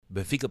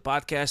Benfica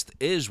Podcast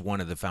is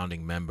one of the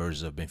founding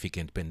members of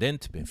Benfica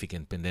Independent. Benfica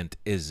Independent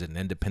is an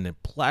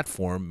independent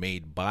platform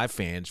made by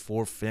fans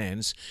for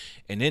fans.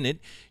 And in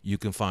it, you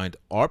can find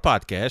our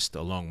podcast,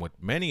 along with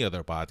many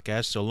other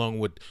podcasts, along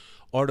with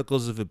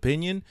articles of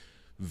opinion,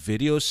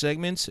 video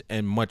segments,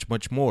 and much,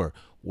 much more.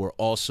 We're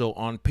also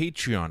on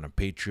Patreon,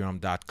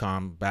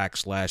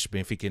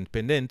 patreon.com/Benfica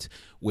Independent,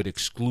 with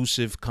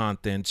exclusive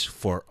contents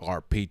for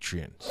our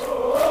patrons.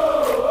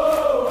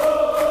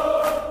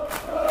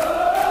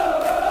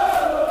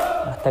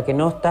 Hasta que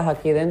no estás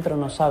aquí dentro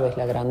no sabes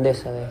la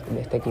grandeza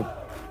de este equipo.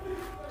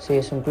 Sí,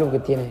 es un club que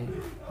tiene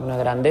una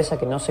grandeza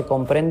que no se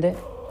comprende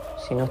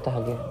si no estás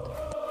aquí dentro.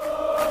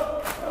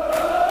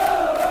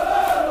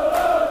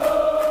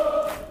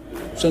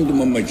 São de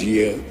uma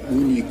magia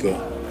única,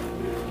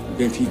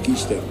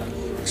 benfiquista,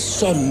 que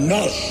só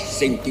nós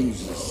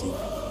sentimos assim.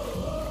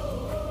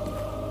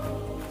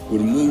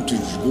 Por muitos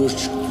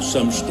desgostos que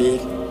possamos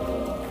ter,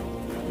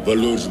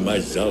 valores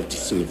mais altos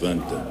se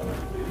levantam.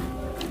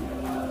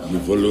 E o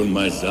valor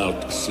mais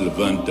alto que se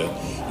levanta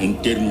em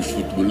termos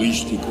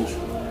futebolísticos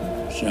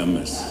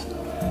chama-se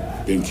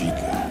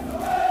Benfica.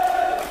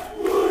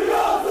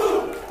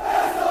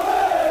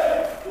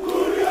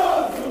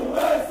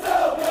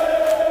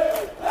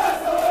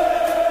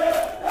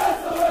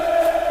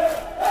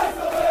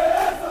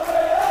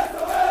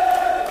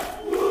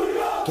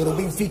 Quero o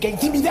Benfica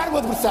intimidar o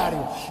adversário.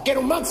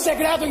 Quero um manto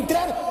sagrado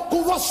entrar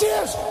com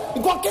vocês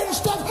em qualquer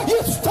estado e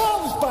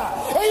assustá-los, pá!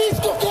 É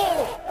isso que eu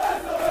quero!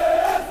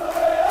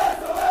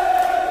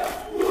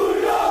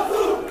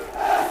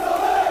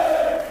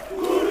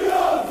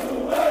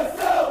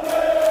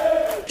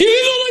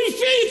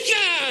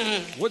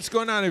 What's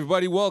going on,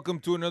 everybody? Welcome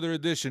to another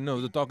edition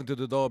of the Talking to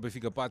the Dog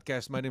Benfica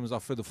podcast. My name is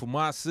Alfredo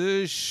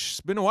Fumaças. It's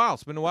been a while.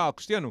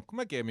 Cristiano,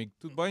 como é que é, amigo?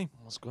 Tudo bem?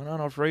 What's going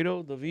on,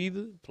 Alfredo,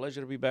 David?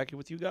 Pleasure to be back here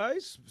with you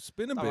guys. It's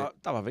been a bit.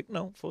 Tava a ver que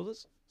não,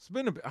 foda-se. It's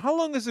been a bit. How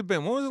long has it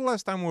been? When was the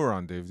last time we were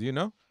on, Dave? Do you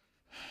know?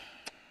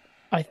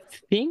 I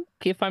think,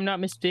 if I'm not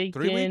 3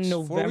 mistaken, weeks? 4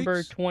 November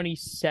weeks?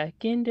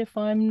 22nd, if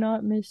I'm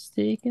not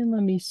mistaken.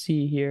 Let me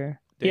see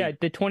here. Dave. Yeah,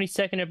 the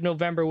 22nd of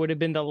November would have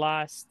been the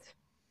last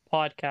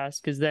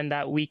podcast because then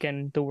that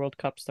weekend the World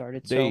Cup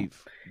started.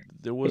 Dave,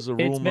 there was a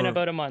rumor. It's been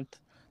about a month.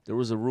 There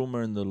was a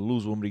rumor in the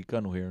Luso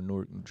Americano here in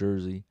Newark, New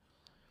Jersey,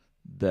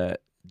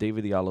 that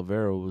David de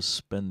Oliveira was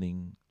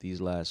spending these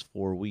last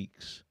 4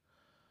 weeks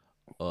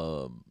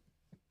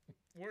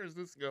Where is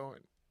this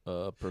going?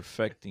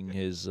 perfecting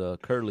his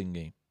curling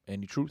game.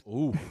 Any truth?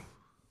 Ooh.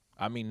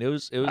 I mean, it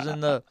was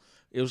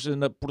in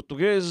the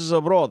Portuguese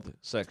abroad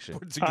section.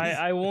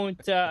 I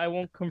won't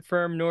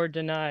confirm nor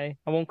deny.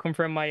 I won't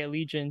confirm my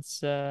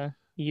allegiance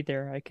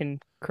either. I can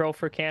curl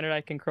for Canada.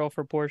 I can curl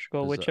for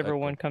Portugal. There's a Whichever echo.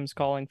 one comes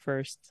calling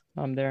first,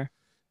 I'm there.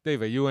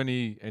 Dave, are you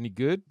any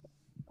good?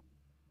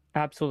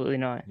 Absolutely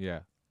not.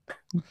 Yeah.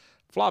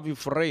 Flavio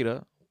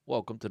Ferreira,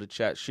 welcome to the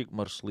chat. Sheikh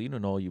Marcelino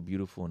and all you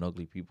beautiful and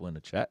ugly people in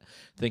the chat.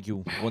 Thank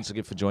you once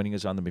again for joining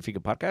us on the Benfica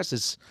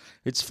podcast.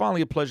 It's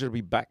finally a pleasure to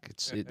be back.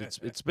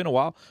 It's been a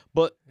while,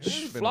 but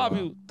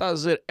Flavio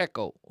does it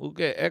echo.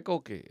 Okay, echo.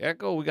 Okay,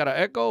 echo. We got an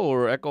echo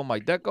or echo my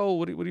deco.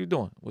 What are you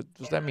doing? What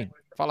does that mean?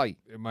 Fala aí.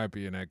 It might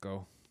be an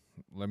echo.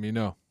 Let me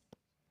know.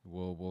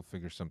 We'll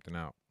figure something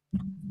out.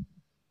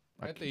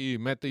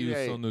 Mete aí o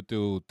som no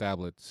teu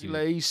tablet. Aquilo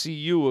é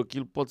ECU.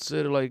 Aquilo pode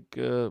ser like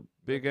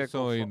big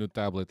Som echo. aí no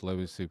tablet, let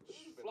me see.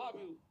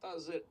 Flavio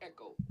does it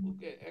echo.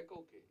 Okay, echo.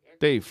 Okay.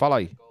 Dave, fala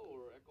aí.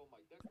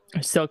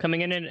 Still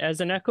coming in as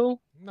an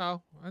echo?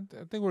 No, I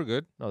think we're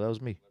good. No, that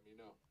was me.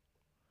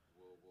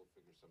 We'll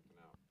figure something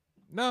out.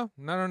 No,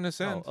 not on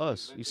this end. No,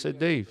 us. You said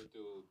Dave.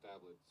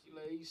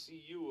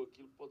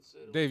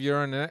 Dave, you're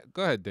on that.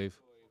 Go ahead, Dave.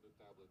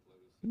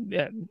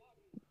 Yeah.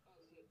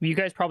 You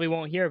guys probably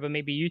won't hear it, but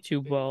maybe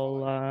YouTube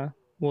will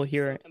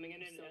hear it.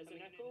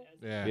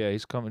 Yeah. Yeah,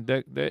 he's coming.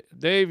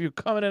 Dave, you're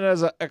coming in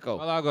as an echo.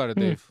 Well, I'll go to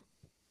Dave.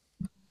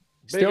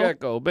 Big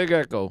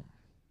echo.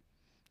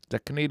 The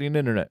Canadian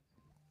internet.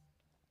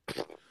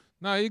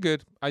 No, you're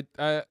good. I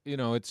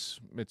it's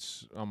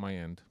on my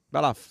end.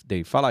 Vai lá,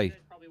 Dave, fala aí.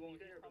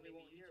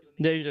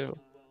 There you go.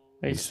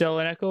 Are you still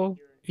an echo?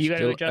 You got to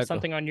Still adjust echo.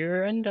 something on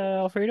your end,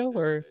 Alfredo,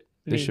 or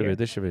me Deixa eu here?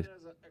 ver.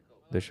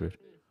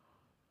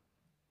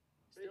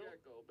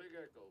 Big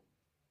echo.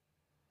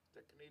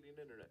 The Canadian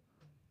internet.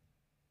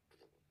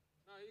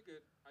 No, you're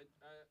good. It's.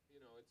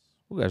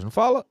 O gajo não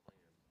fala.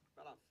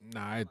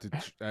 Nah, I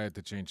had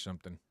to change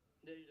something.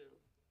 There you go.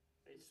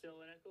 Are you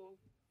still an echo?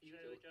 You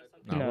got to adjust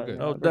something. No, we're good.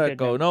 No we're good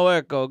echo. now. No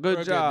echo. Good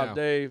We're good job, now.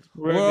 Dave.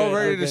 We're all good,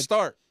 ready we're to good.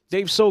 start.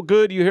 Dave's so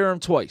good, you hear him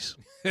twice.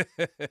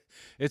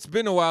 It's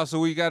been a while, so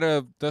we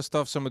gotta dust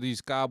off some of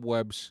these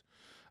cobwebs,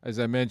 as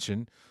I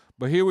mentioned.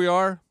 But here we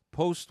are,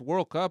 post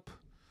World Cup.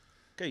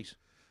 Case.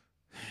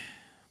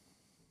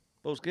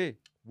 Post quê?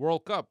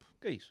 World Cup.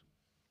 Case.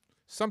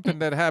 Something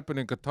that happened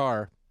in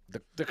Qatar.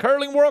 The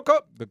curling World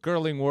Cup? The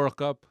curling World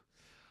Cup.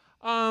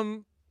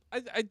 I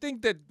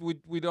think that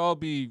we'd all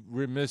be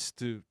remiss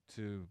to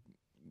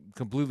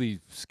completely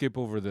skip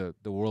over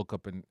the World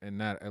Cup and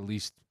not at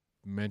least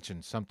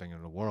mention something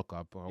in the World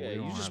Cup. Or Yeah, we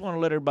you don't just have- want to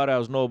let everybody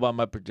else know about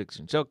my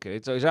predictions. Okay,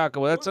 it's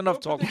Jaco. That's enough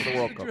talking for the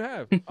World What Cup. you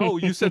have? Oh,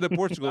 you said that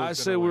Portugal. I was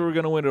said gonna we win. were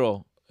going to win it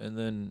all. And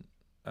then,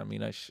 I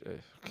mean, I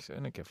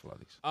didn't care for a lot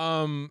of these.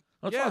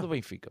 Let's yeah. follow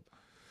the Benfica.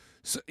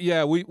 So,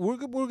 yeah, we're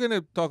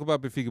gonna talk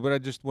about Benfica, but I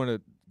just want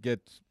to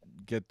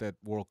get that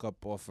World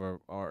Cup off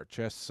our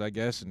chests, I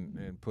guess,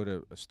 and put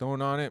a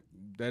stone on it,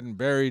 dead and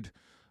buried.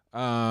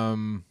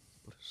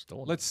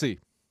 Let's see.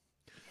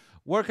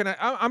 Where can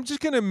I'm just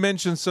gonna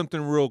mention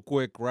something real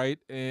quick, right?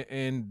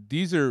 And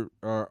these are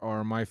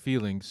my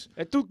feelings.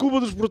 É tudo culpa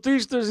dos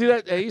portistas e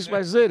é isso que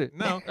vai ser.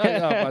 No.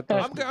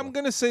 I'm I'm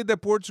gonna say that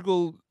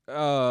Portugal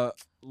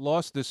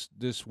lost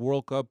this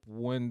World Cup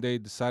when they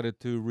decided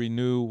to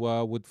renew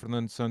with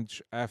Fernando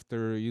Santos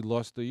after he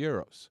lost the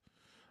Euros.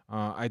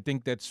 I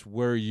think that's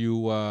where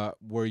you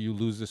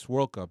lose this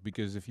World Cup,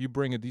 because if you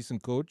bring a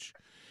decent coach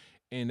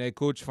and that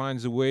coach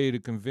finds a way to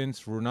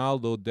convince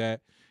Ronaldo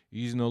that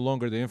he's no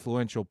longer the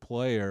influential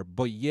player,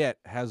 but yet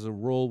has a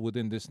role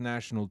within this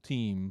national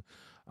team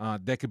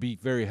that could be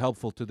very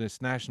helpful to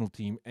this national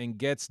team, and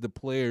gets the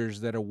players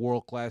that are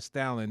world-class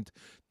talent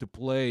to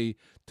play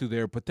to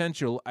their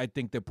potential, I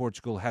think that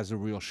Portugal has a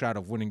real shot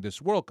of winning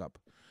this World Cup.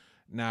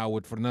 Now,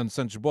 with Fernando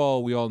Santos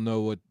ball, we all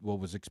know what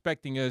was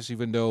expecting us,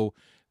 even though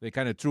they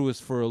kind of threw us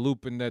for a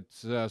loop in that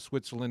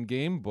Switzerland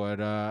game. But,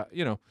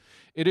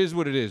 it is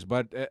what it is.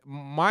 But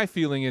my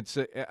feeling,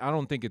 I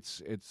don't think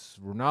it's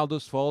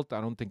Ronaldo's fault.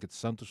 I don't think it's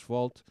Santos'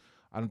 fault.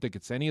 I don't think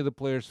it's any of the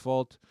players'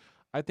 fault.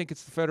 I think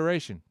it's the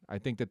Federation. I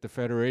think that the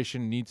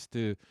Federation needs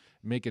to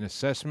make an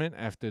assessment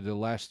after the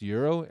last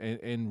Euro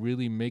and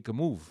really make a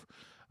move.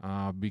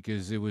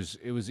 Because it was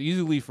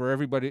easy for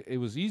everybody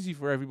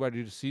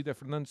to see that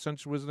Fernando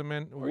Santos was the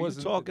man who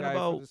wasn't the guy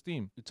for this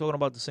team. You're talking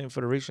about the same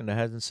federation that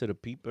hasn't said a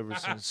peep ever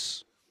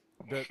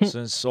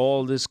since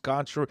all this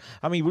controversy.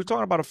 I mean, we're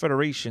talking about a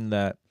federation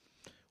that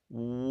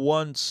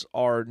once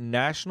our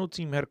national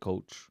team head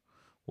coach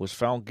was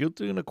found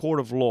guilty in a court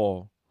of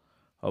law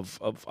of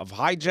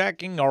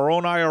hijacking our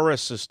own IRS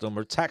system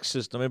or tax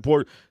system in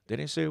Port, they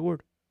didn't say a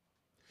word.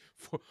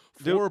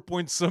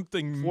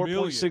 4.something million.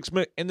 4.6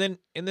 million.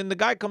 And then the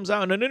guy comes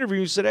out in an interview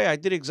and said, hey, I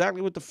did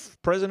exactly what the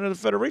president of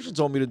the federation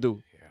told me to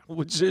do,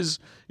 which is,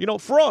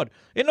 fraud.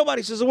 And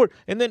nobody says a word.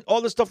 And then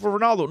all this stuff for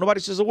Ronaldo, nobody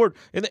says a word.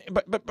 And then,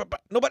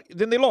 but nobody,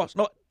 then they lost.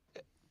 No,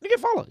 ninguém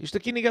fala. Isto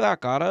aqui ninguém dá a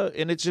cara.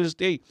 And it's just,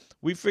 hey,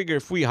 we figure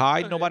if we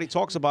hide, nobody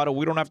talks about it.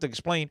 We don't have to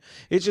explain.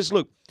 It's just,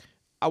 look,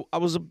 I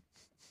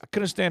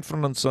couldn't stand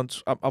Fernando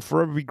Santos. I'll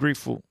forever be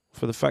grateful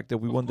for the fact that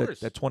we won that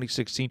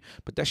 2016.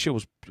 But that shit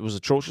was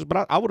atrocious.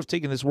 But I would have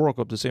taken this World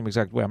Cup the same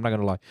exact way. I'm not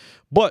going to lie.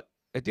 But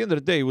at the end of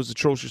the day, it was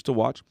atrocious to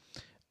watch.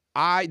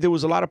 There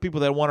was a lot of people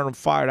that wanted him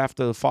fired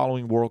after the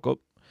following World Cup.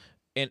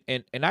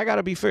 And I got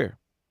to be fair,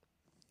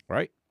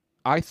 right?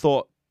 I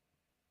thought,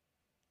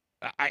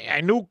 I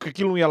knew que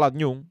aquilo não ia lá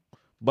nenhum,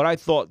 but I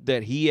thought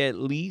that he at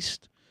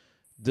least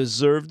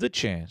deserved the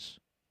chance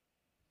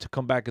to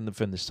come back and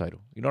defend this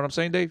title. You know what I'm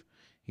saying, Dave?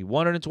 He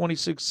won it in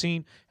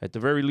 2016. At the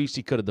very least,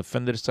 he could have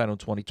defended his title in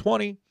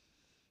 2020.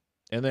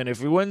 And then if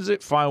he wins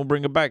it, fine, we'll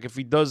bring it back. If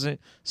he doesn't,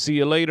 see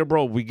you later,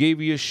 bro. We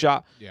gave you a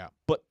shot. Yeah.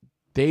 But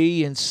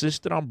they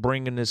insisted on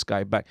bringing this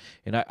guy back.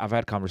 And I've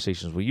had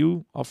conversations with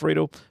you,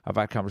 Alfredo. I've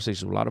had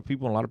conversations with a lot of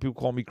people. And a lot of people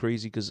call me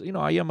crazy because,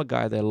 I am a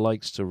guy that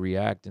likes to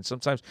react. And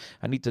sometimes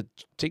I need to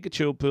take a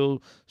chill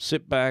pill,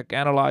 sit back,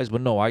 analyze.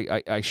 But no,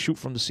 I shoot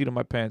from the seat of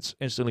my pants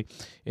instantly.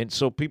 And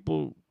so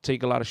people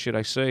take a lot of shit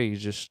I say.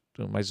 It's just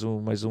my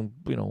Zoom,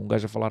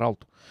 gajo a falar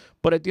alto.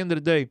 But at the end of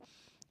the day,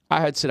 I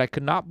had said I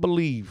could not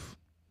believe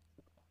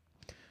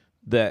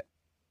that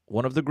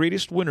one of the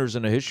greatest winners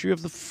in the history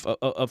of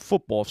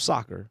football, of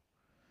soccer,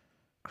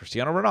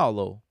 Cristiano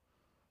Ronaldo,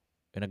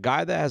 and a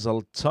guy that has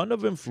a ton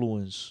of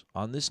influence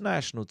on this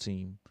national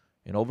team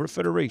and over the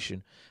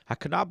federation, I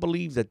cannot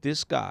believe that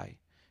this guy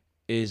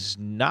is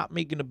not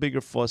making a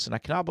bigger fuss, and I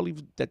cannot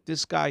believe that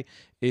this guy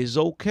is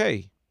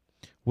okay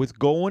with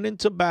going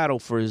into battle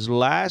for his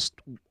last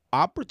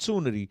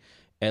opportunity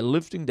at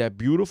lifting that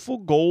beautiful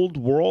gold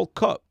World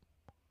Cup.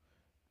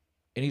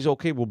 And he's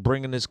okay with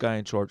bringing this guy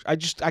in charge. I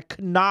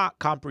could not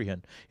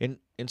comprehend. And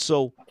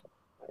so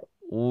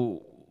we're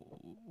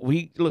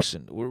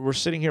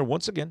sitting here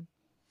once again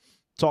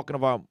talking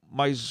about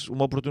mais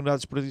uma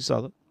oportunidade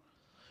desperdiçada.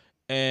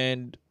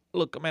 And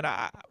look, man,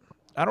 I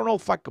don't know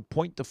if I could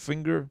point the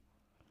finger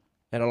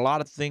at a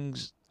lot of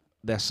things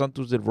that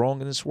Santos did wrong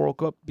in this World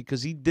Cup,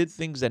 because he did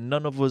things that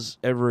none of us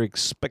ever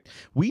expect.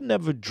 We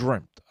never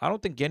dreamt. I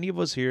don't think any of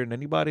us here and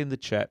anybody in the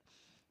chat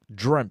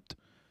dreamt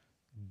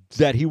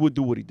that he would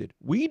do what he did.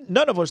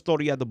 None of us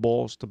thought he had the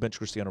balls to bench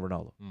Cristiano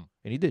Ronaldo,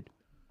 and he did.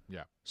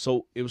 Yeah.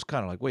 So it was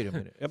kind of like, wait a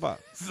minute.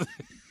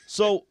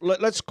 So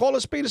let's call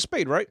a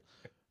spade, right?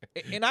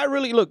 And I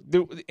really, look,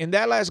 in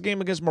that last game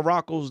against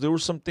Morocco, there were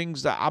some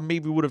things that I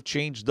maybe would have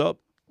changed up.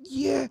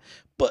 Yeah,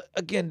 but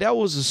again, that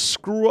was a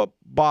screw up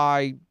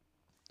by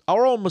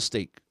our own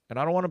mistake. And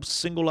I don't want to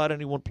single out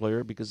any one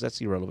player because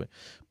that's irrelevant.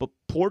 But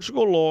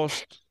Portugal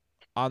lost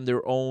on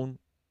their own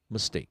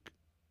mistake.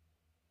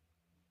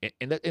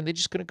 And they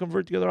just couldn't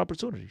convert the other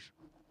opportunities.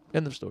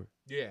 End of story.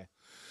 Yeah.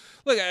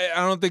 Look, I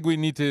don't think we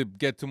need to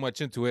get too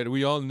much into it.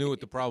 We all knew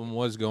what the problem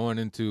was going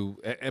into.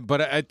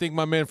 But I think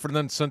my man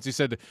Fernando Santos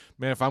said,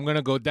 man, if I'm going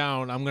to go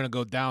down, I'm going to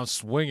go down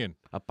swinging.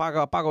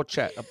 Apago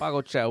chat.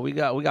 Apago chat. We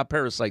got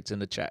parasites in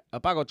the chat.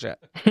 Apago chat.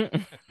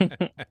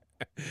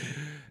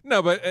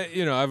 No, but,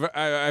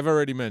 I've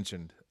already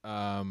mentioned.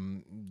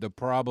 The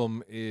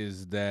problem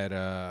is that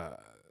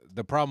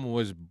the problem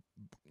was,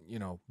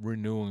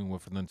 renewing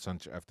with Fernando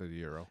Santos after the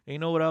Euro. And you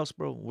know what else,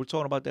 bro? We're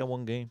talking about that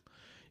one game.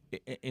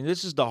 And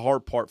this is the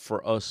hard part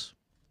for us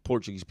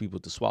Portuguese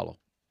people to swallow,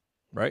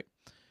 right?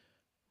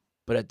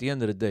 But at the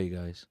end of the day,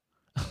 guys,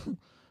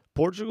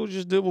 Portugal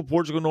just did what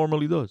Portugal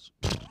normally does.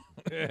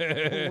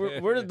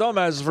 we're the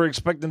dumbasses for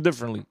expecting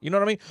differently. You know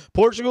what I mean?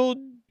 Portugal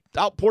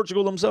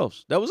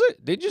themselves. That was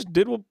it. They just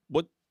did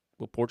what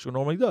Portugal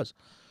normally does.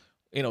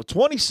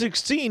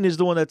 2016 is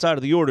the one that's out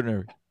of the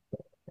ordinary.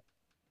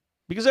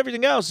 Because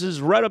everything else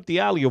is right up the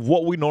alley of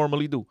what we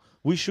normally do.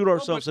 We shoot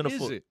ourselves in the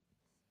foot. It?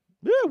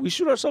 Yeah, we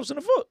shoot ourselves in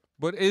the foot.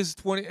 But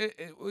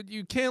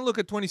you can't look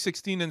at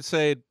 2016 and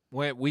say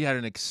we had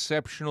an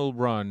exceptional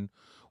run.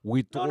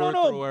 We threw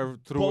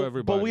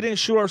everybody. But we didn't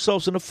shoot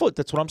ourselves in the foot.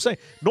 That's what I'm saying.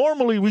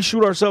 Normally, we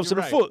shoot ourselves in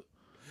the foot.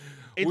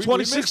 In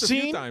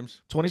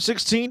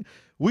 2016,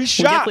 we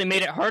shot. We definitely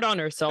made it hard on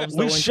ourselves.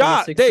 We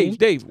shot,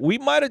 Dave. We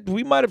might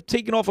have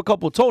taken off a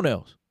couple of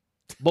toenails,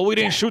 but we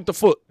didn't shoot the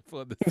foot. You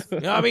know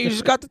what I mean? You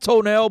just got the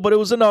toenail, but it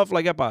was enough.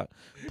 Like,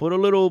 put a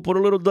little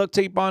duct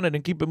tape on it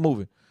and keep it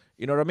moving.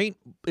 You know what I mean?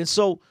 And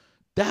so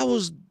that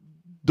was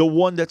the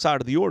one that's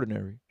out of the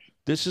ordinary.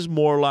 This is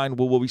more aligned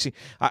with what we see.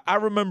 I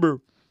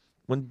remember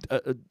when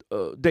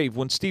Dave,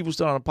 when Steve was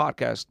still on a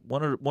podcast,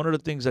 one of the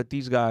things that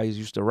these guys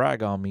used to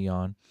rag on me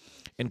on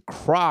and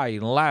cry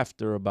and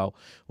laughter about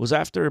was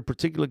after a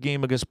particular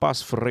game against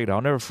Paços Ferreira.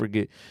 I'll never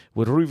forget,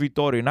 with Rui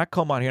Vitória. And I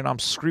come out here and I'm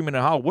screaming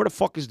and hollering, where the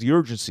fuck is the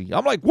urgency?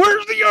 I'm like,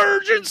 where's the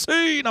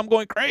urgency? And I'm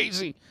going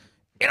crazy.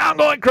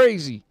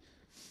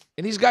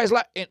 And these guys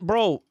like, and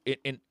bro,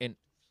 and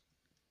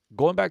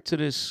going back to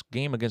this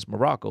game against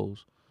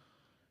Morocco's,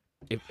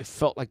 it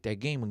felt like that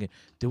game again.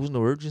 There was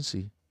no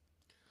urgency.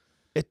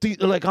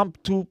 Like, I'm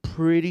too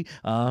pretty,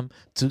 I'm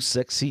too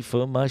sexy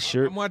for my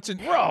shirt. I'm watching.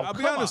 Bro, I'll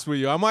be honest with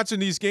you. I'm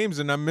watching these games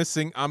and I'm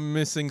missing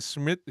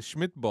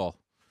Schmidt ball.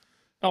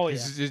 Oh yeah,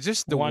 it's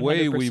just the 100%.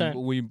 way we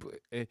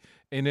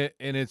and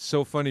it's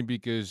so funny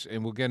because,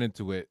 and we'll get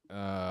into it.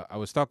 I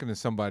was talking to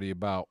somebody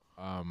about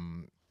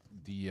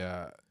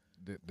the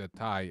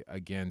tie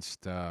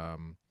against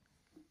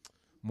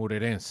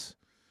Moreirense.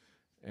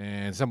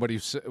 And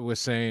somebody was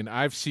saying,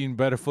 I've seen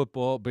better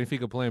football,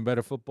 Benfica playing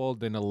better football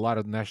than a lot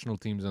of national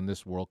teams on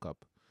this World Cup.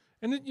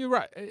 And you're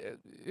right.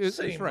 It's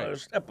right.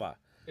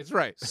 It's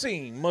right.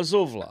 Sim, mas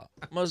ouve lá.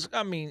 Mas,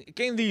 I mean,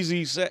 quem diz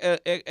isso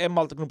é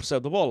malta que não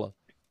percebe da bola.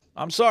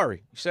 I'm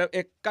sorry. Isso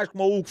é caso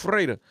como o Hugo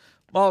Ferreira.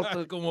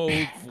 Malta que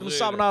não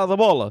sabe nada da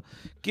bola.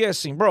 Que é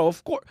assim, bro,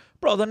 of course.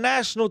 Bro, the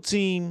national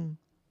team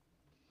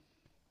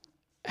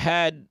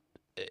had...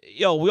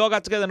 we all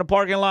got together in the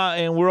parking lot,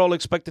 and we're all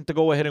expecting to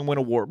go ahead and win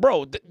a war.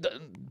 Bro,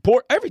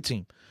 every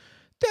team.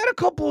 They had a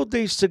couple of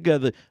days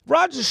together.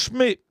 Roger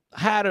Schmidt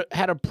had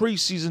a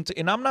preseason,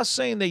 and I'm not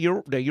saying that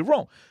you're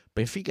wrong.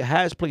 Benfica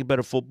has played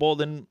better football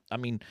than,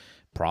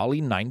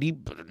 probably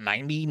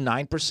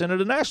 99% of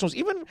the nationals.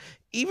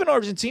 Even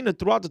Argentina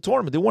throughout the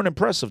tournament, they weren't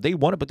impressive. They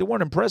won it, but they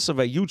weren't impressive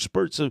at huge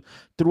spurts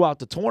throughout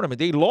the tournament.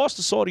 They lost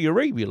to Saudi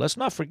Arabia. Let's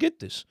not forget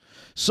this.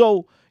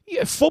 So,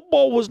 yeah,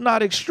 football was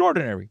not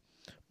extraordinary.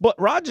 But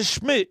Roger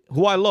Schmidt,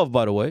 who I love,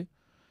 by the way,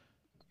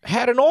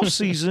 had an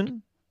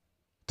offseason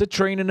to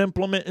train and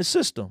implement a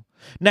system.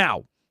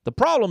 Now, the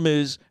problem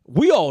is,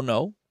 we all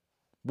know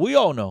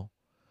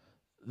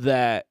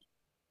that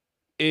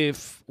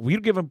if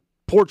we'd given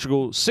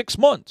Portugal 6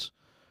 months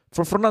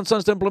for Fernando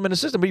Santos to implement a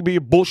system, it'd be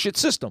a bullshit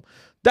system.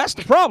 That's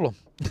the problem.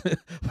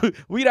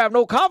 We'd have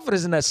no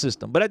confidence in that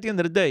system. But at the end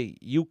of the day,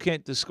 you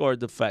can't discard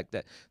the fact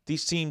that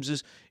these teams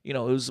is, it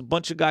was a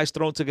bunch of guys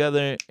thrown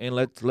together and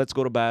let's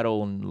go to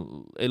battle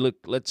and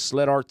let's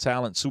let our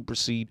talent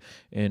supersede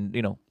and,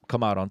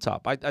 come out on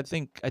top. I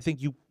think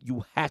you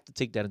have to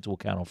take that into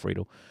account,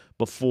 Alfredo,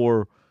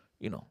 before,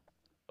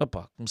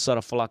 começar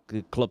a falar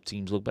que club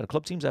teams look better.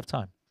 Club teams have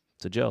time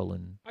to gel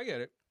and I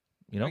get it.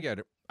 I get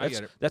it.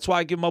 That's why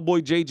I give my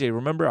boy JJ.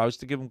 Remember, I used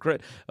to give him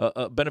credit,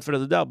 benefit of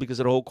the doubt because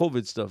of the whole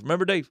COVID stuff.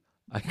 Remember, Dave?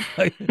 How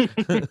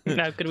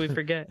could we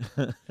forget?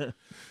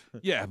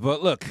 Yeah,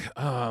 but look,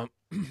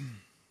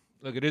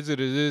 it is what it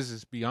is.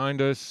 It's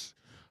behind us.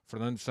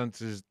 Fernando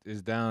Santos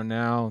is down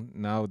now.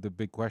 Now the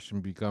big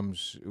question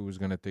becomes who's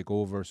going to take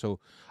over. So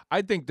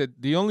I think that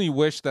the only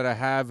wish that I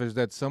have is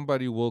that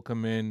somebody will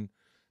come in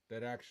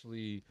that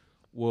actually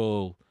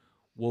will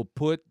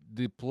put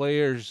the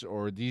players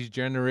or these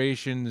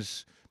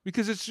generations,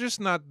 because it's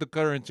just not the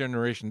current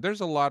generation.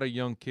 There's a lot of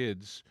young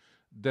kids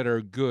that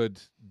are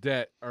good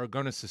that are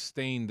going to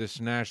sustain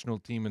this national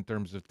team in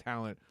terms of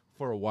talent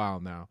for a while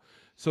now.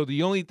 So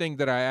the only thing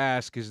that I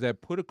ask is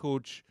that put a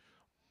coach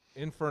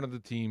in front of the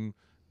team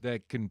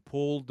that can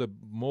pull the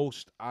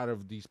most out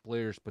of these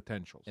players'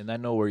 potentials. And I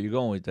know where you're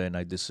going with that, and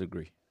I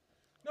disagree.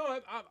 No,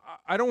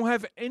 I don't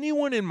have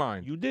anyone in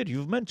mind. You did.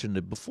 You've mentioned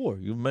it before.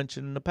 You've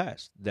mentioned in the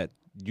past that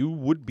you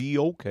would be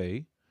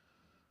okay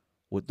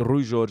with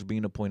Rui Jorge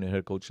being appointed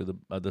head coach of the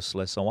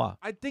Seleção.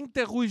 I think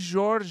that Rui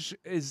Jorge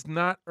has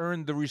not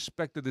earned the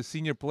respect of the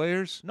senior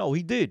players. No,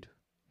 he did.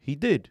 He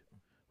did.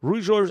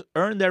 Rui Jorge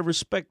earned that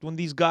respect when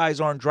these guys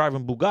aren't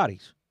driving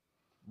Bugattis.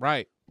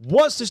 Right.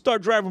 Once they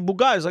start driving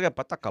Bugattis, I got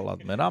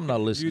patakalad, man. I'm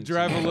not listening. You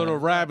drive a little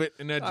rabbit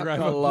and that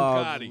drive a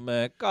Bugatti.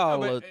 Man.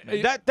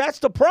 but, That's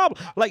the problem.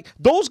 Like,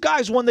 those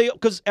guys,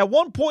 because at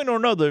one point or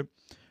another,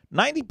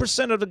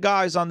 90% of the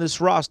guys on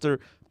this roster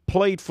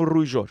played for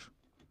Rui Jorge.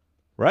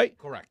 Right?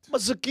 Correct.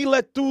 Mas aquilo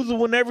é tudo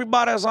when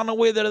everybody's on the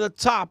way to the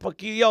top.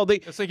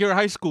 It's like your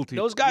high school team.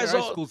 Those guys,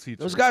 high school teachers.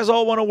 Those guys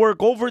all want to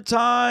work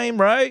overtime,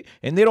 right?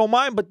 And they don't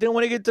mind. But then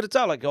when they get to the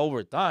top, like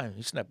overtime,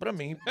 you snap. But I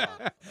mean,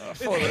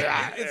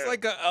 it's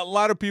like a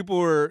lot of people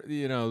were,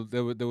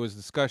 there was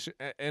discussion,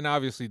 and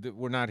obviously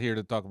we're not here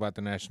to talk about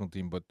the national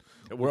team, but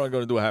we're only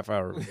going to do a half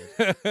hour.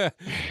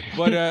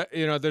 But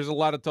there's a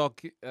lot of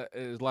talk.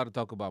 There's a lot of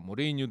talk about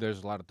Mourinho.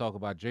 There's a lot of talk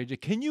about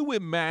JJ. Can you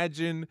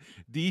imagine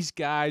these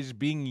guys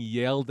being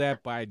yelled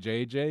at by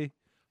JJ?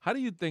 How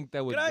do you think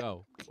that would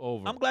go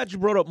over? I'm glad you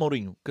brought up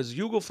Mourinho because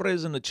Hugo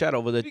Freya's in the chat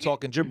over there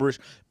talking gibberish,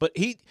 but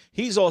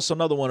he's also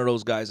another one of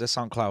those guys that's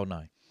on cloud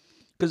nine.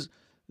 Because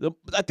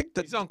I think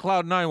he's on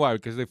cloud nine. Why?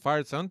 Because they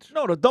fired Santos?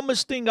 No, the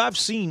dumbest thing I've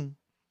seen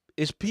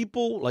is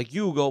people like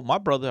Hugo, my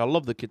brother. I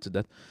love the kid to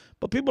death,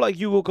 but people like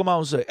Hugo come out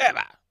and say, "Hey,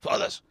 man,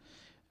 brothers,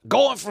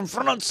 going from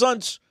Fernando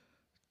Santos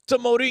to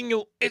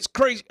Mourinho, it's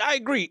crazy." I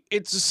agree.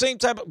 It's the same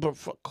type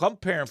of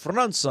comparing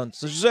Fernando Santos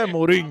to Jose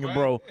Mourinho,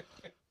 bro.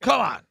 Come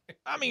on.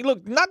 I mean,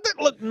 look, not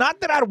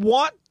that I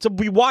want to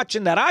be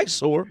watching that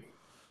eyesore,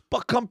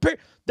 but compare.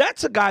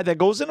 That's a guy that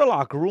goes in the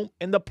locker room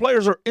and the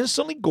players are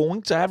instantly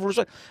going to have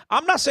respect.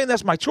 I'm not saying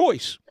that's my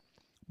choice,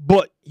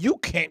 but you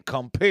can't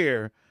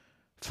compare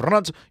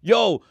Fernando.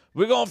 Yo,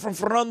 we're going from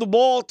Fernando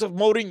Ball to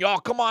Mourinho. Oh,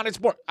 come on, it's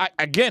boring. I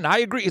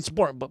agree, it's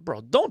boring, but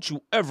bro, don't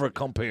you ever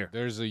compare.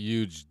 There's a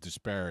huge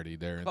disparity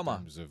there in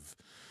terms of.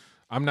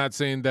 I'm not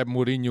saying that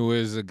Mourinho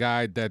is a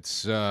guy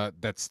that's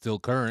still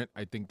current.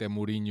 I think that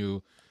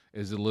Mourinho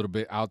is a little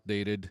bit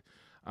outdated,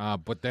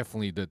 but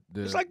definitely the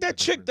it's like that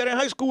chick that in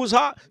high school was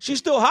hot. She's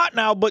still hot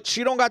now, but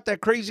she don't got that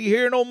crazy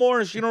hair no more,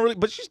 and she don't really.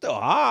 But she's still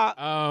hot.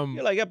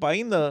 You're like,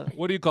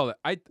 what do you call it?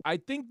 I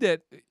think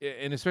that,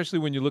 and especially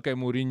when you look at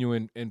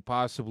Mourinho and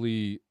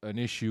possibly an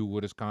issue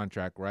with his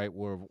contract, right,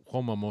 where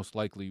Roma most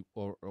likely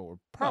or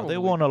probably they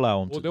won't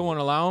allow him. Well, they won't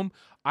allow him.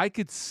 I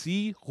could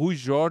see Rui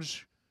Jorge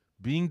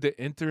being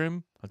the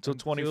interim until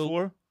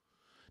 24.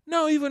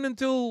 No, even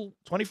until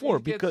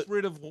 24 he gets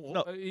rid of.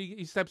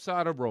 He steps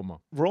out of Roma.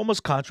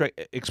 Roma's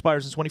contract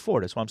expires in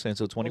 24. That's why I'm saying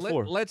until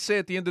 24. Well, let's say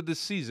at the end of the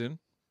season,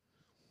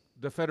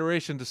 the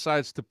federation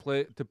decides to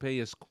pay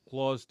his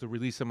clause to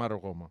release him out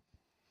of Roma.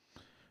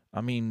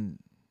 I mean,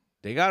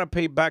 they got to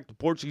pay back the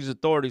Portuguese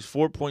authorities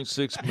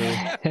 $4.6 million.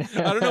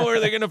 I don't know where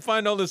they're going to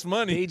find all this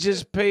money. They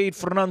just paid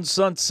Fernando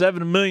Santos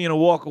 $7 million to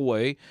walk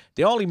away.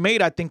 They only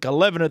made, I think,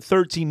 11 or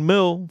 13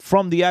 mil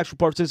from the actual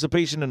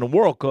participation in the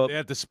World Cup. They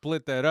had to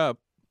split that up.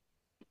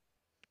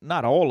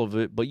 Not all of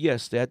it, but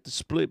yes, they had to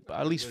split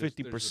at least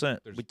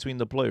 50% between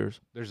the players.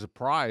 There's a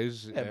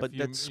prize. Yeah, but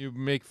you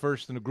make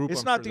first in the group.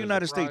 It's not the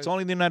United States.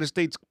 Only the United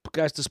States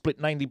has to split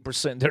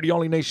 90%. They're the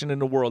only nation in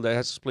the world that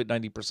has to split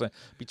 90%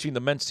 between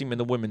the men's team and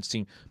the women's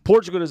team.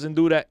 Portugal doesn't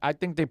do that. I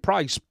think it's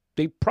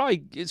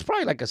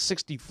probably like a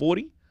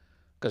 60-40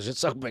 because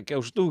it's like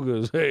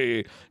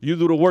hey, you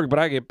do the work, but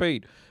I get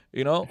paid.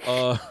 You know,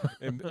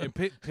 and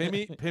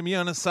pay me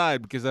on the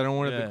side because I don't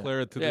want to declare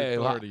it to the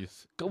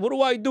authorities. What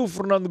do I do,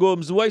 Fernando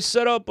Gomes? Do I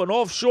set up an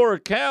offshore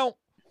account?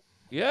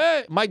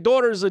 Yeah, my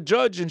daughter is a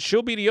judge and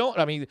she'll be the owner.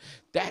 I mean,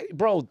 that,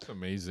 bro. It's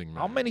amazing,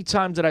 man. How many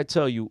times did I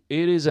tell you?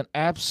 It is an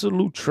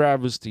absolute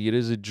travesty. It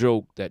is a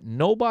joke that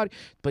nobody.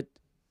 But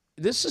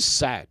this is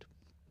sad,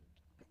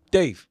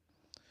 Dave.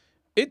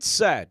 It's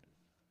sad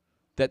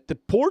that the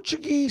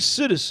Portuguese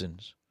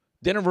citizens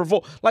didn't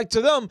revolt. Like,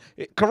 to them,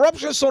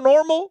 corruption is so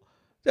normal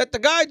that the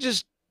guy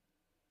just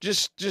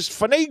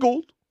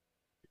finagled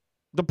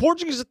the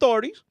Portuguese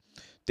authorities.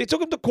 They took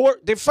him to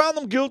court. They found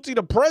him guilty.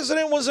 The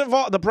president was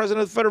involved. The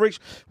president of the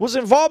federation was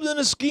involved in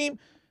the scheme.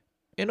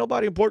 And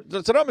nobody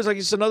important to them. It's like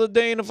it's another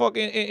day in the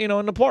fucking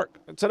in the park.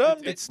 To them,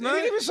 it's they not.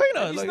 didn't even say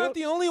nothing. He's not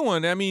the only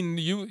one. I mean,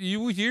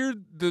 you hear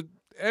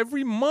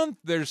every month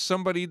there's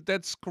somebody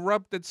that's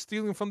corrupt that's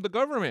stealing from the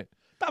government.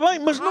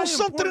 Mas não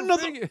são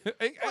treinadores.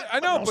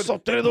 I know,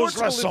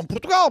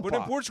 but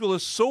in Portugal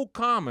it's so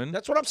common.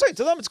 That's what I'm saying.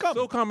 To them, it's common.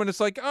 So common. It's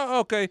like,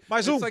 oh, okay.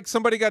 It's like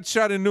somebody got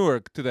shot in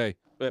Newark today.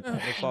 It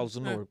follows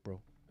in Newark, bro.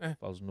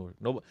 Follows in Newark.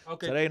 Nobody.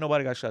 Okay. Today,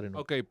 nobody got shot in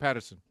Newark. Okay,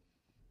 Patterson.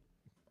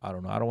 I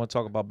don't know. I don't want to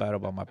talk bad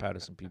about my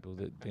Patterson people.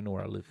 They know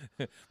where I live.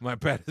 My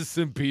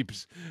Patterson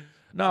peeps.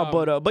 No,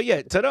 but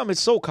yeah, to them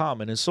it's so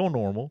common and so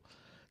normal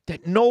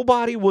that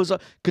nobody was.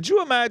 Could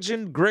you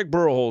imagine Greg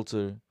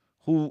Berhalter,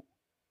 who?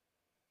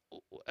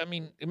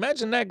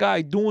 Imagine that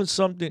guy doing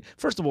something.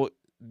 First of all,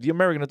 the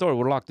American authority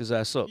would lock his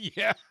ass up.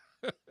 Yeah.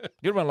 Get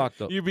everyone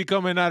locked up. You'd be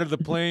coming out of the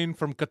plane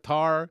from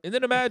Qatar. And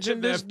then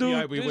imagine The this FBI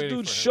dude, be waiting for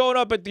him. showing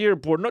up at the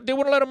airport. No, they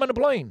wouldn't let him on the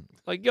plane.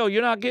 Like, yo,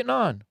 you're not getting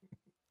on.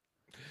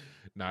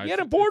 No, Yet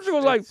in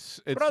Portugal, like,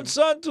 Fran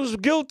Santos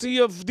guilty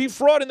of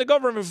defrauding the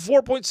government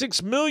for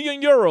 4.6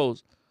 million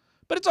euros.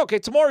 But it's okay.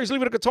 Tomorrow he's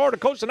leaving to Qatar to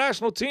coach the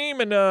national team,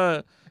 and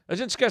a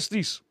gente esquece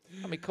disso.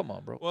 I mean, come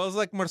on, bro. Well, it's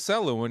like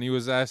Marcelo when he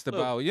was asked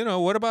about,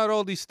 what about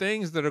all these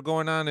things that are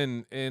going on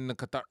in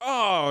Qatar?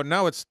 Oh,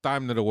 now it's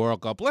time to the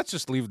World Cup. Let's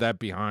just leave that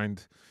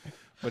behind.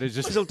 But it's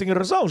just... Mas ele tinha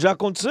razão. Já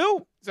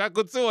aconteceu. Já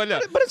aconteceu, olha.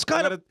 But it's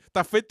kind of...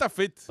 Tá feito, tá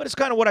feito. But it's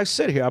kind of what I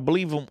said here. I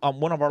believe on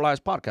one of our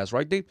last podcasts,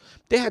 right?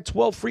 They had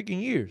 12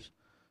 freaking years.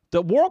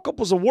 The World Cup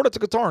was awarded to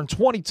Qatar in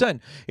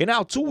 2010. And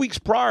now 2 weeks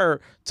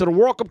prior to the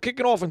World Cup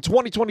kicking off in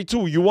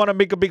 2022, you want to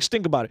make a big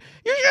stink about it.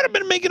 You should have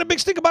been making a big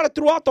stink about it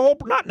throughout the whole...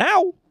 Not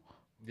now.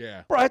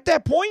 Yeah. Bro, at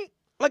that point,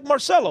 like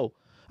Marcelo,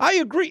 I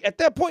agree. At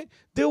that point,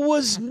 there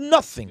was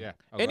nothing. Yeah.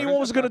 Anyone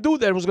was going to do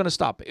that was going to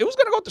stop it. It was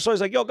going to go through. So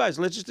he's like, yo, guys,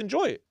 let's just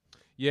enjoy it.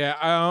 Yeah.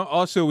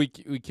 Also, we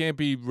can't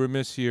be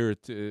remiss here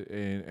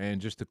and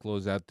just to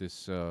close out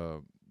this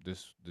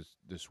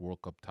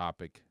World Cup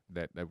topic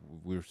that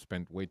we've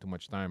spent way too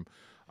much time.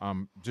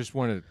 Just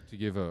wanted to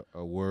give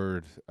a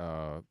word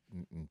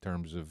in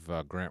terms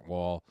of Grant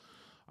Wall.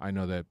 I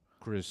know that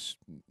Chris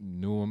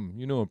knew him.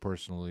 You knew him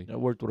personally. I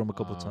worked with him a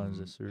couple times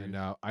this series. And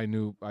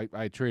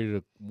I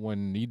traded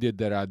when he did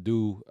that I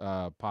Do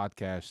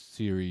podcast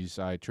series.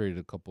 I traded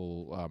a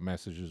couple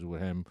messages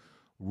with him.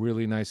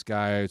 Really nice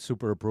guy,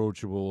 super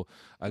approachable,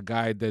 a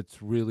guy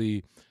that's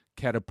really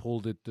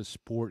catapulted the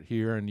sport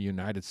here in the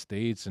United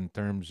States in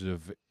terms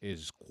of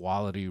his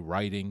quality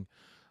writing.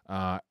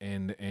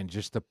 And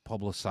just the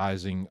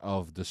publicizing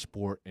of the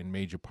sport in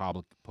major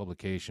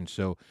publications.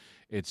 So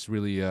it's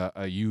really a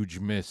huge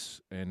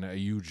miss and a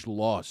huge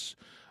loss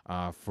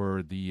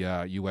for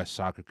the U.S.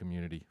 soccer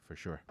community for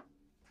sure.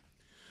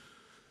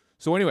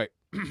 So anyway,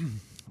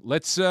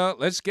 let's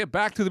get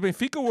back to the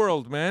Benfica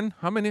world, man.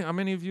 How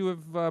many of you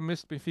have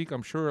missed Benfica?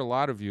 I'm sure a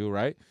lot of you,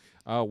 right?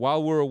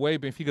 While we're away,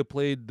 Benfica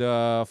played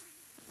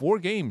 4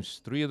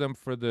 games, 3 of them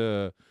for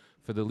the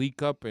League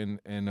Cup and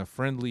a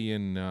friendly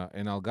in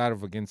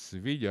Algarve against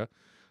Sevilla.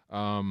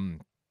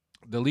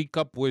 The League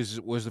Cup was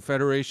the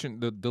federation,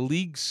 the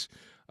league's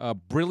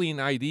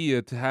brilliant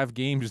idea to have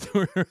games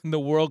during the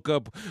World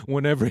Cup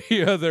when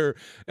every other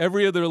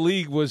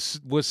league was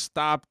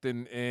stopped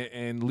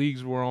and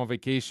leagues were on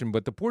vacation.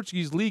 But the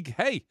Portuguese league,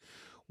 hey,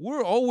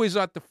 we're always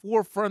at the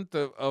forefront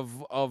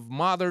of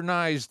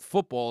modernized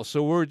football,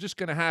 so we're just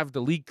gonna have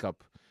the League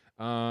Cup.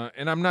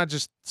 And I'm not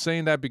just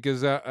saying that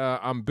because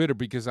I'm bitter,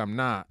 because I'm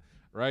not.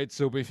 Right,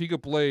 so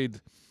Benfica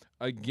played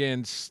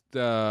against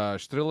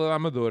Estrela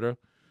Amadora,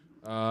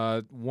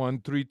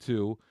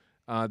 1-3-2.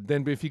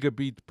 Then Benfica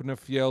beat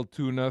Penafiel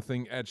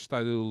 2-0 at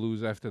Estádio da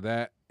Luz after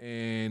that,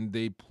 and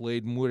they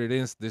played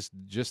Moreirense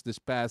this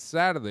past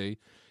Saturday,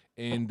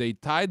 and they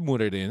tied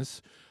Moreirense,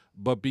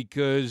 but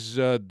because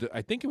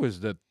I think it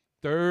was the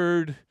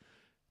third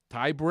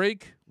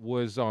tiebreak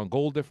was on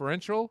goal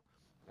differential,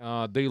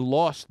 they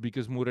lost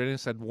because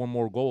Moreirense had one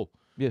more goal.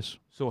 Yes.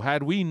 So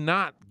had we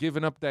not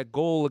given up that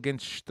goal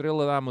against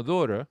Estrela da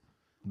Amadora,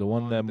 the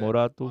one that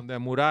Morato, on that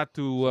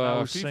Morato, I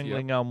was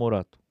singling out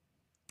Morato.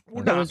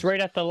 That was right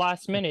at the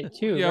last minute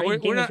too. Yeah,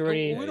 right? we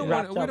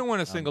Wrapped don't want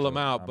to single them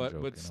out,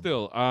 but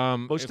still,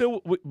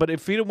 but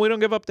if we don't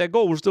give up that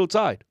goal, we're still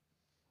tied.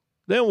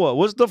 Then what?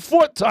 What's the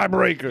 4th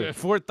tiebreaker?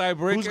 The 4th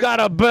tiebreaker. Who's got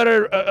a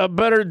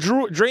better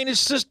drainage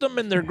system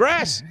in their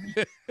grass?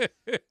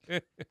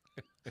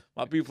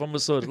 My people from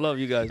Massachusetts love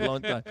you guys.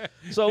 Long time.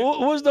 So what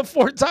was the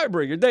 4th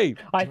tiebreaker, Dave?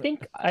 I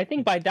think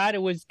by that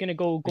it was gonna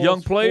go goals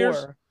young players.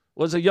 4.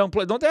 Was a young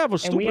player? Don't they have a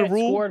stupid and we had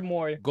rule? Scored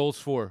more. Goals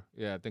 4.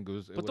 Yeah, I think it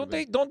was. But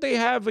don't they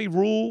have a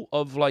rule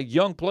of like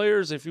young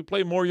players? If you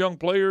play more young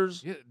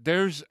players, yeah,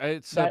 there's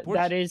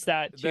that is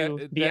that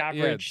too. The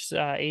average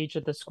age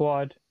of the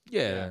squad.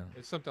 Yeah,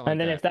 it's something like and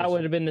then that. if that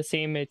would have been the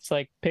same, it's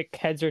like pick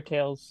heads or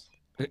tails.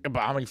 But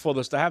I mean, for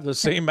us to have the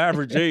same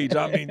average age,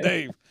 I mean,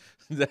 Dave.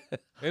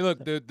 Hey,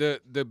 look,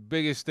 the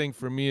biggest thing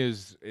for me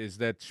is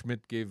that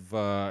Schmidt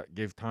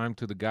gave time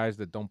to the guys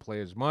that don't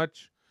play as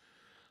much.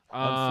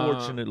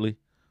 Unfortunately,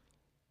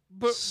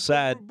 but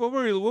sad. But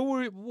really,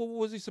 what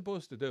was he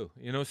supposed to do?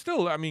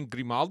 Still, I mean,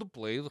 Grimaldo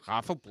played,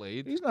 Rafa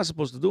played. He's not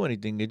supposed to do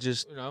anything. It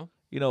just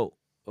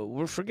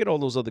we'll forget all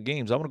those other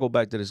games. I want to go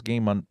back to this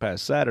game on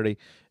past Saturday,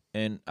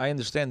 and I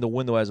understand the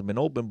window hasn't been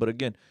open, but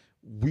again,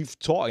 we've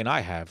talked, and I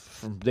have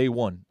from day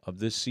one of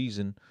this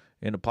season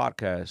in the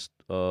podcast.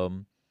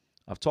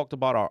 I've talked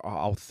about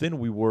how thin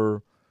we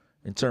were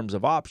in terms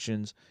of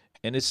options,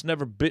 and it's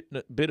never bit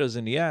us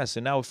in the ass,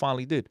 and now it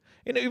finally did.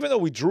 And even though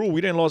we drew,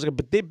 we didn't lose it,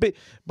 but they bit,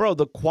 bro,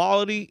 the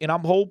quality, and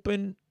I'm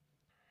hoping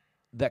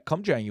that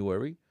come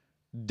January,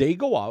 they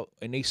go out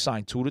and they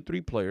sign 2 to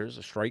 3 players,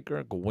 a striker,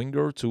 a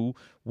winger or 2.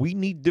 We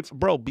need different,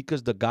 bro,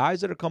 because the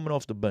guys that are coming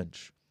off the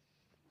bench,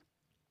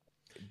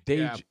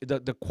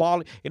 the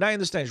quality, and I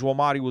understand João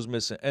Mari was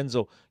missing.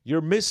 Enzo,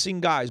 you're missing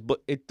guys,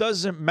 but it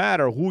doesn't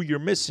matter who you're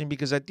missing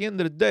because at the end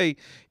of the day,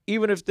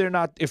 even if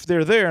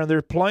they're there and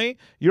they're playing,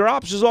 your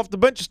options off the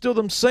bench are still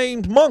them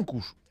same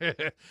mancos.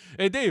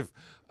 Hey, Dave,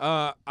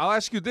 I'll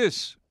ask you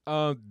this.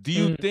 Do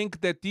you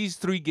think that these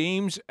 3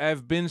 games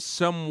have been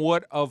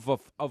somewhat of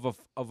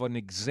an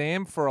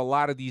exam for a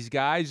lot of these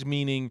guys?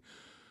 Meaning,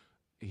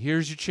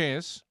 here's your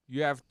chance.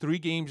 You have 3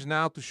 games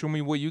now to show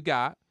me what you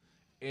got,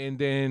 and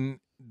then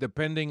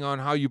depending on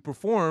how you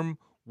perform,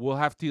 we'll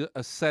have to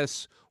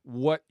assess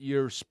what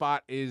your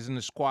spot is in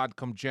the squad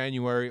come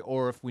January,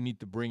 or if we need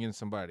to bring in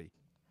somebody.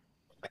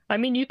 I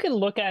mean, you can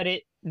look at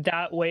it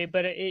that way,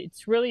 but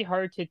it's really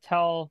hard to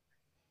tell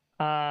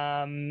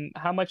how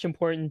much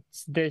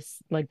importance this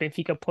like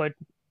Benfica put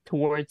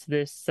towards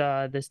this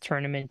this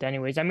tournament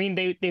anyways. I mean,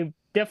 they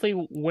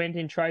definitely went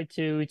and tried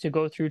to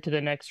go through to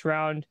the next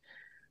round,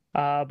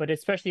 but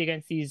especially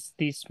against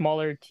these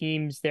smaller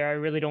teams there, I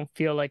really don't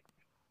feel like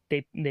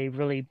they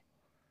really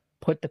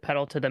put the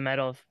pedal to the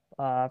metal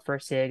per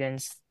se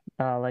against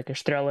like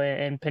Estrela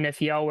and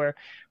Penafiel, where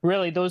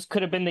really those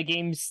could have been the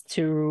games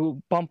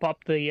to bump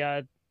up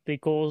the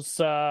goals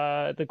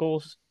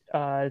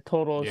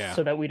totals,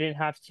 so that we didn't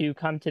have to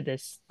come to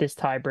this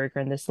tiebreaker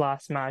in this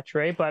last match,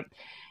 right? But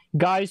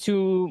guys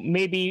who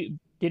maybe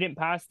didn't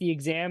pass the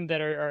exam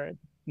that are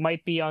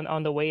might be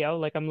on the way out,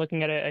 like I'm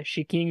looking at a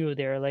Chiquinho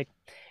there, like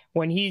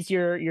when he's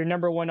your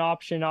number one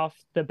option off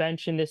the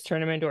bench in this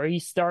tournament, or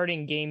he's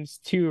starting games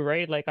too,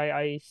 right? Like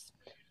I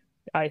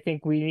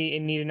think we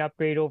need an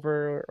upgrade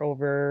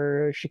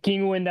over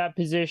Chiquinho in that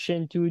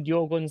position, to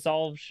Diogo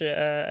Gonçalves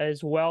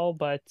as well.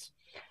 But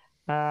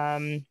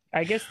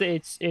I guess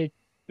it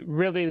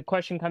really, the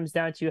question comes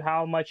down to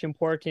how much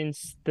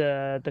importance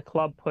the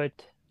club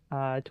put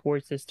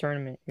towards this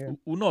tournament here.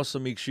 O nosso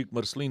amigo Chico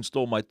Marcelino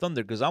stole my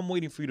thunder because I'm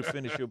waiting for you to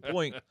finish your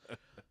point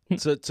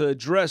to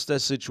address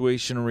that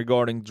situation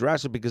regarding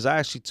Draxler, because I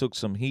actually took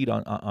some heat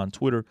on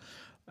Twitter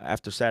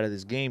after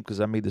Saturday's game because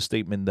I made the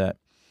statement that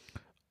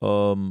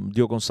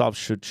Diogo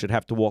Gonçalves should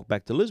have to walk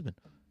back to Lisbon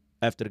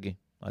after the game.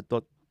 I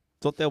thought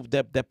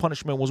that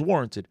punishment was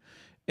warranted,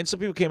 and some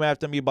people came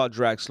after me about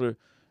Draxler,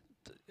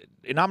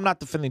 and I'm not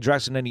defending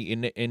Draxler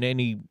in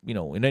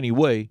any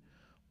way,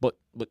 but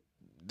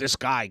this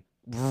guy,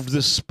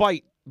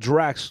 despite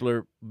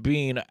Draxler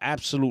being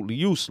absolutely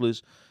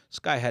useless, this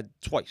guy had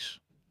twice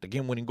the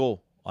game-winning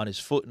goal on his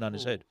foot and on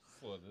his head.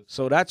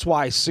 So that's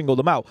why I singled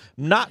him out.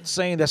 Not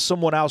saying that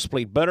someone else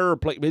played better or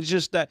played, it's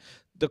just that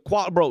the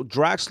quality, bro.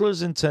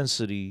 Draxler's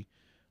intensity,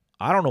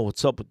 I don't know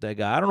what's up with that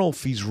guy. I don't know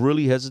if he's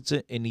really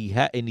hesitant and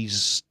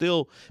he's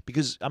still,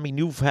 because I mean,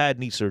 you've had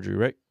knee surgery,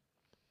 right?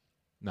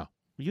 No.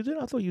 You did?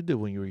 I thought you did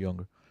when you were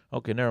younger.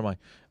 Okay, never mind.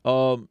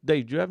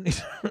 Dave, do you have knee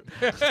surgery?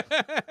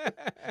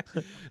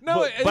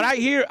 No, but I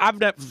hear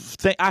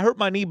I hurt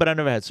my knee, but I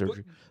never had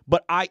surgery.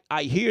 But I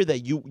hear that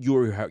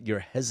you're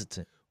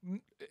hesitant.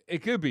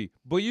 It could be,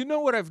 but you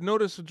know what I've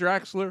noticed with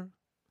Draxler?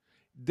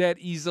 That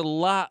he's a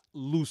lot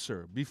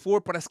looser.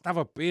 Before, parece que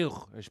estava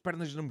perro. As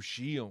pernas não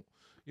mexiam.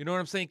 You know what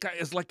I'm saying?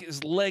 It's like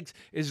his legs,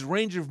 his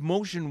range of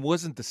motion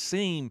wasn't the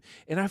same.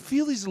 And I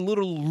feel he's a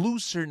little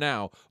looser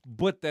now.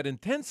 But that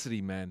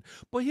intensity, man.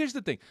 But here's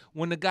the thing.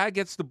 When the guy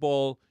gets the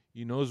ball,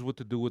 he knows what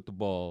to do with the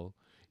ball.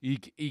 He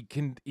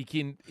can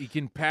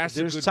pass.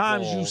 There's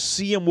times ball. You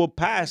see him with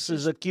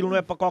passes. Aquilo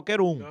não é para qualquer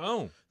um.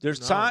 No. There's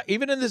time,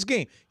 even in this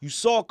game, you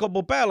saw a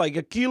couple passes. Like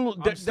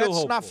aquilo, that's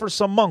hopeful. not for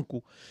some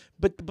manco.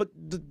 But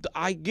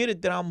I get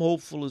it that I'm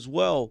hopeful as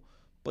well.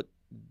 But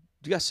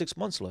you got 6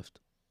 months left.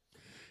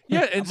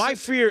 Yeah, and my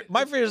fear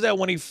is that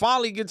when he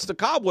finally gets the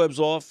cobwebs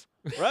off,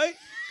 right?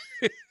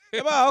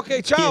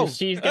 Okay, ciao.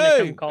 She's gonna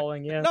come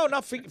calling, yeah. No,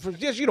 not for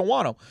yes, you don't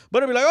want him.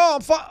 But it'll be like, oh,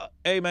 I'm fine.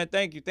 Hey, man,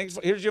 thank you.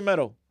 Here's your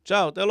medal.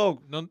 Ciao. Hello.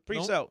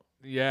 Peace out.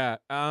 Yeah.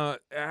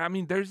 I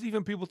mean, there's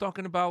even people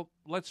talking about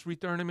let's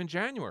return him in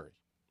January.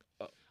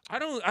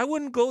 I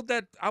wouldn't go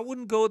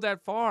that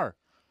far.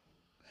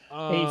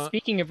 Hey,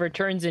 speaking of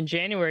returns in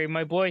January,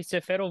 my boy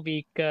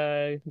Seferovic,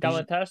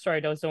 Galatasaray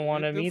doesn't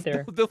want him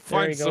either. They'll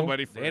find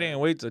somebody for They didn't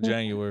wait till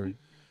January.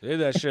 They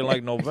did that shit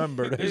like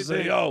November. They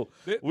say, "Yo,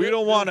 we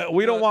don't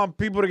want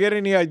people to get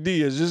any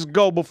ideas. Just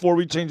go before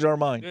we change our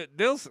mind."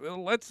 Let's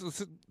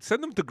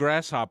send them to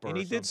Grasshopper. And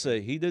he did say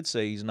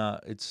he's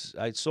not.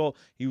 I saw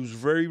he was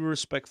very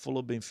respectful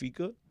of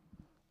Benfica.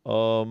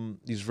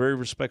 He's very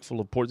respectful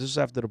of Porto. This is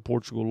after the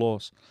Portugal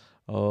loss.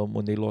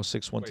 When they lost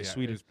 6-1 to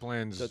Sweden. His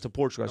plans to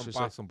Portugal, I should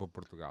say.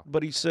 Portugal.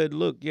 But he said,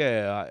 look,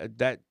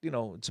 that,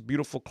 it's a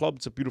beautiful club.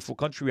 It's a beautiful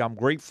country. I'm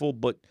grateful.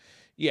 But,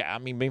 yeah, I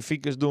mean,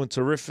 Benfica's doing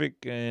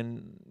terrific.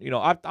 And,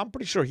 I'm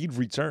pretty sure he'd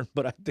return.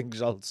 But I think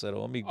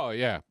Salcedo. I mean, oh,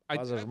 yeah.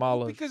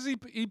 Because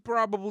he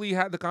probably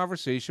had the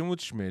conversation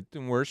with Schmidt,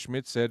 and where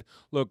Schmidt said,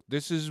 look,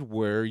 this is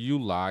where you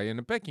lie in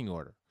the pecking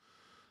order.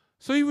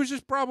 So he was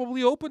just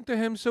probably open to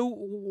him. So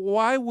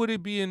why would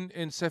it be in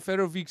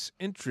Seferovic's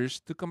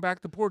interest to come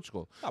back to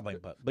Portugal?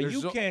 But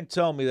you can't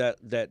tell me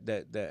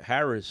that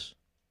Haris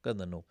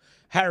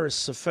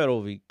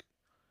Seferovic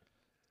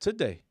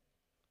today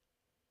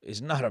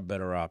is not a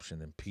better option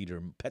than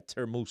Peter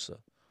Musa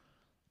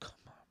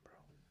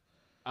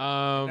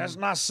That's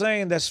not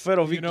saying that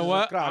Seferovic You know is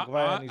what? a crack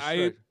by any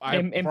stretch.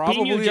 And Pino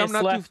probably I'm just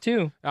not left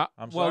too. I'm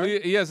well,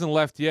 sorry? he hasn't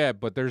left yet,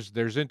 but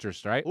there's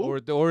interest, right? Who?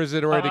 Or is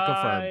it already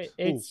confirmed?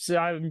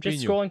 I'm just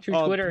Pino. scrolling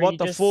through Twitter. He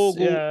just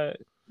Botafogo.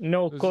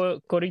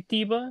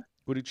 Coritiba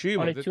on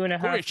a Curitiba.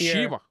 2.5 year.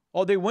 Curitiba.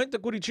 Oh, they went to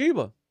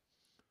Curitiba.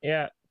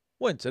 Yeah,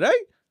 When, today?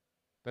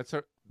 That's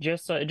her.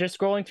 just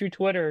scrolling through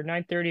Twitter.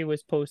 9:30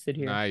 was posted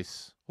here.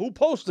 Nice. Who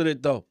posted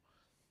it, though?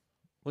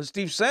 Was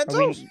Steve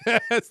Santos?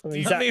 Yes.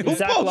 Zach- I mean, who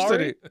Zach posted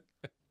Lowry? it?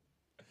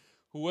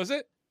 Who was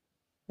it?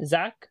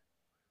 Zach.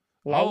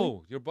 Lowry?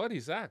 Oh, your buddy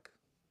Zach.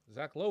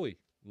 Zach Lowy.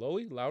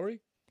 Lowry. Lowy.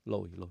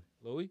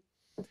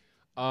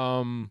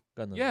 Got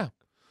nothing. Yeah.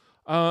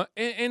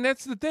 And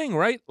that's the thing,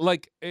 right?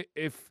 Like,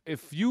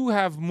 if you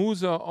have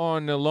Musa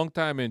on a long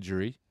time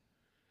injury,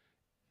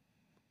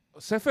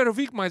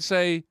 Seferovic might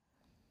say,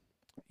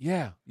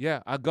 yeah,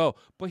 I'll go.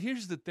 But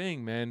here's the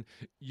thing, man.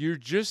 You're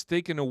just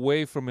taking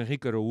away from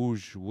Henrique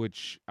Araújo,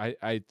 which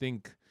I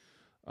think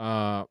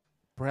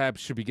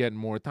perhaps should be getting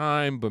more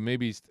time, but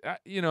maybe,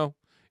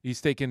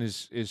 he's taking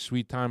his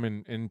sweet time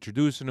in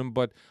introducing him.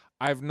 But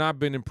I've not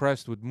been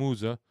impressed with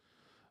Musa.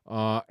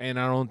 And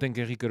I don't think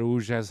Henrique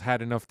Araújo has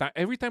had enough time.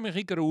 Every time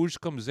Henrique Araújo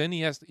comes in,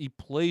 he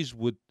plays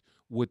with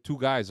two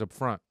guys up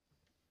front.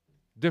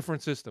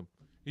 Different system.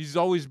 He's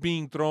always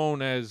being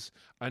thrown as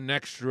an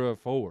extra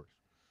forward.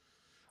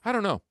 I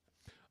don't know.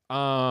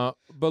 But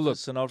look,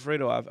 Listen,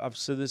 Alfredo, I've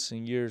said this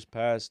in years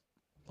past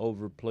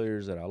over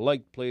players that I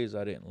liked, players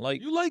I didn't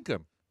like. you like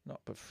him. No,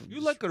 but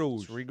You like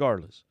Araújo.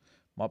 regardless.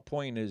 My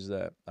point is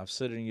that I've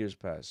said it in years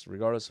past.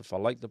 Regardless if I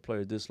like the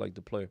player, dislike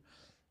the player,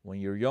 when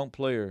you're a young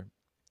player,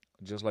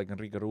 just like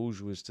Henrique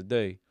Araújo is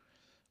today,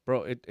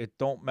 bro, it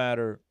don't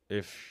matter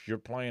if you're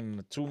playing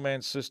a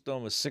 2-man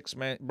system, a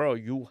 6-man. Bro,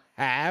 you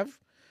have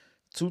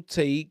to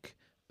take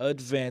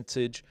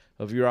advantage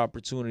of your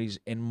opportunities.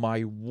 And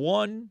my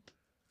one,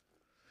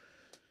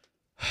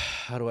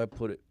 how do I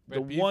put it?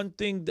 Pet peeve? One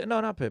thing,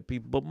 no, not pet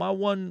peeve, but my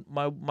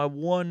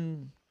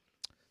one,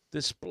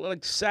 this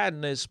like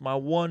sadness, my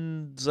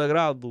one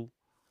desagrado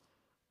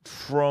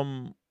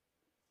from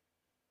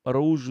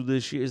Araújo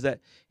this year is that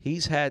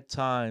he's had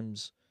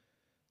times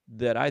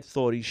that I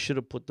thought he should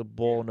have put the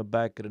ball in the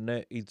back of the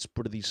net. It's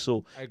pretty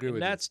so. I agree and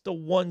with that's the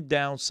one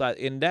downside.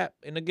 And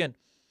again,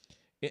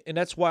 and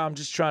that's why I'm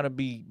just trying to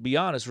be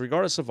honest.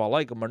 Regardless if I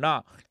like him or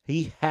not,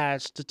 he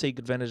has to take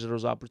advantage of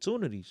those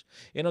opportunities.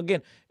 And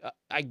again,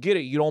 I get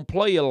it. You don't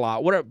play a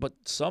lot, whatever. But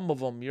some of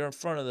them, you're in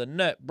front of the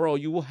net, bro.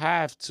 You will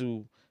have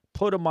to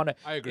put him on it.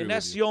 I agree And with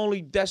that's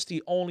you. that's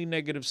the only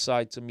negative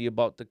side to me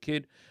about the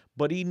kid.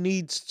 But he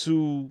needs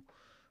to,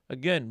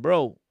 again,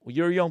 bro.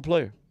 You're a young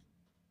player.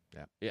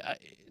 Yeah.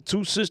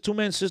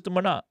 2-man system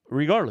or not,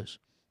 regardless,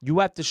 you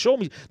have to show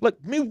me.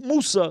 Look,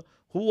 Musa,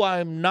 who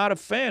I'm not a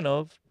fan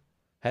of,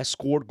 has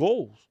scored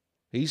goals.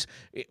 He's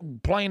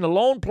playing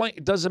alone.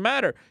 It doesn't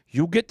matter.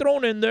 You get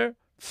thrown in there,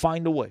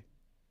 find a way.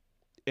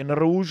 And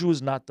Araújo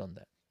has not done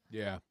that.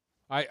 Yeah,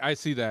 I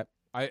see that.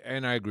 I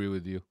agree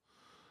with you.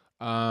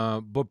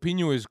 But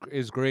Pino is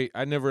great.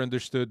 I never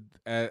understood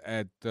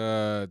at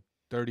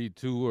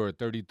 32 or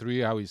 33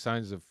 how he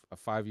signs a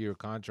 5-year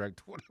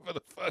contract, whatever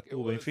the fuck it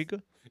was.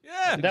 Benfica?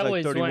 Yeah, That like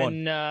was 31. when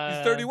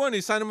he's 31.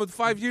 He signed him with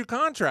a 5-year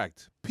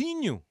contract.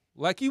 Pino,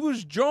 like he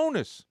was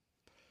Jonas.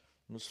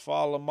 Let's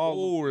follow him all.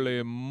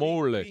 Holy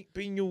moly!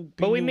 Pino.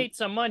 But we made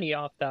some money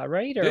off that,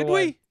 right? Or Did what?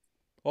 we?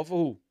 Off of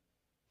who?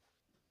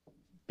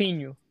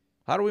 Pino.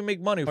 How do we make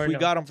money if Or we no?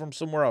 got him from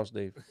somewhere else,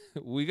 Dave?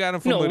 We got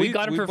him from. No, we Maurice-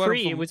 got him for bought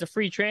free. from- It was a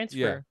free transfer.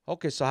 Yeah.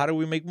 Okay, so how do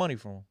we make money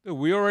from him? Dude,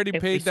 we already If we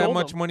paid that sold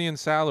much him. money in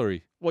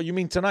salary Well, you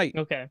mean tonight?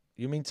 Okay.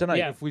 You mean tonight?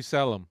 Yeah. if we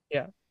sell him.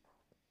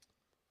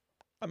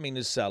 I mean,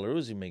 his salary,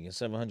 was he making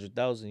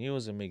 700,000? He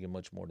wasn't making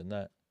much more than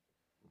that.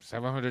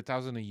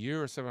 700,000 a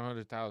year or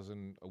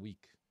 700,000 a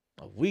week?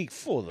 A week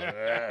full of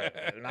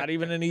not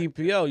even in the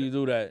EPL you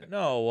do that.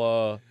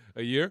 No,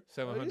 A year?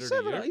 700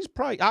 a year? he's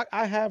probably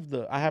I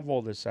have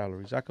all their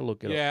salaries. I could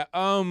look it up.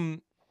 Yeah.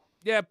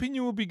 Yeah,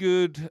 Pino will be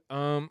good.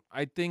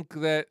 I think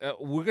that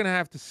we're gonna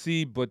have to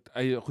see, but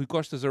Rui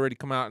Costa's already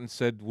come out and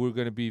said we're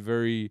gonna be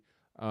very,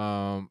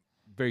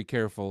 very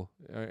careful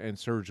and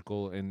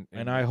surgical. And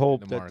I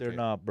hope the that they're market.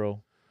 not,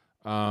 bro.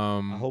 I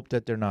I hope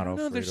that they're not. No,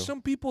 Alfredo. there's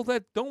some people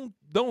that don't.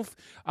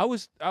 I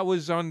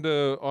was on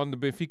the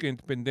Benfica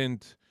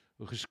Independent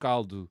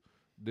Rescaldo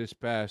this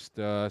past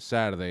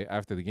Saturday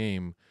after the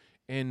game,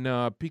 and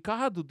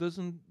Picado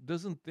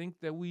doesn't think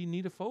that we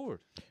need a forward.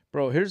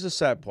 Bro, here's the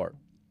sad part,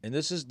 and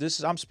this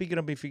is I'm speaking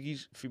of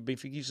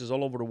Benfiquistas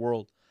all over the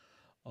world,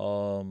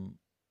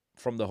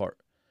 from the heart.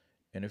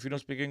 And if you don't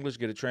speak English,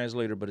 get a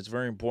translator. But it's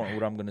very important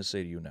what I'm going to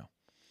say to you now.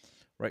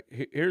 Right?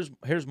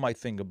 Here's my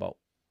thing about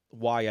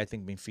why I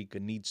think Benfica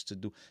needs to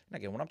do. And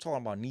again, when I'm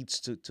talking about needs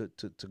to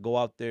go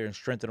out there and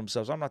strengthen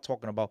themselves, I'm not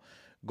talking about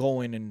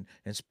going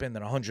and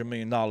spending $100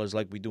 million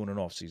like we do in an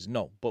offseason.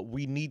 No, but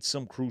we need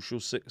some crucial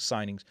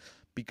signings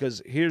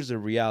because here's the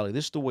reality.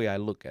 This is the way I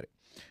look at it.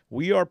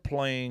 We are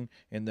playing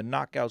in the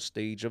knockout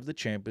stage of the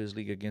Champions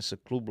League against a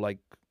club like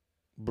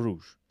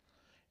Bruges.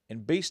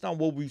 And based on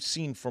what we've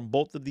seen from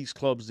both of these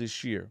clubs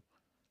this year,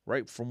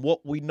 right? From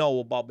what we know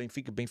about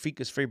Benfica,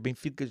 Benfica's favorite.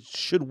 Benfica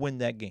should win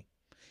that game.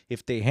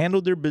 If they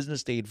handle their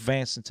business, they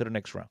advance into the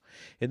next round.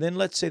 And then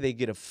let's say they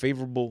get a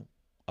favorable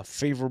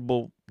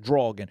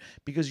draw again,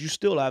 because you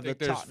still have Think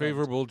the there's Tottenham.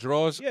 favorable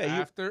draws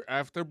Yeah,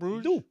 after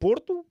Bruges? Dude,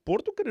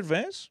 Porto could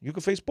advance. You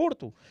could face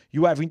Porto.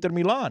 You have Inter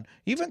Milan.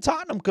 Even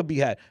Tottenham could be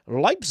had.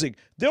 Leipzig.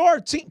 There are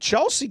teams.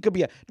 Chelsea could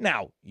be had.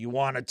 Now, you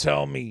want to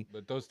tell me,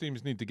 But those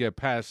teams need to get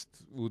past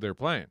who they're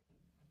playing.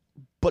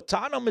 but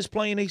Tottenham is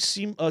playing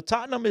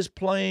Tottenham is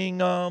playing,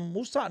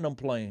 who's Tottenham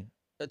playing?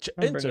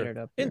 I'm bringing it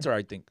up here. Inter,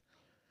 I think.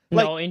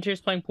 No, Inter's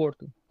playing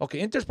Porto. Okay,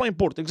 Inter's playing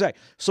Porto, exactly.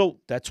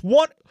 So that's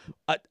one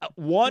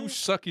Two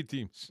sucky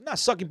teams. not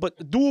sucky, but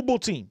doable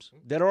teams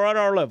that are at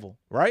our level,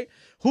 right?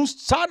 Who's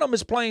Tottenham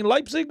is playing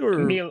Leipzig or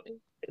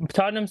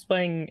Tottenham's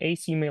playing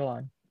AC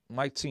Milan.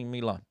 my team,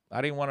 Milan.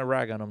 I didn't want to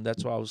rag on them.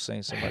 That's why I was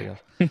saying somebody else.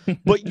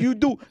 But you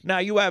do. Now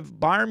you have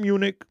Bayern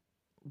Munich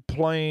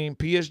playing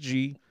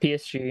PSG.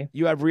 PSG,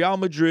 You have Real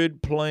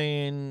Madrid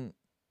playing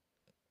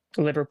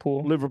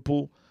Liverpool.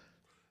 Liverpool.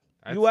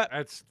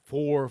 That's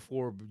four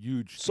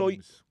huge So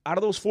teams. out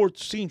of those 4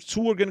 teams,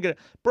 2 are going to get it.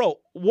 Bro,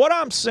 what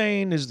I'm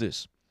saying is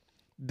this,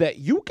 that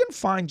you can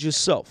find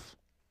yourself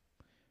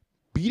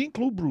beating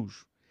Club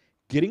Brugge,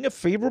 getting a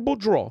favorable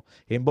draw,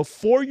 and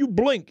before you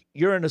blink,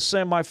 you're in the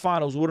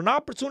semifinals with an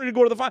opportunity to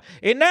go to the final.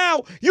 And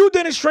now you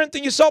didn't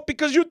strengthen yourself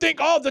because you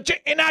think,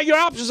 and now your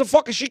options are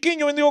fucking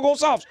Chiquinho and Diogo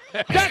Gonçalves.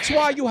 That's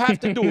why you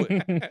have to do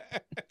it.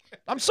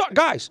 I'm sorry,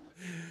 guys.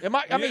 You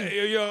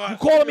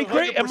calling me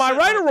crazy? Am I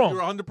right or wrong?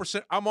 You're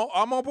 100%. I'm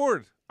on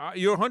board.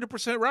 You're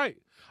 100% right.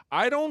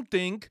 I don't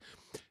think,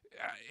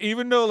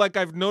 even though like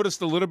I've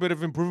noticed a little bit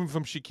of improvement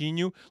from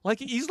Chiquinho, like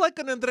he's like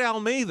an Andre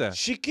Almeida.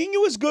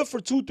 Chiquinho is good for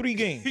 2-3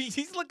 games.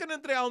 He's like an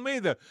Andre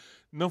Almeida.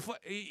 No,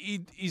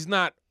 he's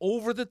not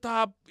over the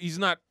top. He's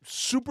not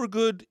super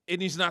good,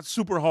 and he's not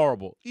super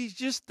horrible. He's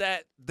just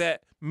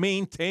that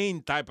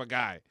maintained type of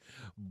guy.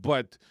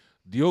 But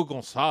Diogo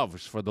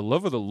Gonçalves, for the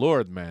love of the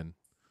Lord, man.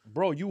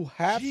 Bro, you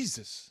have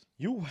Jesus.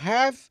 You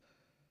have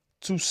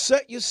to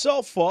set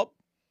yourself up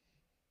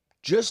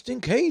just in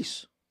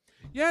case.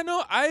 Yeah,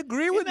 no, I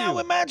agree with Now you.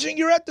 imagine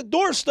you're at the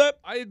doorstep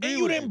I agree and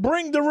you with didn't you.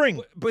 bring the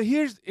ring. But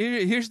here's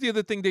the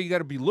other thing that you got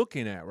to be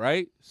looking at,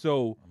 right?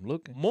 So I'm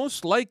looking.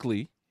 most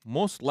likely,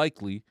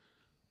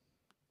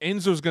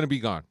 Enzo's going to be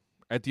gone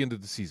at the end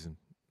of the season.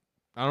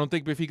 I don't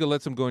think Benfica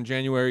lets him go in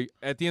January.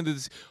 At the end of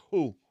the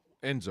Who?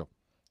 Enzo.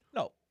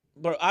 No,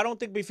 bro. I don't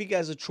think Benfica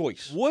has a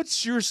choice.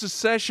 What's your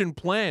succession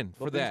plan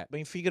for But that?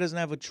 Benfica doesn't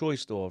have a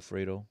choice, though,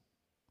 Alfredo.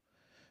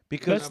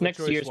 Because have That's a next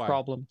choice, year's why?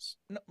 problems.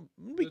 no,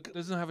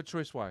 Doesn't have a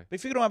choice. Why?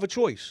 Benfica don't have a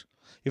choice.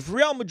 If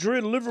Real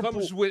Madrid, Liverpool,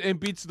 Comes with and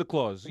beats the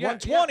clause.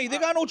 120, they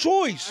got no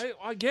choice.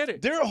 I get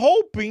it. They're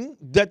hoping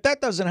that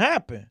doesn't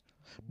happen.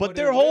 But But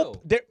it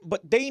will.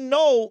 they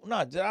know.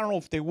 I don't know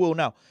if they will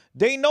now.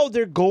 They know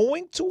they're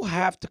going to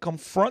have to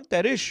confront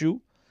that issue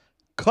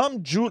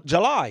come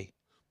July.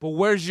 But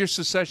where's your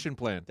secession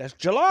plan? That's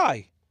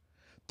July.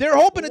 They're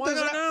hoping it Why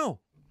doesn't not now?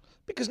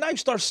 because now you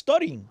start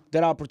studying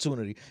that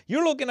opportunity.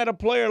 You're looking at a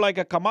player like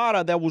a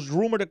Kamara that was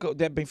rumored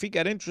that Benfica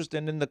had interest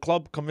in, and the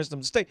club convinced him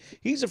to stay.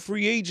 He's a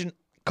free agent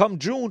come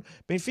June.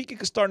 Benfica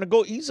can start to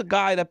go. He's a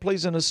guy that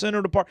plays in the center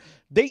of the park.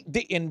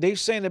 They're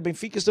saying that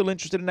Benfica's still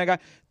interested in that guy.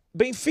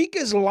 Benfica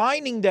is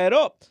lining that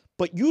up,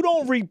 but you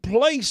don't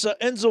replace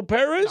Enzo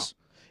Perez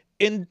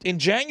in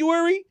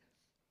January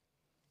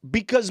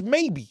because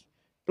maybe,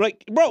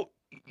 like, bro,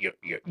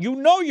 you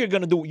know you're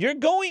gonna do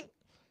it.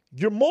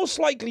 You're most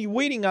likely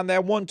waiting on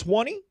that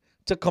 120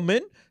 to come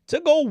in to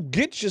go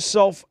get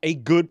yourself a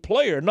good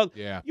player. No,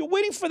 Yeah. you're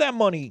waiting for that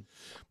money.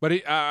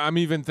 But I'm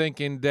even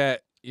thinking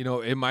that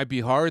it might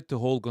be hard to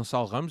hold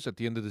Gonçalo Ramos at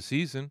the end of the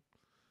season.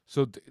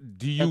 So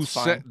do you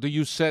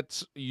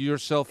set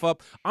yourself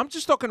up? I'm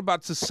just talking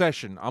about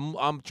secession.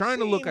 I'm trying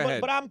to look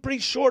ahead. But I'm pretty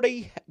sure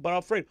but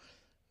Alfredo,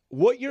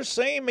 what you're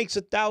saying makes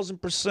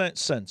 1,000%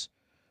 sense.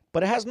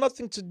 But it has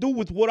nothing to do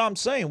with what I'm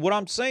saying. What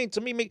I'm saying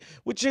to me,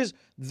 which is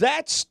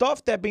that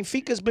stuff that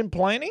Benfica's been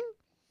planning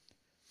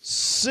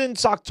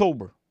since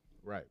October.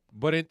 Right.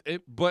 But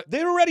but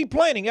They're already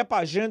planning.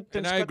 Epa, gente,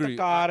 and temos I que agree.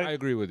 atacar. I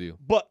agree with you.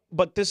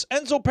 But this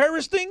Enzo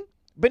Perez thing,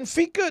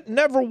 Benfica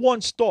never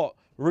once thought,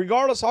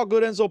 regardless how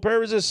good Enzo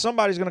Perez is,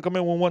 somebody's going to come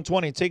in with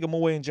 120 and take him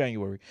away in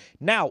January.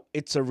 Now,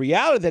 it's a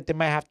reality that they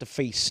might have to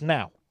face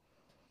now.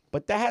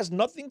 But that has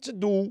nothing to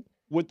do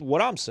with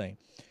what I'm saying.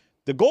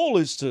 The goal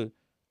is to,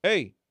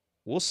 hey,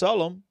 we'll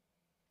sell him,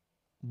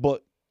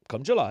 but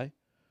come July.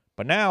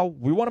 But now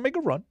we want to make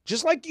a run.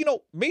 Just like,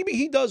 maybe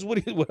he does what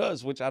he did with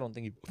us, which I don't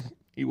think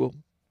he will.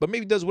 But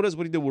maybe he does with us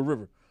what he did with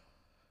River.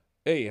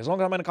 Hey, as long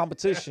as I'm in a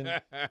competition,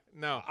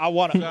 No. I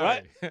want to, Sorry.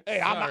 right?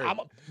 Hey,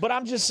 but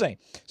I'm just saying.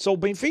 So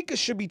Benfica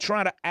should be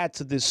trying to add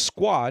to this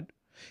squad.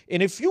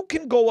 And if you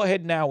can go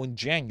ahead now in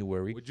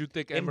January Would you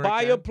think and Emery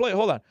buy can? a player,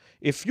 hold on.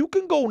 If you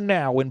can go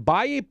now and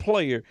buy a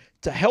player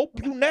to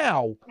help you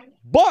now,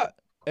 but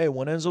hey,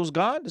 when Enzo's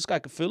gone, this guy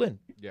can fill in.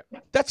 Yeah.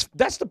 That's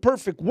the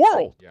perfect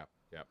world. Yeah.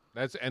 Yeah.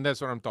 That's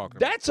what I'm talking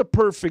about. That's a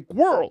perfect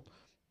world.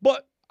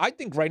 But I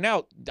think right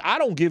now, I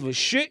don't give a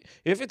shit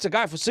if it's a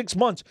guy for 6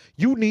 months.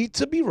 You need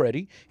to be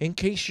ready in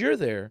case you're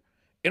there.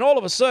 And all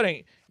of a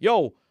sudden,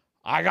 yo,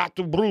 I got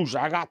through Bruges,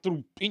 I got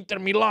through Inter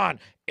Milan,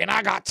 and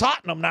I got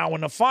Tottenham now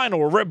in the final,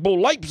 or Red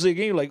Bull Leipzig,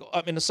 and you're like,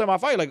 in the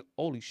semifinal, like,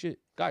 holy shit,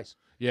 guys.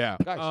 Yeah.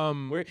 Guys,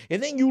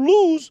 and then you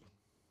lose,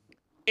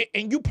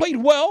 and you played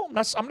well.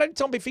 I'm not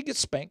telling Benfica gets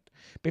spanked.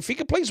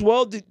 Benfica plays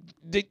well. They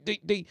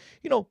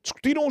discutiram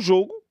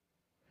jogo,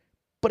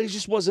 but it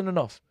just wasn't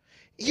enough.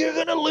 You're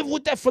going to live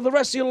with that for the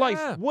rest of your life.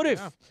 Yeah, What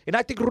if? And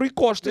I think Rui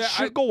Costa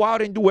should go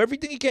out and do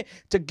everything he can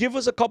to give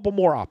us a couple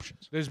more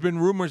options. There's been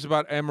rumors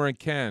about Emre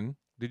Can.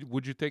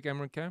 Would you take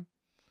Emre Can?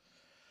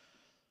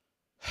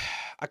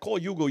 I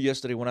called Hugo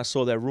yesterday when I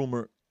saw that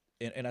rumor,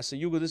 and I said,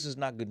 Hugo, this is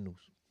not good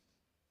news.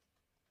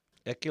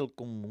 É aquele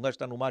como um gajo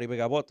está no mar e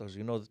pega botas,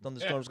 the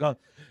thunderstorm's gone.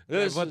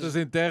 Botas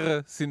em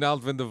terra, sinal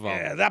de vendaval.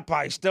 Yeah, that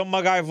pá, isto é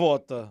uma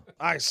gaivota.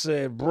 I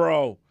said,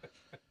 bro.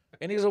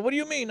 And he said, what do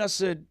you mean? I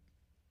said,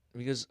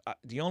 because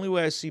the only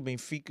way I see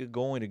Benfica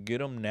going to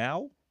get him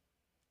now,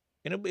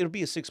 and it'll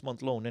be a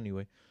 6-month loan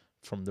anyway,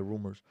 from the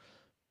rumors,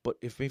 but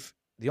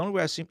the only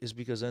way I see him is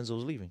because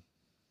Enzo's leaving.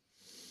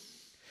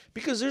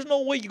 Because there's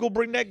no way you go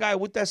bring that guy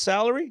with that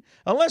salary,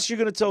 unless you're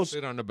going to tell...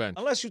 Sit on the bench.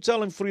 Unless you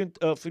tell him,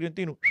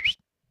 Fiorentino,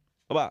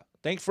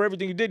 thanks for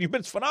everything you did. You've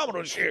been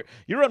phenomenal this year.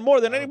 You run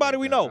more than anybody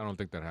we know. I don't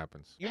think that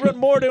happens. You run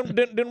more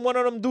than one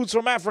of them dudes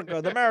from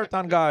Africa, the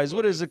marathon guys.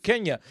 What is it,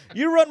 Kenya?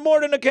 You run more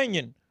than a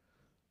Kenyan.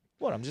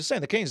 What? I'm just saying,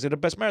 the Kenyans are the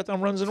best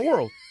marathon runs in the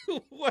world.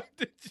 Why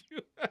did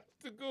you have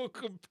to go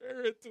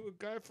compare it to a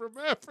guy from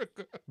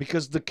Africa?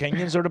 Because the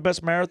Kenyans are the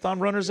best marathon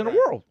runners in the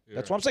world.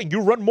 That's what I'm saying.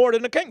 You run more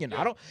than a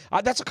Kenyan.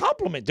 That's a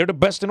compliment. They're the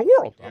best in the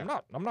world. Yeah.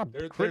 I'm not.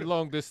 They're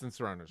long distance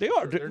runners. They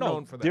are. They're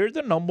known for that. They're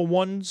the number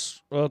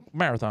ones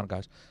marathon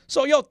guys.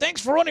 So yo,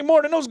 thanks for running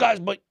more than those guys.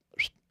 But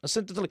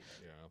essentially,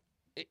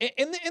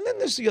 and then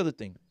there's the other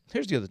thing.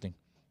 Here's the other thing.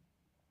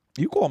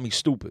 You call me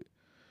stupid,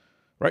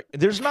 right?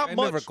 There's not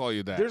much. I never call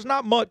you that. There's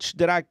not much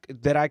that I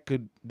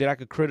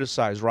could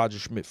criticize Roger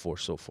Schmidt for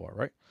so far,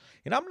 right?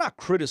 And I'm not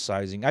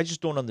criticizing. I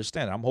just don't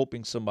understand. I'm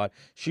hoping somebody,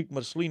 Sheikh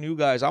Marcelino, you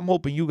guys, I'm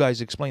hoping you guys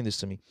explain this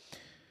to me.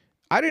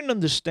 I didn't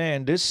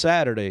understand this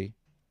Saturday,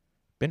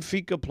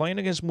 Benfica playing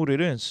against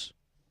Moreirense,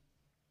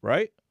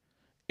 right?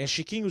 And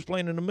Chiquinho was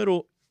playing in the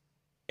middle,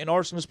 and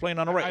Arsenal's playing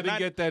on the right. I didn't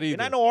get that either.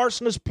 And I know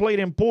Arsenal's played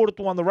in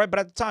Porto on the right, but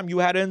at the time you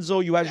had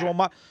Enzo, you had João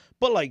Mario.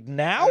 But like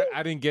now?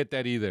 I didn't get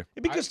that either.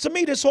 Because to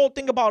me, this whole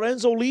thing about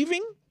Enzo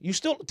leaving, you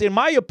still, in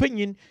my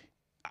opinion,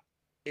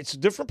 it's a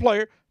different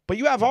player, but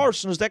you have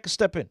Arsenal's that can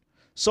step in.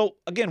 So,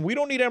 again, we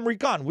don't need Emre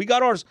Can. We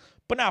got ours.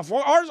 But now, if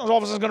Arsenal's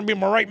office is going to be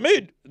my right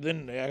mid,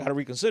 then I got to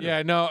reconsider.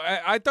 Yeah, no,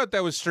 I thought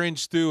that was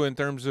strange, too, in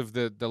terms of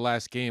the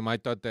last game. I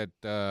thought that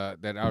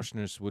that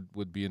Auschwitz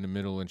would be in the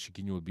middle and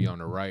Chiquinho would be on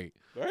the right.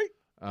 Right?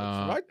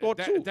 That's what I thought,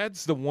 too.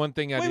 That's the one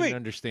thing I didn't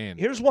understand.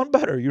 Here's one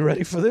better. You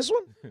ready for this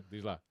one?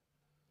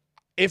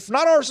 If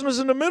not Arsenal's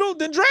in the middle,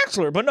 then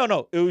Draxler. But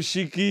no, it was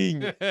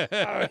Chiquinho.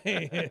 Am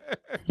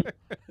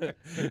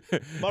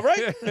I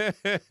right?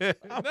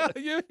 No,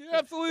 you're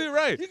absolutely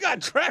right. You got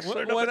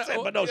Draxler,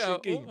 but no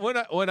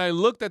Chiquinho. When I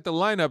looked at the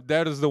lineup,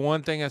 that is the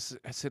one thing I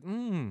said,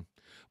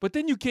 But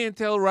then you can't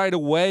tell right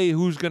away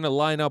who's going to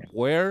line up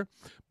where.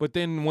 But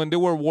then when they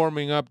were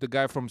warming up, the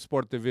guy from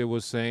Sport TV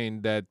was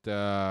saying that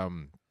Ba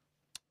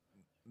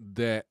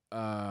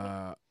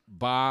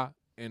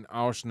and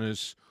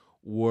Auschwitz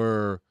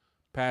were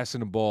passing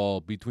the ball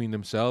between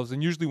themselves,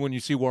 and usually when you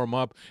see warm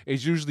up,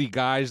 it's usually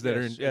guys that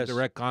are in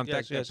direct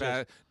contact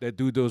that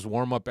do those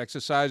warm up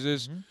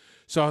exercises. Mm-hmm.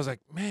 So I was like,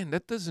 man,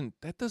 that doesn't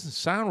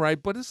sound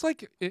right. But it's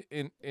like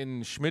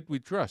in Schmidt we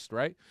trust,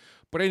 right?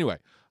 But anyway,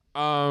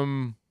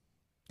 but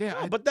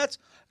that's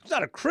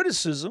not a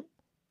criticism.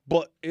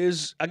 But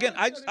is again,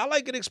 I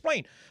like it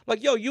explained.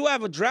 Like, yo, you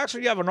have a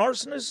Draxler, you have an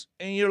Arsenis,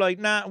 and you're like,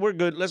 nah, we're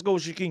good. Let's go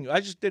with Chiquinho.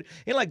 I just did,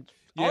 and like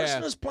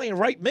Arsenis playing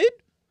right mid.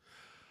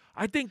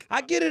 I think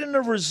I get it in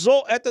the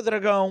result at the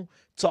Dragão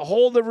to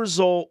hold the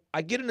result.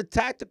 I get in the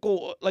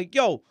tactical, like,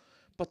 yo,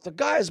 but the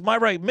guy is my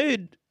right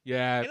mid.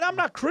 Yeah. And I'm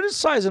not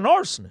criticizing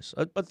Arsenis,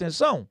 but then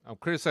some. I'm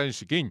criticizing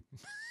Chiquinho.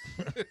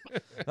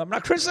 I'm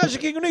not criticizing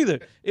Chiquinho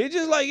neither. It's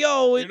just like,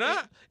 yo,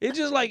 it's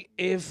just like,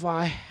 if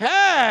I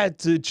had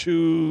to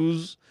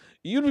choose,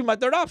 you'd be my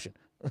third option.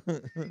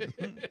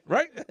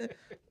 Right?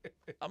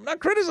 I'm not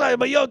criticizing,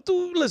 but yo,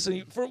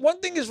 listen, for one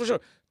thing is for sure,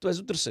 tu és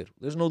o terceiro.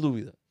 There's no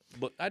dúvida.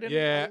 But I didn't.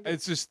 Yeah,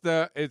 it's just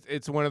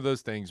it's one of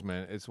those things,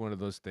 man. It's one of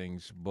those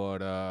things.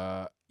 But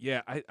I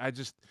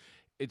just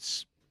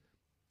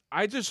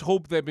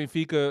hope that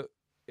Benfica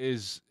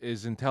is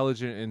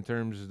intelligent in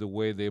terms of the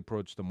way they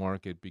approach the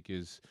market,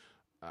 because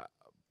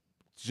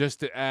just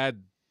to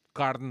add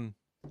Carden,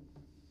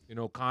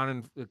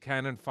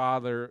 Cannon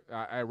father,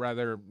 I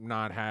rather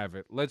not have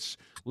it. Let's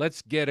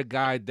get a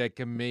guy that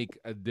can make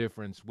a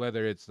difference,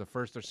 whether it's the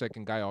first or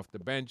second guy off the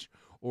bench,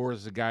 or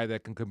is a guy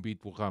that can compete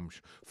with Ramos.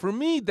 For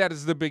me, that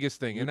is the biggest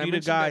thing. You need a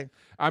guy.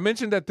 I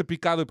mentioned that to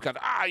Picado.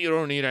 You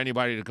don't need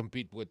anybody to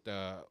compete with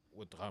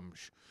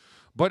Ramos.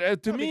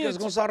 But to me, because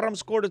it's Gonzalo Ramos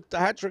scored a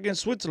hat trick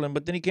against Switzerland,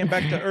 but then he came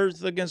back to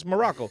earth against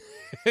Morocco.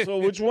 So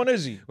which one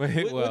is he?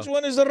 Which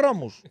one is the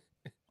Ramos?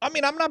 I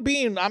mean,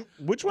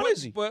 which one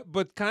is he?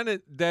 But kind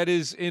of that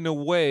is in a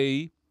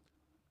way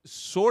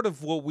sort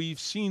of what we've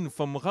seen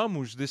from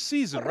Ramos this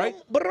season, right?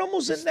 But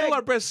Ramos He's still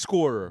our best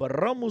scorer.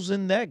 But Ramos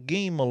in that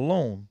game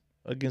alone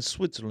against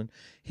Switzerland,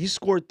 he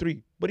scored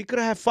 3, but he could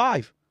have had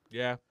 5.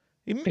 Yeah.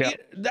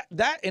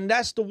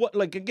 That's the what.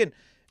 Like again,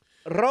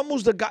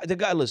 Ramos, the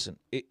guy. Listen,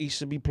 he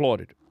should be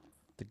applauded.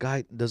 The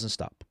guy doesn't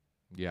stop.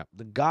 Yeah.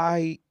 The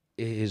guy,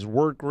 his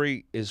work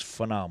rate is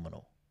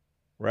phenomenal,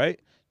 right?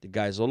 The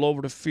guy's all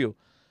over the field.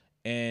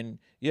 And,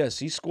 yes,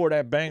 he scored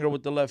that banger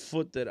with the left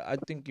foot that I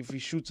think if he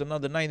shoots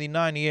another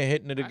 99, he ain't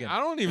hitting it again. I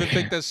don't even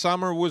think that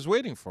Summer was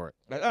waiting for it.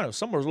 I don't know.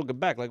 Summer was looking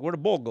back like, where'd the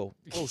ball go?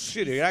 Oh,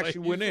 shit, it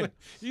actually went in.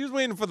 He was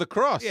waiting for the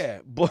cross. Yeah,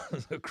 but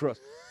the cross.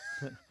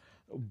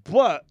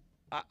 But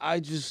I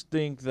just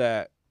think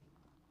that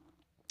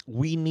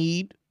we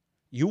need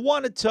 – you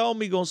want to tell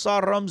me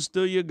Gonzalo Ramos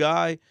still your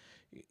guy?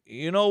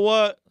 You know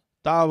what?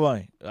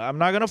 I'm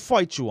not going to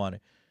fight you on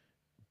it.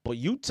 But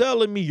you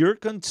telling me you're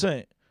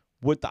content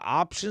with the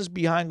options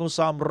behind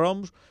Gonzalo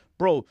Ramos,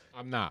 bro?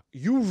 I'm not.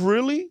 You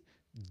really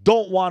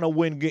don't want to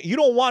win. You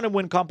don't want to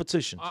win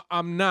competitions.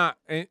 I'm not,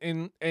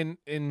 and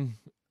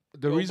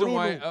the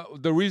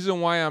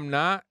reason why I'm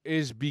not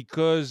is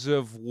because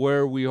of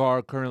where we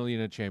are currently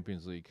in the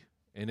Champions League,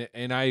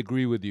 and I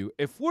agree with you.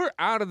 If we're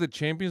out of the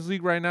Champions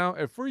League right now,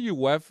 if we're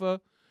UEFA,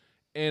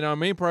 and our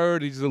main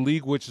priority is the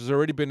league, which has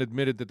already been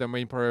admitted that the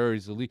main priority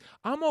is the league,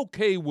 I'm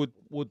okay with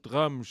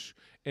Ramos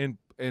and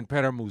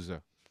Peramuza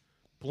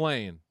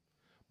playing.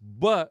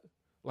 But,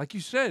 like you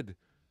said,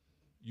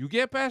 you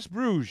get past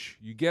Bruges,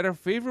 you get a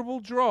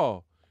favorable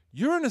draw,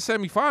 you're in the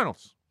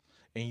semifinals.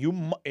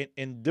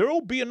 And there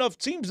will be enough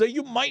teams that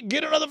you might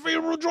get another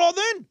favorable draw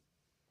then.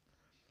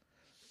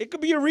 It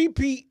could be a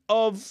repeat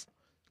of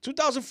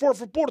 2004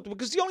 for Porto,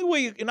 because the only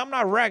way, and I'm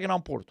not ragging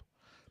on Porto,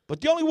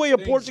 but the only way a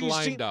Portuguese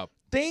team,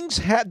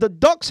 the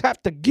Ducks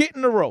have to get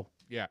in a row.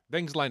 Yeah,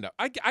 things lined up.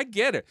 I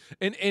get it.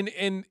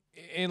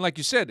 And like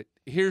you said,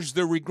 here's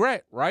the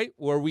regret, right?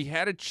 Where we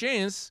had a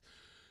chance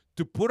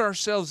to put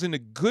ourselves in a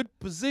good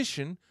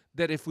position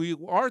that if we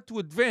are to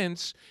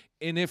advance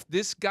and if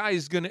this guy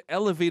is going to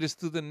elevate us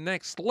to the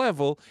next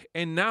level,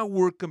 and now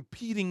we're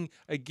competing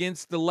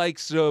against the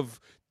likes of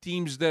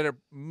teams that are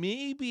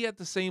maybe at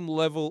the same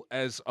level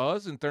as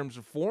us in terms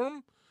of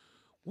form,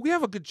 we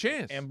have a good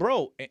chance. And,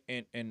 bro,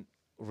 and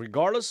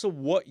regardless of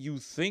what you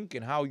think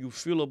and how you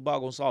feel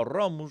about Gonzalo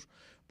Ramos,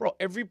 bro,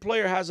 every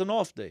player has an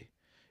off day.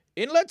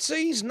 And let's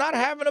say he's not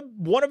having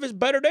one of his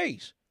better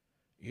days.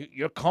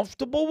 You're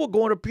comfortable with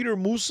going to Peter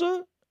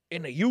Musa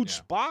in a huge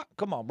spot?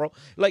 Come on, bro.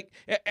 Like,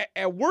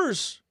 at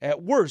worst, you're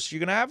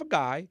going to have a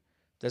guy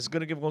that's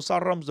going to give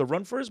Gonzalo Ramos the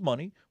run for his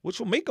money, which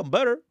will make him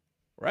better,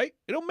 right?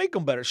 It'll make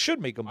him better.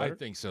 Should make him better. I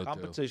think so,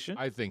 Competition.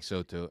 too. I think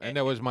so, too. And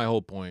that was my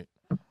whole point,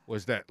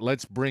 was that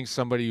let's bring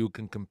somebody who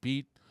can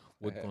compete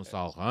with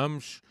Gonzalo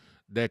Ramos,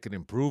 that can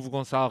improve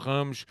Gonzalo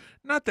Ramos.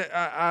 Not that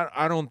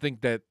I don't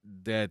think that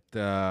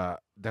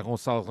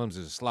Gonzalo Ramos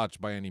is a slouch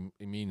by any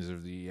means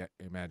of the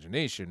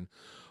imagination,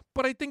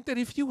 but I think that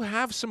if you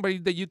have somebody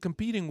that you're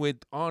competing with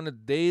on a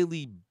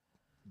daily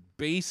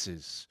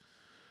basis,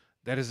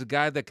 that is a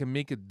guy that can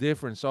make a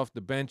difference off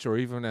the bench or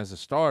even as a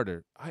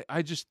starter,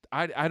 I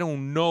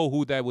don't know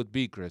who that would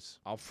be, Chris.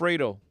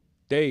 Alfredo,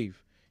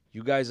 Dave,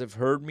 you guys have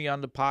heard me on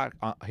the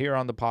here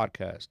on the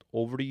podcast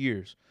over the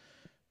years,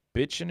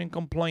 bitching and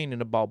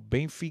complaining about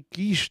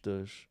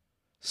Benfiquistas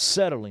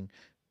settling.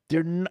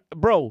 They're not,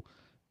 bro.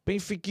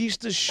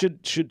 Benfiquistas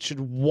should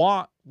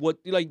want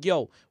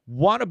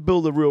want to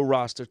build a real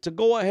roster to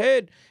go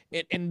ahead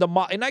and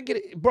I get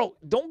it, bro.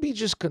 Don't be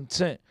just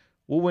content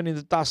with winning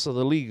the Taça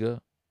da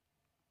Liga,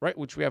 right?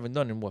 Which we haven't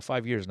done in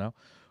 5 years now.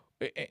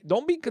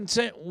 Don't be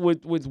content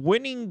with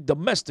winning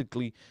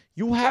domestically.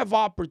 You have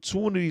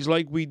opportunities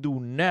like we do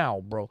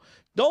now, bro.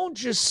 Don't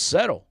just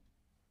settle.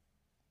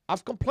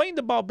 I've complained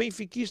about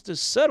Benfiquistas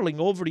settling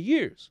over the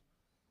years.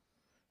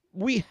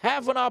 We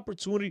have an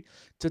opportunity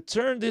to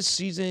turn this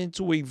season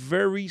into a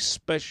very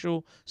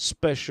special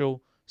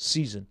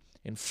season.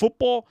 In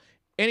football,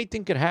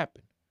 anything can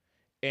happen.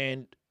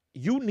 And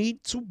you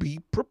need to be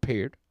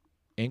prepared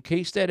in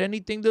case that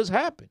anything does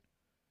happen.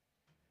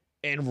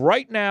 And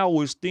right now,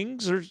 as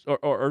things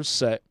are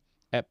set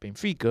at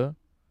Benfica,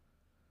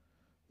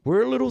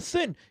 we're a little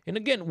thin. And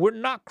again, we're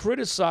not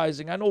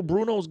criticizing. I know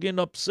Bruno's getting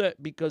upset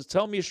because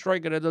tell me a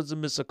striker that doesn't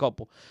miss a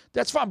couple.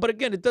 That's fine. But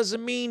again, it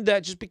doesn't mean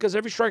that just because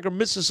every striker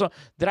misses some,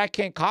 that I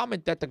can't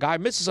comment that the guy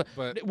misses some.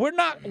 But we're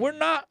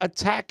not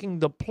attacking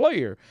the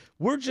player.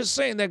 We're just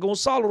saying that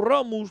Gonzalo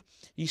Ramos,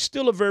 he's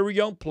still a very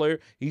young player.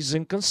 He's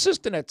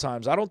inconsistent at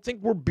times. I don't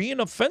think we're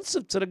being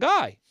offensive to the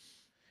guy.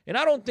 And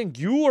I don't think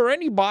you or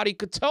anybody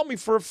could tell me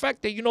for a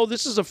fact that,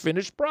 this is a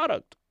finished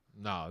product.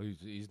 No,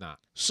 he's not.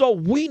 So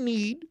we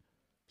need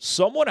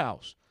someone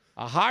else,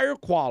 a higher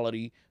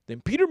quality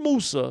than Peter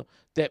Musa,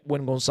 that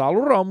when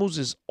Gonzalo Ramos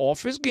is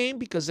off his game,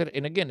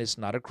 and again, it's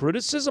not a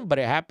criticism, but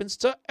it happens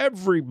to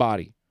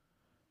everybody.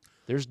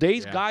 There's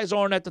days guys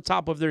aren't at the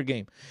top of their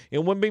game.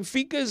 And when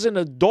Benfica is in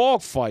a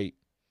dogfight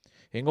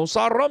and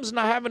Gonçalo Ramos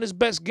not having his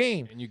best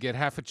game, And you get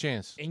half a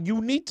chance. and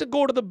you need to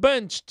go to the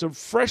bench to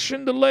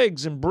freshen the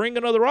legs and bring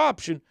another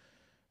option,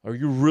 are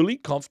you really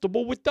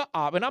comfortable with the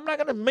And I'm not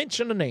going to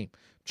mention the name,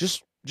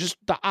 just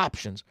the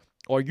options.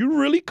 Are you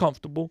really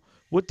comfortable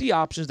with the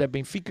options that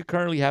Benfica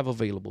currently have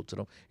available to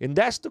them? And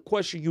that's the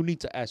question you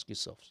need to ask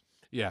yourselves.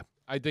 Yeah,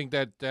 I think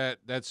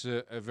that's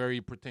a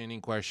very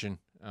pertaining question,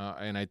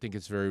 and I think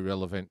it's very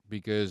relevant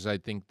because I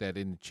think that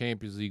in the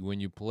Champions League, when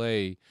you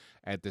play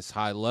at this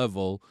high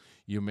level,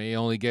 you may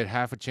only get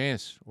half a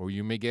chance, or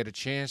you may get a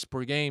chance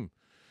per game.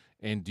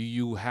 And do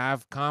you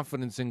have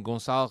confidence in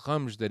Gonçalo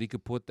Ramos that he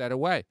could put that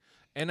away?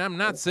 And I'm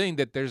not saying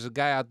that there's a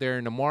guy out there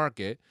in the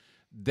market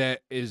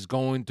that is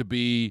going to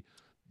be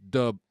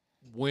the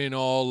win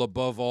all,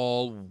 above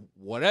all,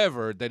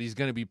 whatever, that he's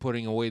going to be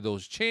putting away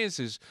those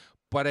chances.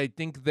 But I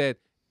think that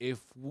if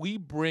we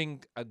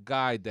bring a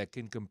guy that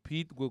can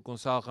compete with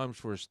Gonçalo Ramos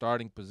for a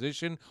starting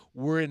position,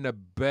 we're in a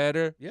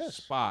better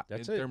spot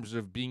in terms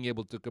of being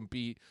able to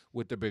compete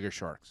with the bigger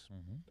sharks.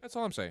 That's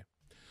all I'm saying.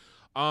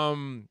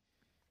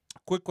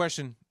 Quick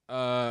question.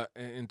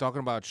 In talking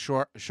about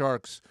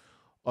sharks,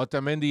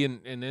 Otamendi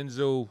and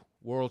Enzo,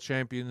 world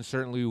champions.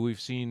 Certainly, we've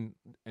seen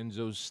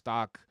Enzo's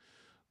stock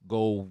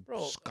go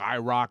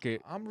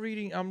skyrocket. I'm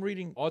reading.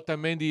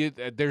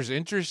 Otamendi, there's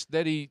interest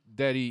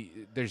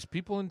there's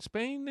people in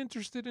Spain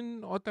interested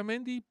in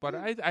Otamendi, but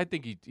I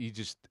think he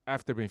just,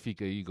 after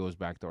Benfica, he goes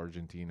back to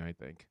Argentina, I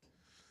think.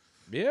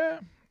 Yeah.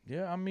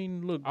 I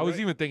mean, look. I was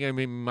even thinking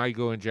he might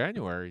go in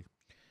January.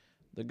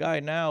 The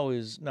guy now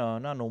is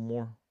not no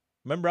more.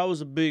 Remember, I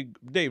was a big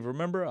Dave.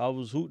 Remember, I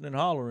was hooting and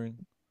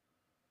hollering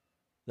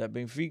that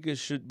Benfica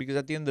should, because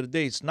at the end of the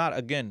day, it's not,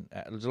 again,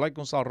 it's like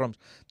Gonçalo Ramos.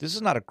 This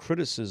is not a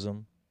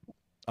criticism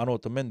on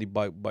Otamendi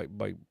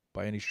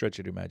by any stretch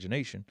of the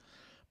imagination,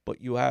 but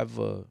you have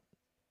a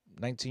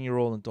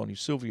 19-year-old Antonio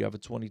Silva, you have a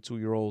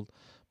 22-year-old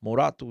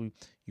Morato,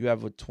 you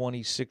have a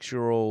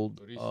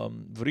 26-year-old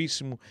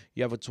Verissimo,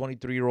 you have a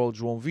 23-year-old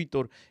João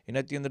Vitor, and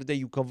at the end of the day,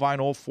 you combine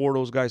all four of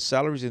those guys'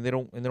 salaries, and they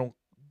don't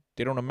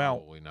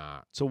amount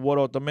to what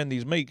Otamendi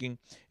is making.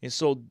 And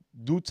so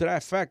due to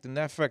that fact and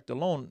that fact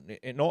alone,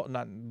 and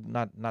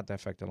not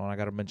that fact alone, I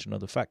got to mention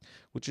another fact,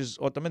 which is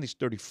Otamendi's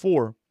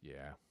 34.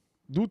 Yeah.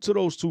 Due to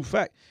those two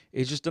facts,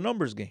 it's just a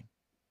numbers game.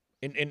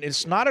 And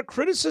it's not a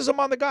criticism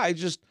on the guy. It's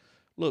just,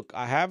 look,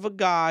 I have a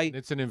guy.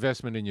 It's an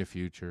investment in your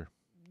future.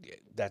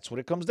 That's what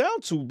it comes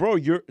down to, bro.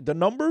 The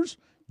numbers,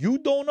 you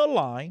don't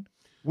align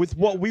with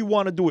what we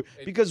want to do.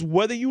 Because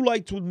whether you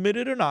like to admit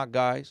it or not,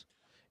 guys,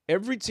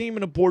 every team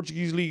in the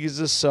Portuguese league is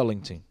a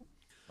selling team,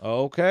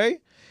 okay?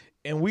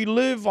 And we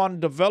live on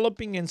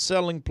developing and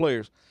selling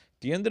players.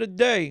 At the end of the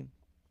day,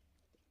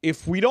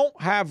 if we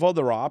don't have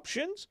other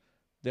options,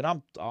 then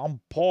I'm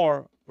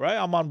par, right?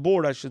 I'm on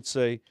board, I should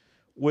say,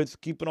 with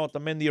keeping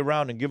Otamendi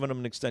around and giving him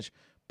an extension.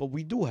 But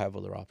we do have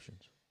other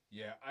options.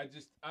 Yeah,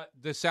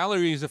 the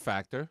salary is a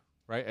factor,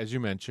 right, as you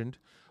mentioned.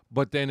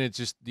 But then it's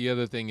just, the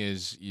other thing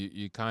is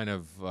you kind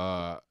of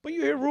but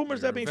you hear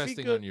rumors that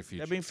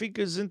Benfica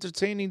is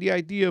entertaining the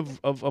idea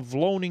of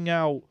loaning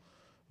out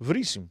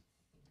Verissimo.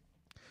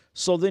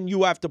 So then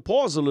you have to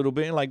pause a little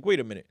bit and like,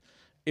 wait a minute.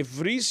 If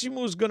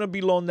Verissimo is going to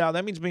be loaned out,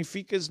 that means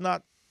Benfica is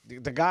not,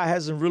 the guy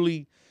hasn't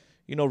really,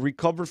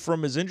 recovered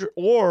from his injury.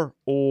 Or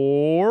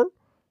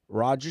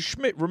Roger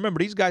Schmidt. Remember,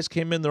 these guys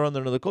came in there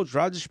under another coach.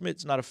 Roger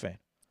Schmidt's not a fan.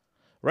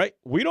 Right?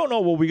 We don't know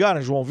what we got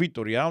in João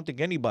Vitor. I don't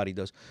think anybody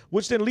does.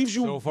 Which then leaves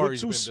you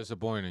he's been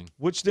disappointing.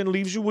 Which then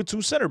leaves you with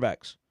two center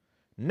backs.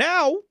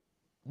 Now,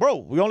 bro,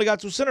 we only got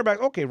two center backs.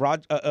 Okay,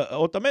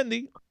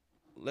 Otamendi,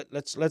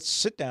 let's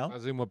sit down.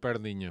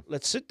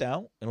 Let's sit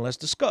down and let's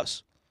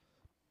discuss.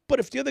 But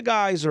if the other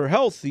guys are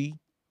healthy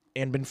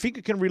and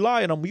Benfica can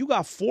rely on them, you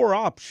got four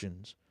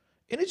options.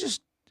 And it's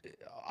just,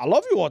 I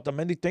love you,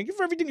 Otamendi. Thank you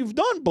for everything you've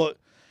done. But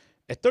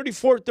at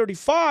 34,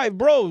 35,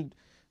 bro,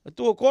 a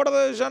tua corda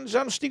já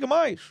não estica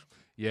mais.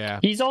 Yeah.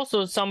 He's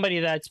also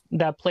somebody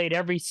that played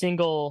every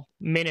single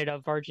minute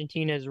of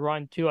Argentina's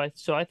run too.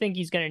 So I think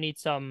he's going to need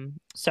some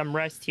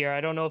rest here.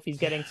 I don't know if he's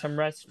getting some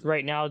rest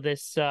right now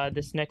this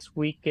next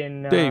week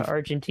in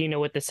Argentina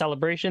with the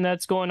celebration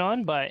that's going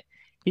on, but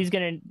he's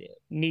going to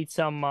need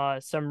some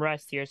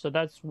rest here. So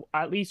that's,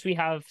 at least we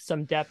have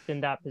some depth in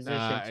that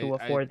position to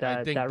afford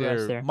that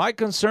rest there. My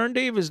concern,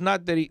 Dave, is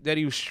not that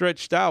he was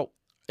stretched out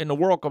in the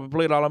World Cup and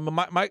played all.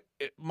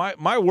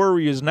 My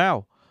worry is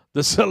now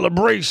the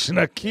celebration.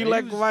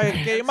 Aquilo vai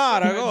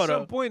queimar agora. At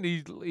some point,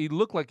 he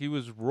looked like he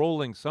was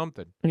rolling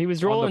something. He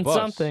was rolling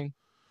something.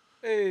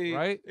 Hey,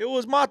 right? It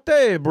was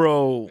mate,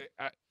 bro.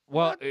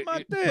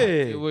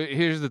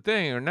 Here's the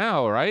thing.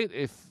 Now, right?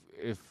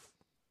 If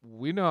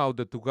we know how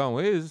the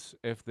Tucano is,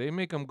 if they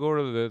make him go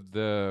to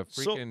the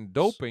freaking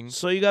doping.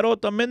 So you got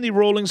Otamendi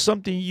rolling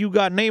something. You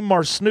got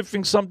Neymar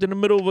sniffing something in the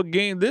middle of a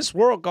game. This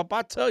World Cup,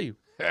 I tell you,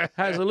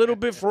 has a little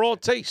bit for all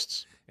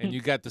tastes. And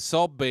you got the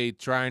salt bait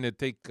trying to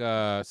take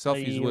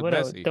selfies with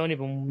Messi. Don't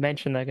even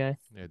mention that guy.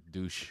 Yeah,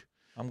 douche.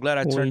 I'm glad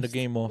I turned the Waste.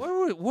 game off.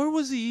 Where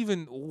was he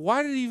even?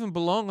 Why did he even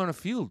belong on a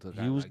field?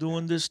 He was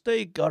doing the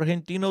steak.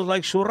 Argentinos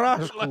like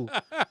churrasco.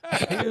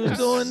 He was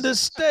doing the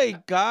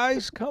steak,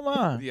 guys. Come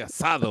on. the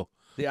asado.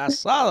 The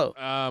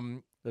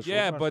asado. That's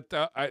Yeah, what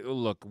but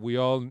look,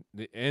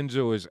 the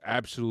Enzo is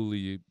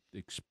absolutely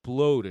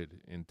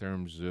exploded in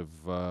terms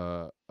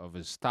of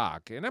his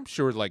stock, and I'm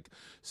sure like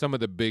some of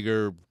the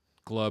bigger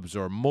clubs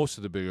or most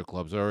of the bigger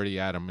clubs already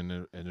had him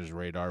in his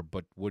radar.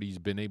 But what he's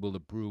been able to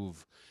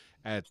prove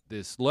at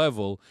this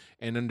level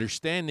and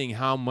understanding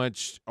how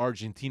much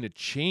Argentina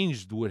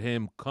changed with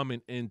him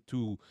coming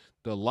into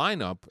the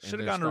lineup. should have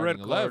and gotten a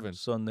red card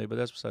Sunday, but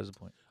that's besides the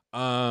point.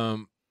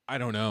 I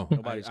don't know.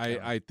 Nobody's counting.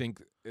 I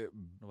think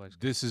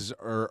this is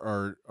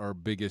our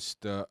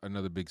biggest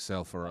another big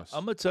sell for us.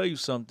 I'm gonna tell you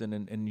something.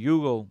 And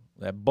Hugo,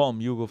 that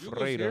bum Hugo Hugo's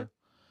Ferreira. here?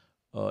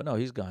 No,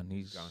 he's gone.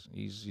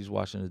 He's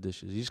washing the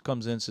dishes. He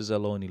comes in, says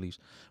hello, and he leaves.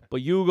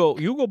 But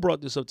Hugo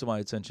brought this up to my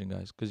attention,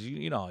 guys, because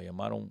you know how I am.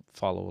 I don't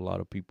follow a lot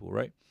of people,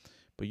 right?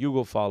 But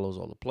Hugo follows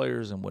all the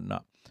players and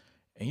whatnot.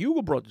 And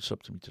Hugo brought this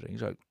up to me today.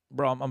 He's like,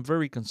 bro, I'm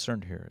very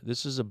concerned here.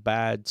 This is a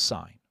bad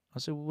sign. I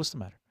said, well, what's the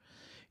matter?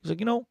 He's like,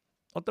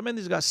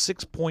 Otamendi's got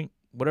 6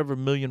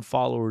 million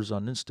followers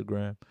on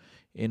Instagram.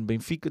 And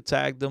Benfica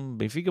tagged them.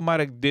 Benfica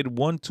might have did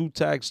 1-2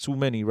 tags too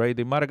many, right?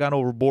 They might have gone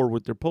overboard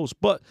with their posts.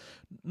 But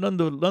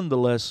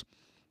nonetheless,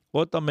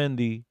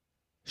 Otamendi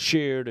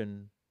shared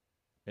and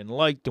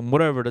liked and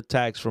whatever the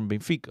tags from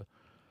Benfica.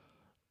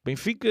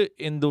 Benfica,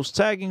 in those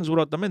taggings with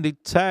Otamendi,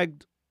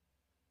 tagged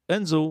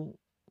Enzo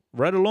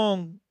right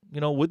along,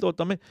 with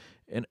Otamendi.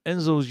 And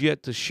Enzo's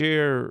yet to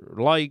share,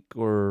 like,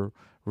 or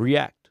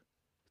react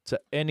to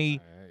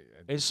any.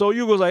 And so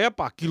Hugo's like,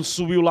 epa, aquilo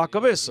subiu la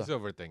cabeça. He's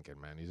overthinking,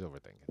 man. He's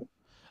overthinking.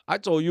 I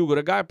told Hugo,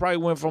 the guy probably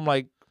went from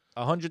like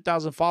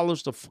 100,000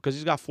 followers to, because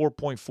he's got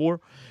 4.4.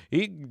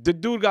 The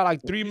dude got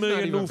like 3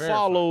 million new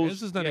follows.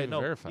 This is not even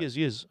verified.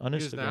 He is on He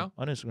is Instagram. now?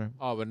 On Instagram.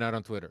 Oh, but not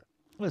on Twitter.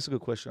 That's a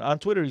good question. On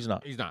Twitter, he's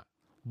not. He's not.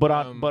 But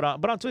on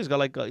Twitter, he's got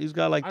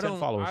like 10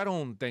 followers. I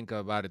don't think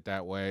about it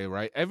that way,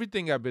 right?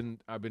 Everything I've been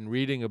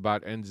reading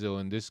about Enzo,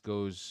 and this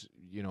goes,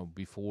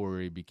 before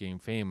he became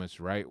famous,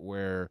 right?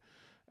 Where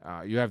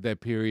you have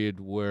that period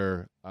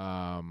where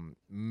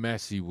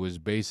Messi was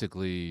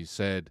basically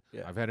said,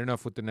 I've had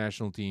enough with the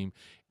national team.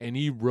 And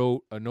he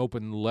wrote an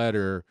open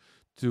letter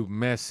to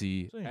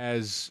Messi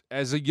as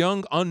a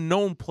young,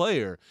 unknown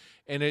player.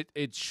 And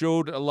it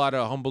showed a lot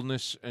of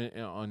humbleness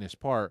on his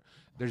part.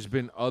 There's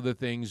been other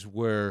things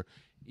where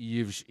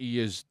he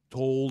has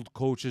told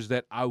coaches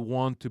that I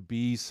want to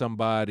be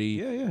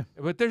somebody. Yeah.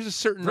 But there's a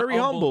certain Very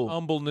humble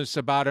humbleness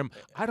about him.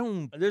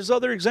 There's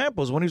other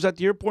examples. When he was at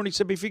the airport, he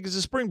said Benfica's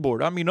a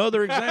springboard. I mean,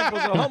 other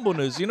examples of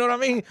humbleness. You know what I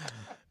mean?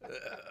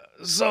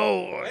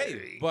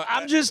 But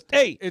I'm just,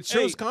 it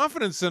shows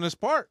confidence in his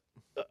part.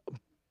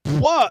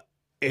 But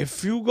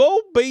if you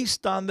go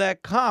based on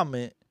that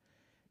comment,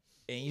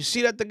 and you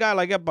see that the guy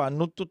like, epa,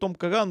 no te tom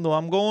cagando,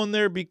 I'm going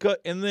there because,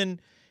 and then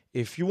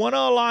if you want to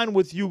align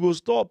with Hugo's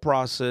thought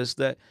process,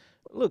 that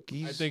look,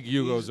 I think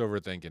Hugo's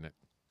overthinking it.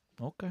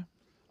 Okay.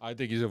 I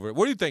think he's over.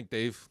 What do you think,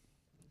 Dave?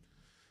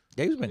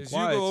 Dave's been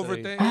quiet. Hugo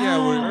today. overthinking?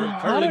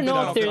 Yeah, I don't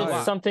know if there's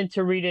something. something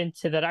to read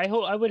into that. I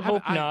would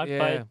hope not,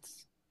 but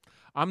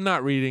I'm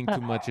not reading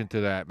too much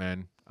into that,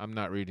 man. I'm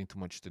not reading too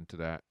much into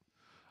that.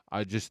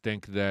 I just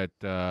think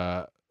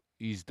that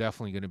he's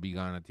definitely going to be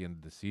gone at the end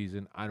of the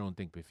season. I don't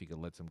think Benfica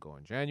lets him go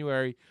in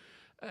January.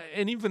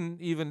 And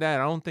even that,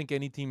 I don't think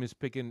any team is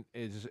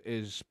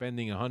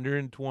spending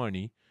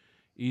 120.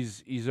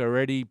 He's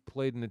already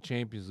played in the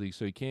Champions League,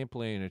 so he can't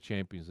play in the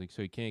Champions League,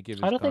 so he can't give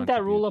his I don't think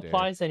that rule contribute there.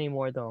 applies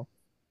anymore, though.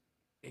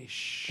 It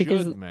should,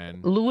 Because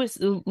man.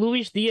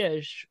 Luis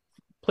Diaz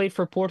played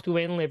for Porto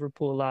and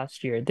Liverpool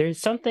last year. There's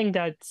something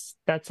that's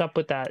up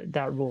with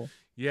that rule.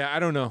 Yeah, I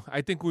don't know.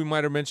 I think we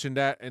might have mentioned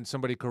that, and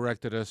somebody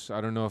corrected us.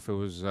 I don't know if it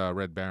was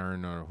Red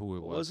Baron or who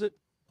it was. Was it?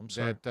 I'm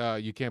sorry.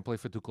 That you can't play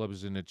for two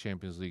clubs in the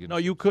Champions League. No,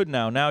 you could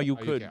now. Now you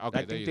could. can. Okay, I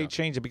there think you they go.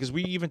 changed it because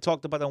we even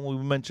talked about that when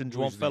we mentioned João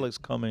Luis Diaz. Felix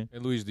coming.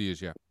 And Luis Diaz,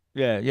 yeah.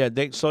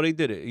 Yeah. So they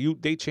did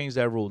it. They changed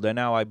that rule. That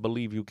now I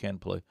believe you can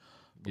play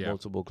for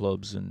multiple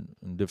clubs in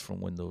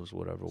different windows,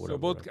 whatever. So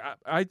both,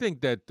 I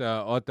think that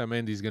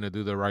Otamendi's going to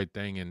do the right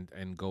thing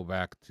and go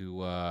back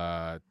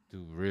to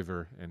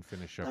River and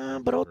finish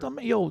up. But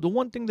Otamendi, the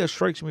one thing that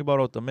strikes me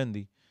about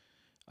Otamendi,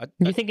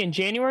 You think in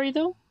January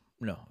though?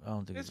 no, I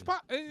don't think It's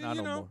not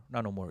no more.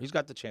 Not no more. He's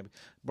got the champion,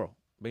 bro.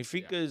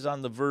 Benfica is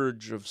on the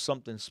verge of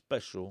something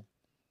special,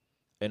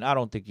 and I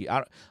don't think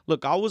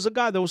look. I was a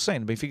guy that was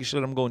saying Benfica should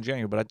let him go in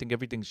January, but I think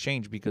everything's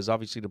changed because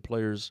obviously the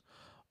players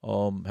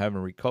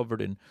haven't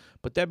recovered.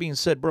 But that being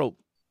said, bro,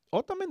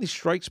 Otamendi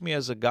strikes me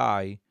as a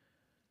guy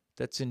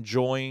that's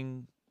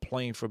enjoying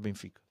playing for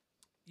Benfica.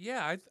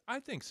 Yeah, I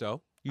think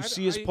so. You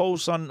see his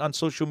posts on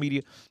social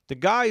media. The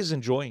guy is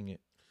enjoying it.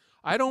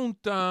 I don't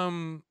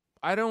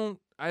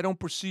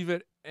perceive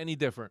it any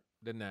different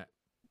than that.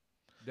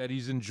 that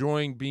he's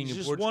enjoying being He's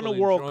in just Portugal. won a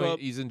World enjoying- Cup.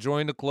 He's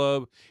enjoying the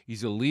club.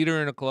 He's a leader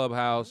in the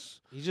clubhouse.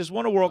 He just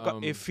won a World Cup.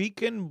 Um, If he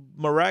can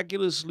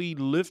miraculously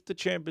lift the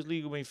Champions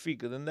League with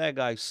Benfica, then that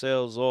guy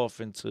sails off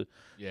into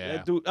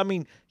that dude. I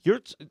mean,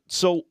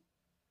 so.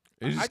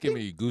 It's I just giving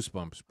me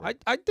goosebumps, bro.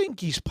 I think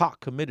he's pot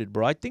committed,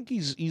 bro. I think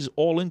he's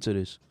all into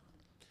this.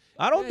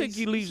 I don't Yeah, think he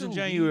he's leaves a in lead-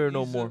 January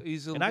no he's a- more.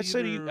 he's a And I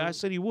said leader.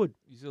 he would.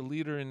 He's a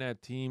leader in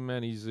that team,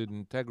 man. He's an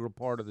integral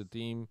part of the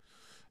team.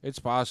 It's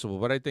possible,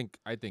 but I think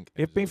If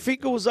Enzo-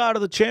 Benfica was out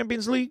of the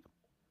Champions League,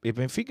 if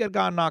Benfica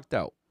got knocked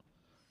out,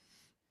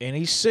 and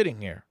he's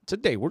sitting here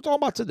today, we're talking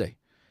about today,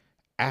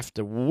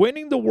 after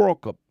winning the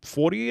World Cup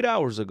 48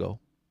 hours ago,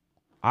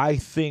 I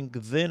think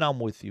then I'm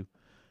with you.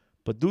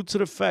 But due to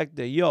the fact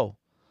that,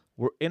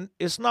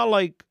 it's not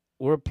like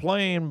we're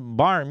playing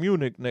Bayern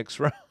Munich next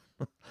round.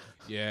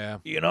 yeah,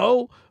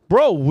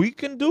 Bro, we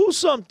can do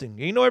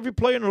something. Every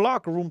player in the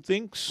locker room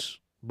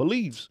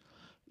believes.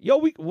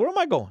 Where am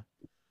I going?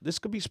 This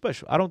could be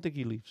special. I don't think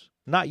he leaves.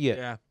 Not yet.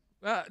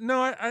 yeah.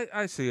 No,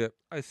 I see it.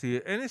 I see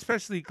it, and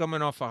especially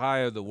coming off a high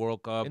of the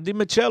World Cup. And Di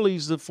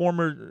Michele's the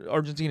former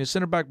Argentina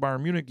center back,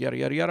 Bayern Munich, yada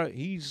yada yada.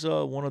 He's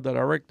one of the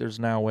directors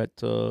now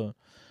at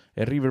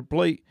River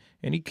Plate,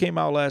 and he came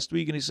out last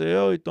week and he said,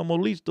 "Oh, estamos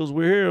listos.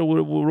 We're here.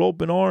 We're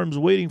open arms,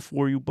 waiting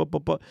for you."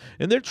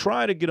 And they're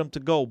trying to get him to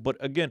go. But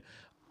again,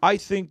 I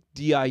think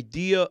the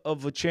idea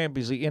of a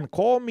Champions League, and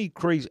call me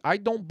crazy, I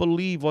don't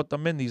believe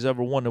Otamendi's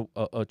ever won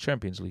a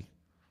Champions League.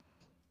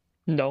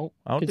 No,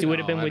 I don't because think- it would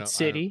have been No, I with don't-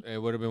 City, It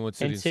would have been with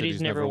City. and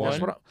City's never won.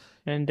 won.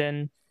 And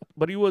then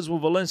But he was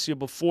with Valencia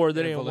before.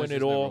 They Yeah, didn't win Valencia's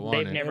it never all. won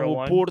they've it. never And with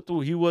won.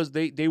 Porto,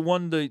 they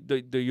won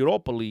the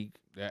Europa League.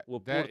 That, Well,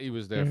 that he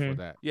was there for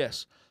that.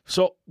 Yes.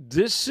 So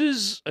this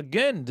is a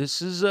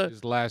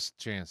His last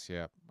chance.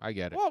 Yeah, I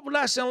get it. well,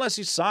 unless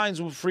he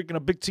signs with freaking a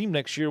big team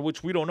next year,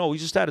 which we don't know. He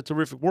just had a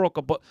terrific World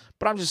Cup, but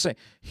I'm just saying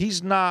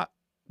he's not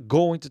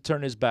going to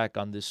turn his back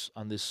on this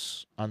Yeah,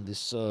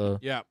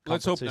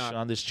 let's hope competition, not.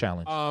 on this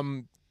challenge.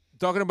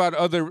 Talking about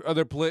other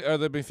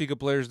Benfica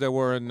players that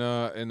were in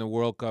the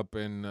World Cup,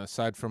 and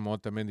aside from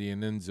Otamendi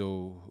and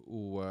Enzo,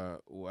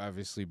 who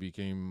obviously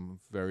became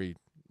very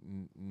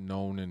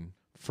known and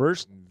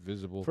First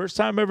visible.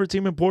 time ever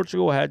team in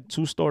Portugal had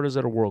two starters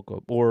at a World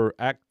Cup or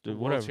World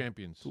whatever.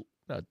 champions.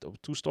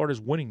 Two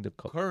starters winning the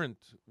cup. Current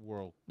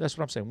world. That's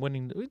what I'm saying.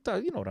 Winning, you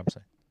know what I'm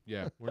saying.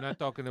 Yeah, we're not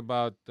talking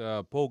about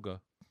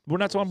Poga. We're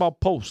not talking about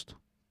post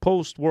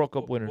World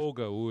Cup winners.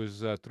 Poga, who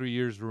is 3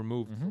 years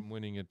removed Mm-hmm. from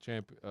winning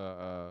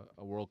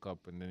a World Cup,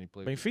 and then he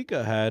played.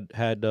 Benfica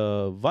had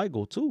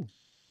Weigl too.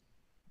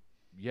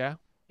 Yeah,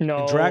 no,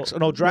 And Draxler.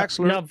 No,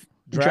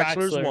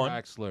 Draxler's one.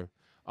 Draxler.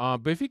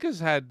 Benfica's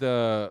had.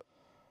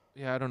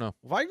 I don't know.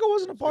 Weigl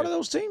wasn't a part of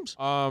those teams.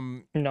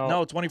 no.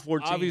 No,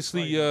 2014.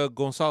 Obviously,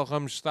 Gonçalo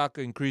Ramos-Staka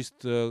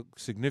increased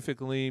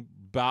significantly.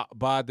 Ba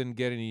didn't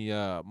get any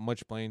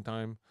much playing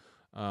time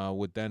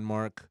with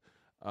Denmark.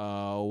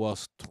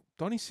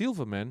 Tony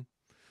Silva, man,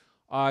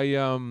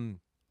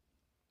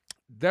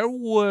 there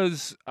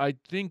was, I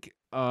think,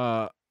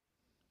 a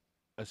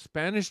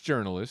Spanish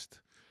journalist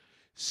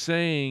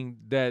saying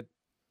that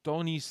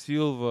Tony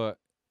Silva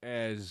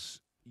as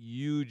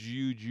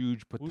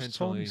huge potential. Who's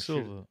Tony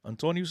Silva?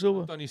 Antonio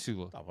Silva? Tony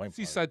Silva. Oh, ain't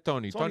Seaside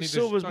Tony. Tony das-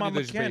 Silva's my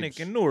das mechanic babes.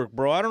 in Newark,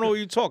 bro. I don't know what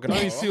you're talking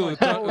Tony about.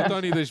 Silva.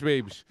 Tony das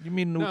babes. You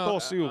mean Nuto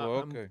Silva?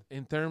 I'm- Okay.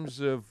 In terms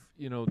of,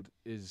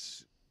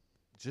 is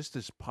just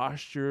his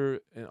posture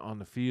on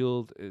the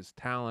field, his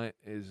talent,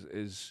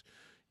 is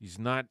he's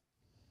not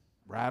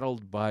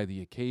rattled by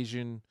the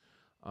occasion.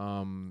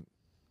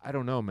 I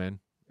don't know, man.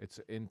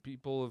 And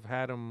people have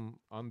had him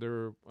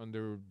under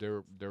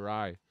their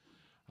eye.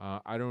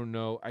 I don't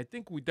know. I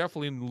think we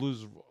definitely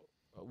lose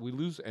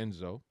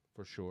Enzo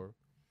for sure.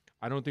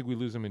 I don't think we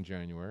lose him in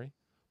January.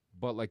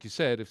 But like you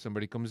said, if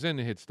somebody comes in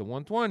and hits the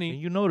 120, And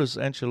you notice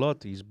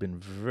Ancelotti's been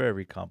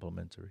very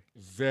complimentary.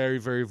 very,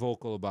 very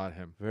vocal about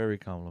him. Very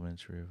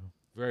complimentary of him.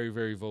 Very,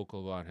 very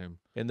vocal about him.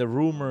 And the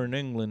rumor in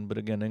England, but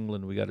again,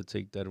 England, we got to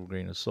take that with a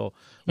grain of salt,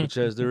 which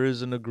says there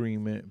is an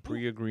agreement,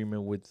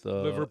 pre-agreement with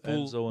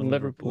Liverpool- Enzo and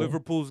Liverpool.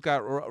 Liverpool's got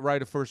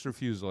right of first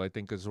refusal, I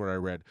think is what I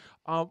read.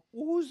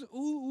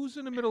 Who's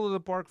in the middle of the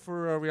park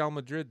for Real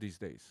Madrid these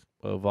days?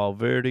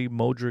 Valverde,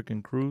 Modric,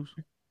 and Cruz.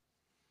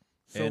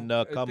 So, And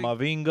I think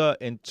Camavinga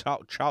and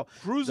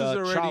Cruz is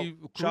already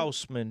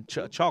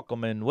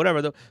Chalkman,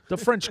 whatever, the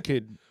French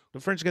kid. The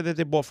French guy that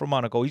they bought from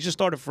Monaco. He just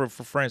started for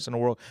France in the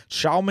world.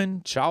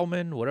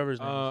 Chalman, whatever his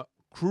name is.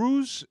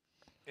 Cruz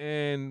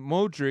and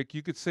Modric.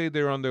 You could say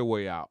they're on their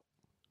way out.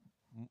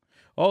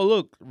 Oh,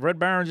 look, Red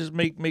Baron just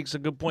makes a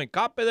good point.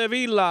 Cape de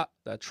Villa,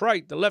 that's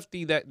right, the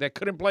lefty that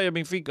couldn't play at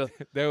Benfica,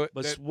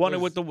 but won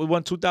it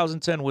won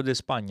 2010 with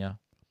España.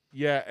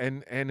 Yeah,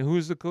 and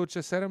who's the coach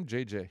that said him?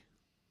 JJ.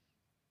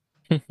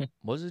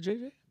 Was it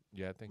JJ?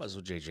 Yeah, I think Mas so.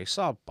 o JJ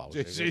sabe, pau.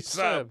 JJ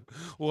sabe.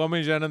 O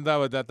homem já não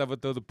dava, já estava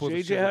todo podre.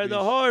 JJ had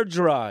the hard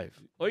drive.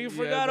 Oh, you Yeah,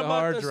 forgot the about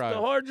hard the drive.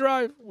 hard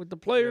drive with the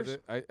players?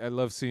 I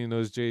love seeing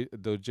those JJ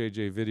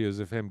videos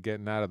of him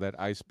getting out of that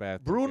ice bath.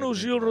 and Bruno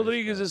getting Gil into the ice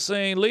Rodriguez bath. is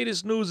saying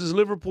latest news is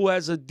Liverpool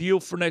has a deal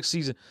for next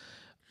season.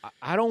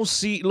 I don't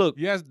see. Look,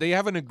 Yes, they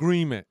have an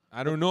agreement.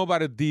 I don't know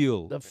about a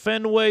deal. the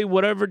Fenway,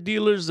 whatever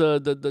dealers, the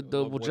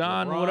With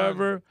John, LeBron.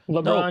 whatever.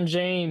 LeBron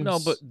James. No,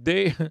 but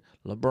they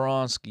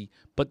LeBronski.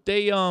 But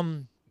they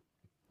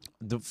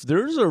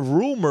there's a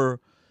rumor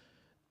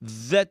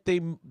that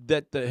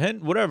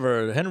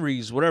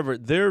Henry's whatever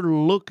they're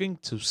looking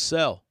to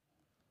sell.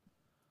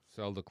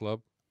 Sell the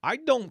club. I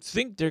don't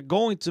think they're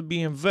going to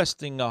be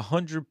investing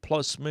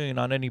 $100+ million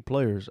on any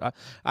players.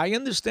 I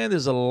understand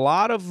there's a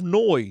lot of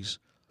noise,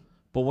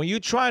 but when you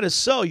try to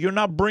sell, you're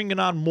not bringing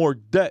on more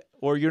debt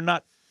or you're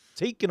not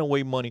taking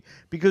away money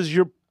because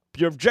your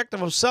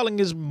objective of selling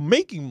is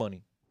making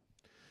money.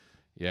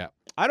 Yeah.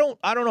 I don't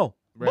know.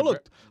 Right,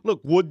 But look,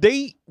 would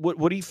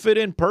he fit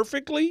in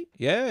perfectly?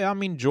 Yeah, I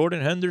mean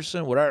Jordan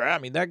Henderson, whatever. I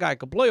mean that guy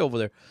could play over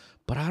there,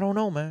 but I don't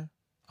know, man.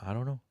 I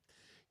don't know.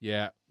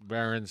 Yeah.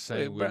 Baron's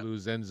saying we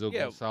lose Enzo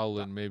Gonzalo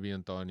and maybe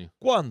Antonio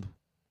Quando?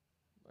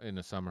 in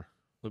the summer.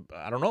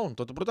 I don't know.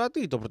 Tô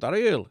perguntar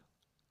a ele.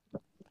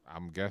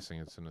 I'm guessing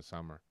it's in the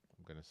summer.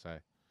 I'm gonna say.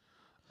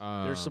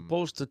 They're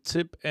supposed to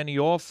tip any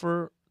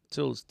offer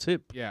till it's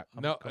tipped. Yeah.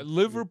 No,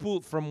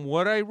 Liverpool. From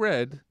what I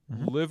read,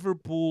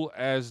 Liverpool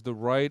has the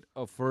right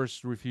of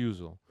first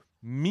refusal,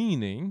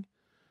 meaning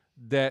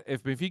that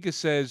if Benfica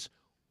says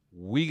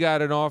we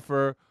got an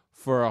offer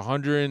for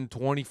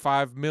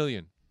 125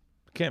 million.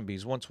 Can't be.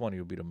 It's 120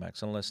 would be the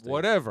max unless they,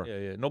 Whatever.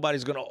 Yeah.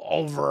 Nobody's gonna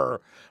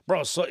over,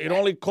 bro. So it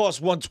only costs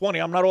 120.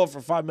 I'm not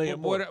offering 5 million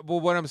more. But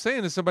what I'm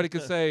saying is somebody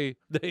could say,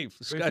 Dave,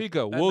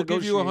 Benfica, we'll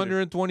give you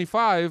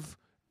 125,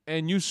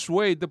 and you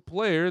sway the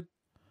player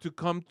to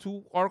come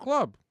to our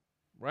club,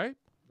 right?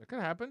 That could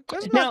happen.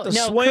 That's No, not the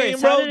no, swaying,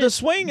 Chris, how bro. did The it-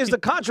 swaying is the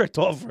contract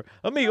offer.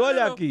 Amigo,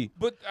 olha aqui.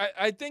 But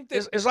I think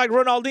that It's like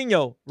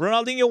Ronaldinho.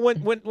 Ronaldinho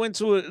went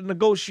to a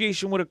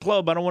negotiation with a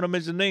club. I don't want to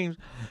mention names,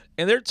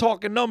 and they're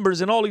talking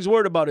numbers, and all he's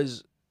worried about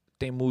is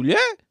tem mulher?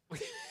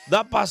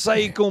 Dá pra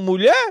sair com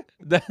mulher?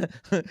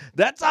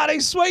 That's how they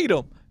swayed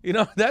him. You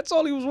know, that's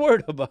all he was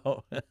worried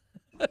about.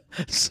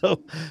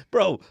 So,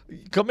 bro,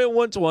 come in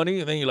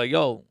 120, and then you're like,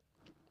 yo,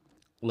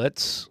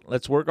 let's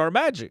work our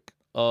magic.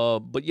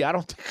 But yeah, I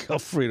don't think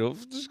Alfredo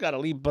just gotta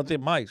leave bater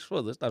mais.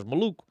 Pô, estás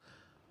maluco?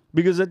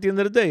 Because at the end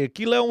of the day,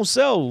 aquilo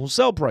é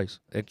sell price.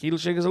 Aquilo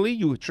chegas ali,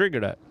 you trigger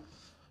that.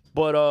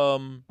 But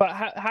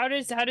how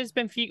does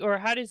Benfica or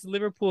how does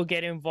Liverpool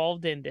get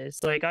involved in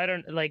this? Like I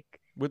don't like.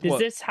 with Does what?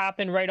 this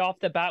happen right off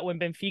the bat when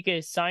Benfica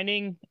is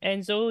signing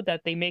Enzo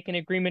that they make an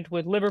agreement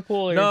with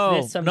Liverpool? Or No,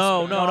 is this some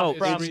no. spin-off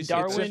from It's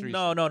Darwin? recent.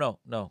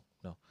 No.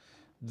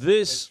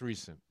 This it's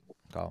recent.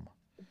 calma.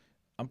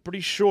 I'm pretty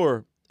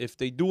sure if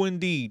they do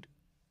indeed,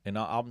 and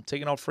I'm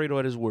taking Alfredo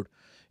at his word,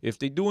 if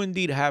they do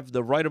indeed have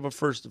the right of a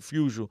first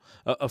refusal,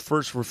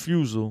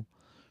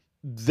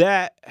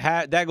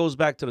 that goes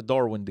back to the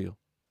Darwin deal.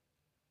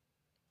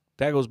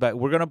 That goes back.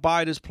 We're gonna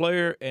buy this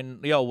player, and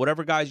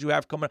whatever guys you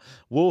have coming,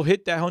 we'll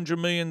hit that $100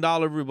 million,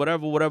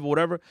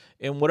 whatever,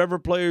 and whatever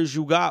players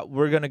you got,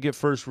 we're gonna get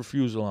first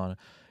refusal on it.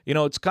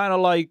 It's kind of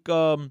like,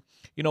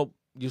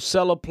 you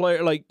sell a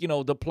player, like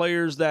the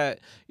players that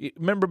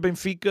remember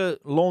Benfica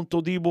loaned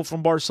Todibo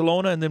from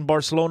Barcelona, and then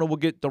Barcelona will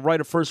get the right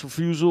of first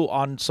refusal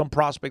on some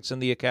prospects in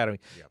the academy.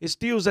 Yep. It's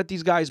deals that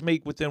these guys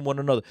make within one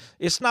another.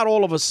 It's not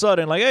all of a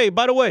sudden like, hey,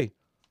 by the way,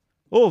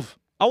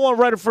 I want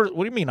right of first.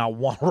 What do you mean I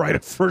want right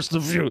of first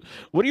refusal?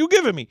 What are you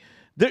giving me?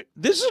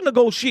 This is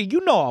negotiating. You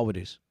know how it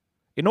is.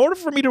 In order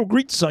for me to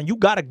agree to something, you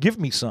got to give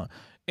me something.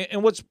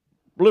 And what's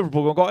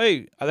Liverpool going to go,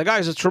 hey, the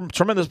guy's a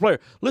tremendous player.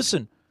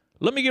 Listen,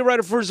 let me get right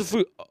of first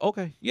refusal.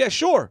 Okay, yeah,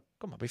 sure.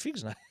 Come on,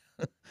 Benfica's not.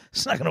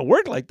 It's not going to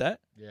work like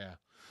that. Yeah.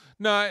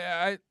 No,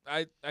 I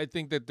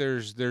think that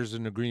there's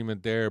an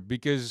agreement there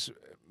because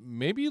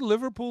maybe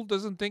Liverpool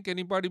doesn't think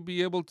anybody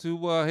be able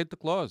to hit the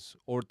clause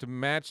or to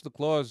match the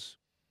clause.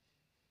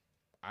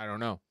 I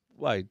don't know.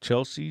 Why?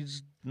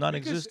 Chelsea's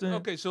non-existent?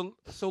 Okay, so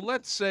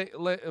let's say,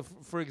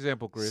 for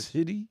example, Chris,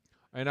 City?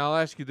 and I'll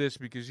ask you this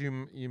because you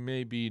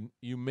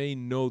may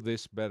know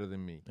this better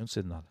than me. I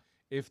said nada.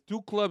 If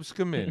two clubs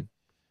come in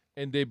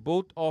and they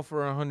both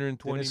offer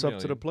 120 Then it's million,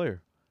 up to the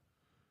player.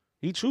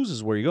 He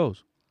chooses where he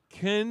goes.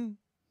 can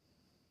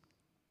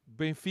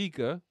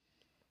Benfica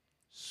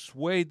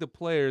sway the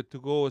player to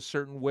go a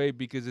certain way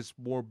because it's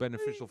more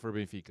beneficial for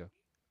Benfica?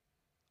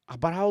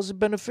 But how is it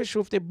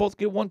beneficial if they both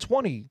get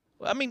 120?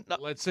 I mean,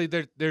 Let's say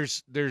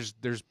there's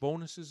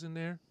bonuses in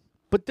there,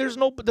 but there's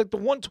no the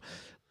one.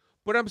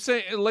 but I'm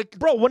saying like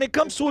Bro, when it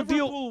comes to a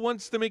deal, Liverpool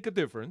wants to make a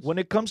difference. when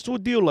it comes to a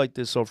deal like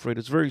this, Alfred,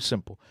 it's very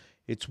simple.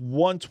 It's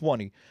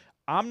 120.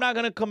 I'm not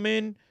gonna come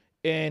in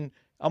and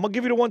I'm gonna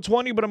give you the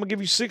 120, but I'm gonna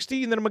give you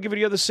 60, and then I'm gonna give you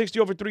the other 60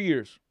 over 3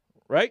 years.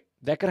 Right?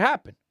 That could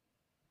happen.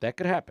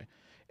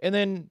 And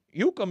then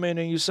you come in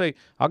and you say,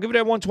 I'll give you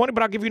that 120,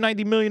 but I'll give you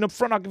 90 million up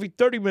front. I'll give you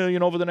 30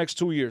 million over the next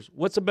 2 years.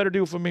 What's a better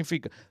deal for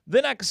Benfica?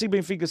 Then I can see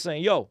Benfica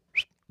saying, yo,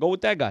 go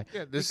with that guy.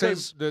 Yeah,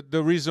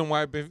 the reason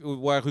why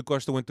Rui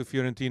Costa went to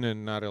Fiorentina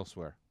and not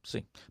elsewhere.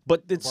 See,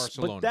 but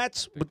Barcelona,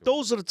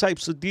 those are the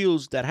types of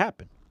deals that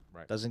happen.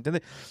 Right. Doesn't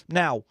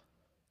now,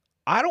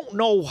 I don't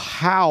know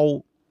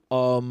how.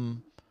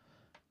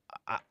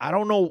 I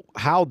don't know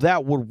how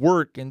that would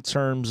work in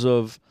terms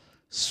of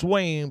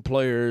swaying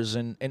players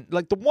and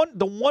like the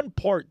one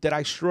part that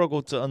I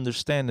struggle to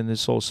understand in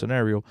this whole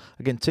scenario,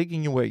 again,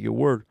 taking you at your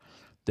word,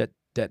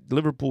 that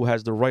Liverpool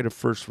has the right of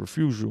first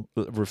refusal,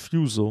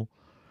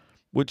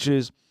 which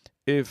is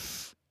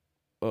if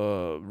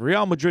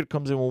Real Madrid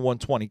comes in with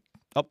 120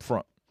 up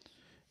front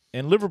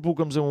and Liverpool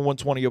comes in with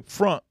 120 up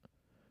front,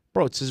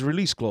 bro, it's his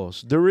release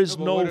clause. There is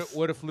no.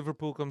 What if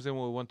Liverpool comes in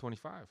with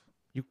 125?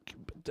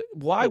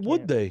 Why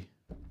would they?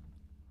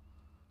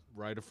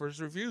 Right of first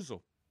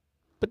refusal.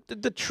 But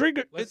the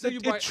trigger,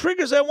 it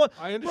triggers that one.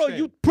 I understand. Bro,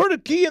 you put a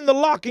key in the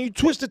lock and you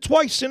twist it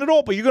twice in it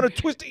open. You're gonna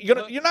twist it.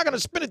 You're not gonna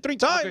spin it 3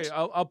 times. Okay,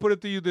 I'll put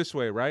it to you this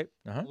way, right?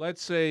 Uh-huh. Let's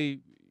say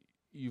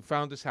you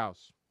found this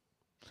house.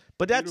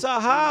 But that's a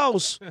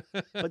house.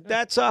 But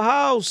that's a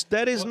house.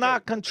 That is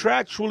not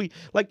contractually.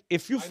 Like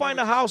if you find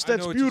a house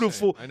that's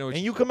beautiful and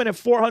you come in at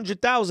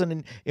 400,000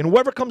 and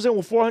whoever comes in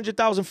with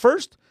 400,000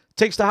 first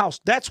takes the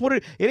house. That's what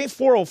it ain't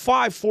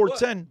 405,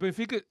 410.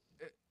 But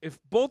if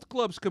both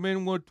clubs come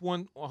in with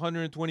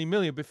 120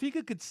 million,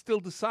 Benfica could still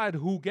decide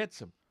who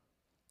gets him.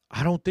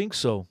 I don't think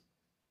so.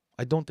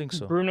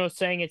 Bruno's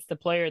saying it's the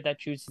player that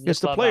chooses it's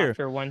the the player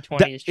after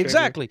 120 is triggered.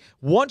 Exactly.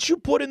 Once you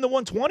put in the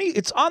 120,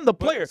 it's on the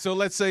player. So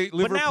let's say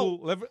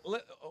Liverpool.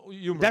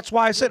 That's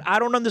why I said I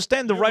don't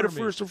understand the right of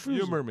first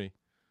refusal. Humor me.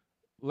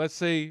 Let's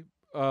say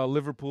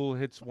Liverpool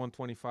hits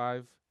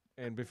 125,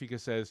 and Benfica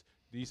says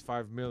these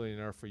 5 million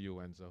are for you,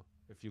 Enzo.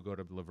 If you go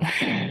to Liverpool.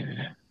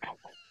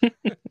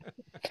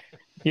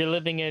 You're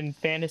living in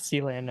fantasy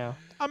land now.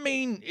 I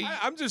mean,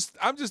 I'm just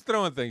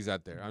throwing things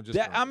out there.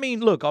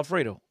 Look,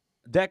 Alfredo,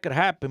 that could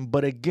happen,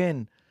 but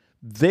again,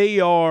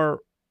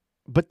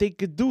 but they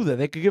could do that.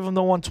 They could give them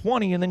the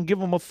 120 and then give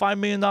them a $5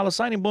 million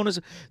signing bonus.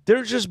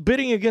 They're just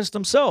bidding against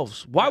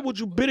themselves. Why would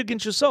you bid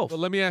against yourself? But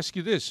let me ask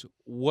you this: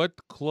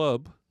 what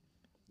club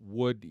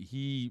would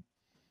he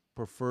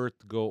prefer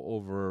to go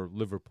over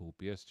Liverpool?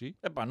 PSG?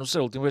 Epa, não sei,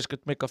 a última vez que eu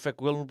tomei café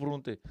com ele não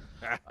perguntei.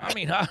 I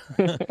mean,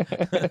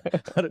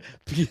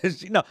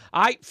 PSG. No,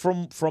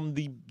 from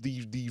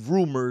the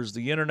rumors,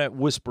 the internet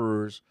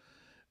whisperers,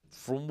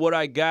 from what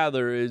I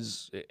gather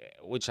is,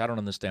 which I don't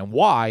understand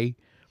why,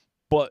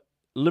 but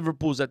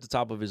Liverpool's at the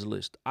top of his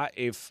list. I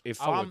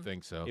would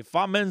think so. If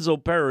I'm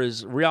Enzo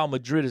Perez, Real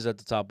Madrid is at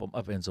the top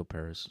of Enzo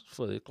Perez.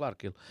 Claro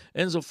que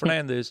Enzo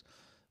Fernandez,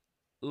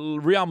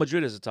 Real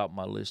Madrid is at the top of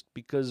my list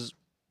because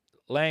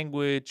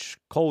language,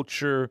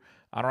 culture,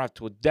 I don't have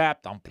to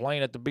adapt. I'm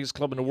playing at the biggest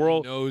club in the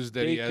world. He knows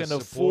that they he has can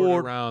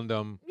support around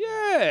them.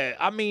 Yeah,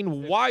 I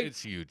mean, why?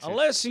 It's huge.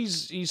 Unless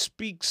he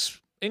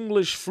speaks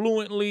English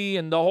fluently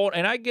and the whole,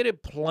 and I get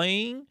it,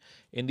 playing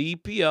in the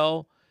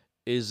EPL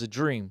is a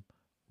dream,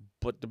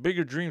 but the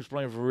bigger dream is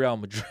playing for Real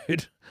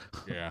Madrid.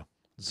 Yeah.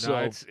 So no,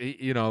 it's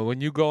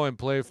when you go and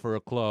play for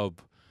a club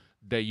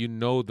that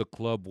the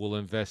club will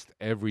invest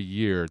every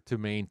year to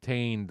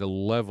maintain the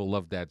level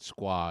of that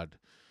squad.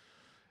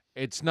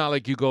 It's not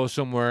like you go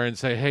somewhere and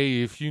say,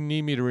 hey, if you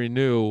need me to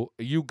renew,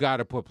 you got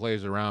to put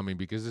players around me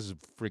because this is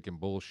freaking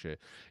bullshit.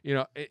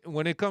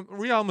 When it comes,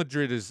 Real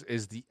Madrid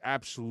is the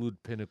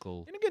absolute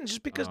pinnacle. And again,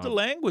 just because the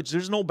language,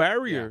 there's no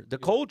barrier. Yeah, the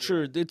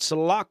culture, it's a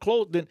lot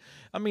close. The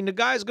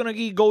guy's going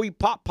to go eat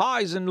pot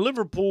pies in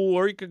Liverpool,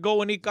 or he could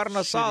go and eat carne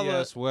asada.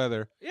 Shitty-ass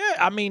weather. Yeah,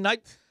 I mean, I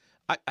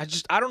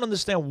don't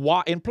understand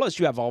why. And plus,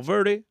 you have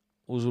Valverde,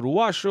 who's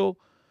Uruguayo.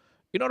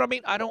 You know what I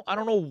mean? I don't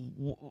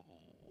know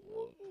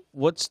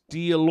what's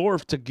the allure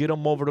to get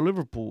him over to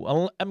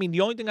Liverpool. I mean,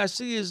 the only thing I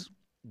see is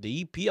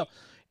the EPL.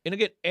 And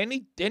again,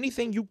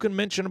 anything you can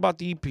mention about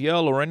the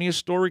EPL or any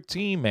historic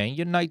team, Man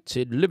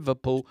United,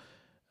 Liverpool.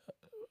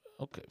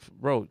 Okay,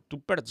 bro,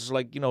 it's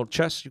like,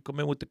 chess. You come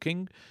in with the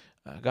king.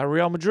 I got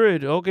Real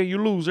Madrid. Okay, you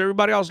lose.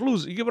 Everybody else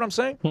loses. You get what I'm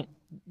saying,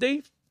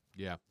 Dave?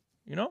 Yeah.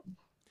 All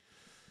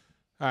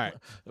right.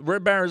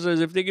 Red Baron says,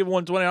 if they give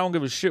 120, I don't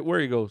give a shit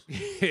where he goes.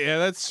 Yeah,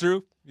 that's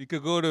true. You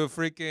could go to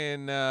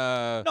freaking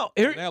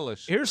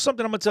here's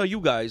something I'm going to tell you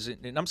guys,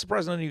 and I'm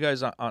surprised none of you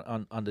guys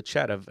on the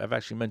chat have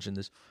actually mentioned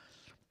this.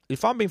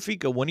 If I'm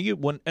Benfica,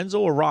 when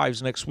Enzo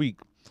arrives next week,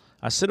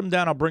 I sit him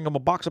down, I'll bring him a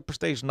box of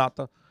Prestige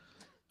Nata,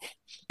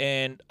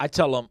 and I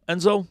tell him,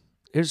 Enzo,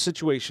 here's the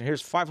situation.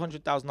 Here's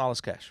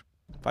 $500,000 cash,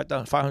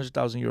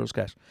 500,000 euros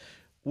cash.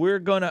 We're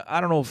going to, I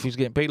don't know if he's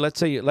getting paid. Let's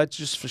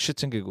just for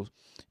shits and giggles,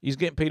 he's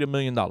getting paid $1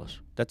 million.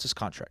 That's his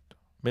contract.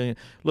 $1 million.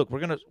 Look, we're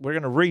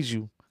gonna raise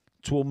you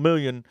to $1.5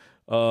 million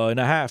or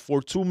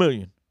 $2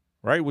 million,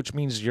 right? Which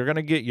means you're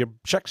gonna get your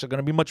checks are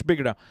gonna be much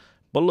bigger now.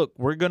 But look,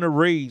 we're gonna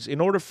raise,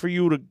 in order for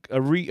you to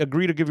agree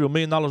to give you $1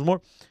 million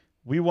more,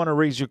 we want to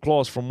raise your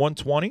clause from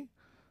 120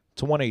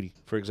 to 180,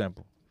 for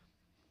example.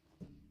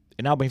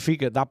 And now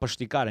Benfica dá para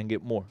esticar and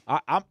get more.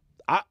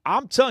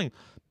 I'm telling you,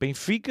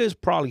 Benfica has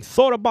probably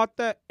thought about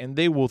that, and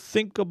they will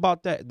think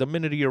about that the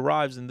minute he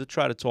arrives, and they'll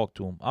try to talk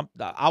to him.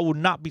 I would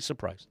not be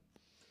surprised.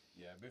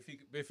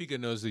 Benfica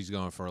knows he's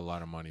going for a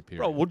lot of money,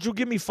 period. Bro, would you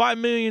give me 5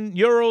 million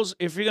euros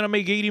if you're going to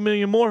make 80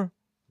 million more?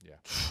 Yeah.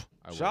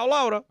 Ciao,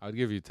 Laura. I'd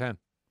give you 10.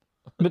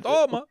 But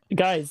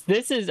guys,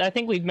 this is, I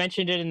think we've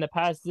mentioned it in the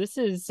past. This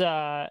is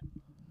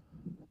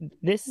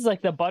this is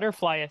like the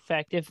butterfly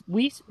effect. If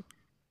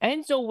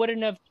Enzo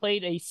wouldn't have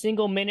played a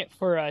single minute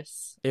for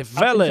us If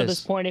up until Vélez-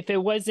 this point, if it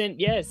wasn't,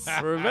 yes.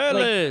 For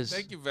Vélez.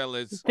 Thank you,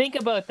 fellas. Think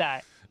about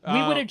that.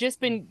 We would have just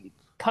been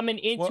coming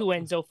into well,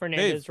 Enzo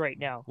Fernandez Dave, right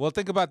now. Well,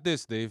 think about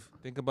this, Dave.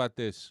 Think about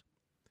this.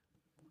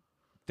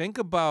 Think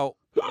about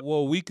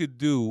what we could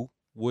do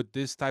with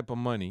this type of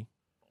money,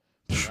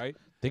 right?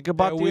 Think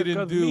about we the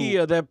didn't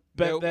academia that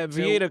that-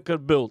 Vieira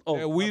could build. Oh,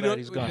 that we my bad, don't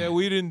he's gone. that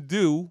we didn't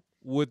do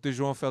with the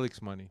João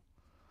Felix money.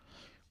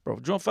 Bro,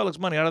 João Felix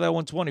money out of that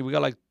 120, we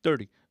got like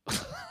 30.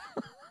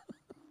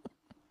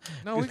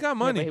 No, we got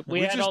money. But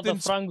we had all the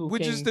frango we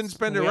just didn't kings.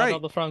 spend it We had right. all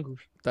the frangos.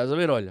 Estás a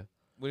ver, olha.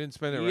 We didn't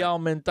spend it E right.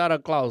 aumentar a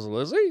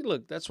cláusula. See,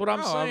 look, that's what I'm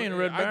No, I saying, mean,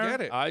 Red I Baron.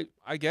 get it.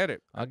 I get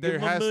it. I'll There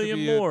give him a has to million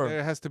be more.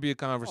 There has to be a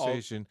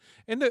conversation,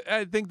 and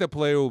I think the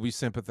player will be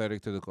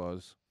sympathetic to the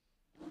cause.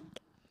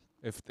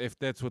 If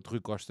that's what Rui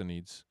Costa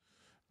needs,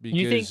 because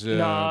You think?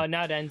 No,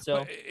 not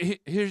Enzo.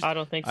 here's I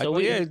don't think I- so.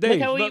 yeah, Look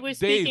Dave, how he look, was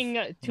Dave.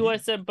 speaking to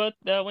us about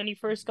when he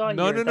first got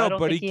no, here. no, I no. don't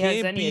But think he has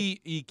can't any.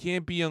 he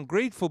can't be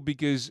ungrateful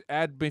because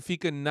at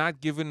Benfica not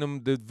giving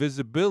him the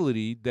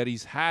visibility that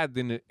he's had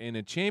in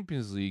a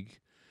Champions League,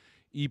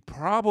 he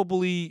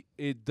probably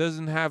it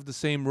doesn't have the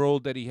same role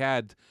that he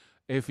had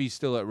if he's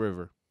still at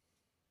River.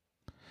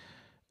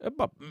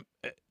 But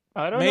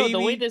I don't know the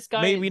way maybe- this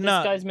maybe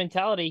not. guy's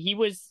mentality. He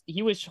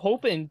was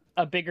hoping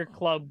a bigger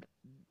club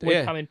would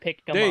Yeah. come and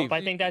pick him Dave, up.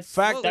 I think that's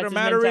fact of that's the his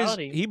matter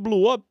mentality. is, he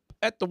blew up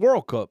at the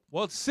World Cup.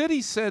 Well,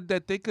 City said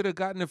that they could have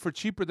gotten it for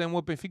cheaper than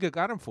what Benfica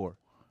got him for.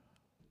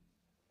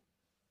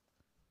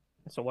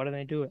 So why do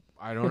they do it?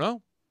 I don't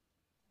know.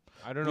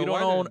 I don't know We don't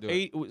why own they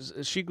didn't do it.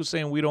 eight. Sheik was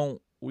saying we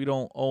don't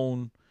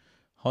own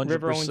 100%.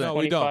 River owns No,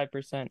 we don't.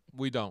 25%.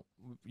 We don't.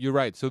 You're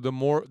right. So the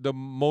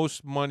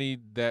most money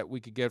that we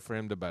could get for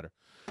him, the better.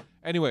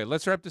 Anyway,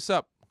 let's wrap this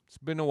up. It's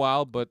been a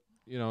while, but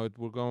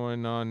we're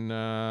going on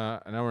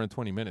an hour and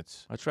 20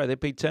 minutes. That's right. They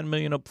paid $10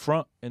 million up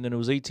front, and then it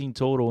was 18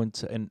 total, and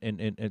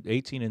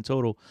 18 in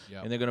total,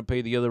 Yeah. and they're gonna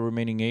pay the other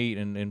remaining 8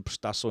 in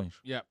prestações.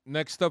 Yeah.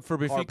 Next up for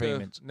Benfica.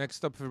 payments.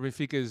 Next up for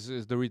Benfica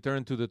is the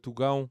return to the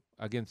Tugão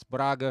against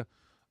Braga.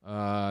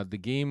 The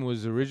game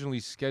was originally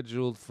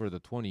scheduled for the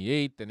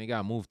 28th, and it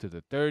got moved to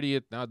the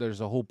 30th. Now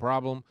there's a whole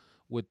problem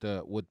with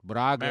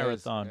Braga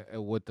Marathon.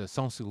 with the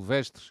São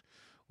Silvestre,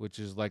 which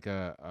is like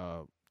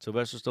a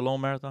Sylvester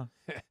Stallone marathon.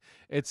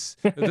 it's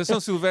the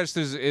São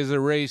Silvestre is a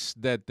race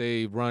that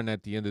they run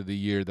at the end of the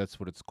year. That's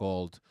what it's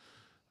called.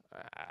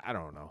 I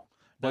don't know. Now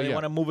But they yeah.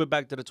 want to move it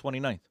back to the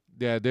 29th.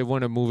 Yeah, they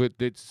want to move it.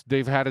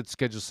 They've had it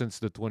scheduled since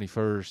the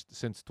 21st,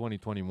 since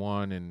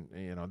 2021, and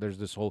there's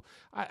this whole.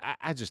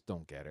 I just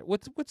don't get it.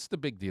 What's the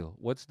big deal?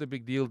 What's the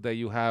big deal that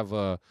you have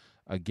a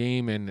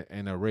game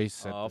and a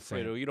race? At the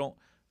Alfredo, same? you don't.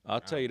 I'll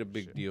tell you the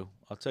big deal.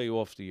 I'll tell you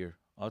off the year.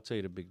 I'll tell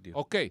you the big deal.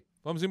 Okay,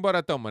 vamos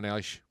embora então,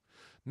 Manelish.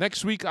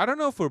 Next week, I don't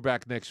know if we're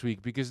back next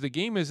week because the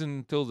game isn't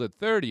until the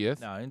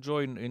 30th. Now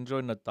enjoy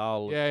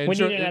Natal. Yeah,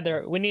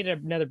 We need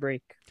another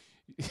break.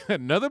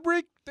 another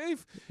break,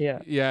 Dave. Yeah.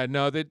 Yeah,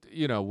 no, that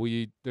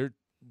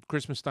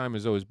Christmas time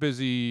is always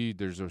busy.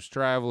 There's always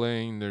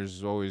traveling.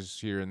 There's always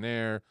here and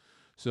there.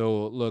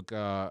 So look,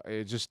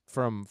 it just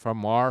from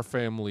our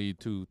family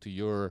to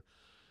your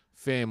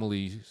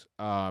family,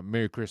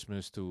 Merry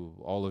Christmas to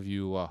all of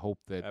you. I hope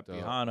that Happy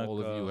all of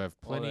you Hanukkah, have all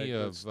that plenty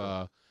good of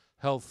stuff.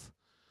 health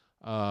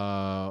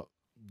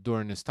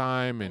during this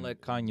time. Don't And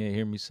let Kanye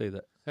hear me say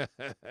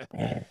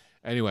that.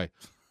 anyway,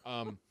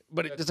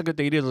 But it's a good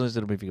thing. He didn't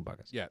listen to the Benfica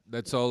podcast. yeah,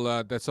 that's all.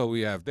 That's all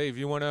we have. Dave,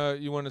 you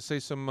wanna say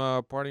some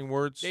parting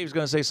words? Dave's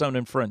gonna say something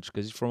in French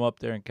because he's from up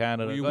there in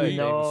Canada. Oui, Go ahead, oui. Dave.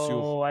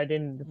 No, I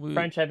didn't.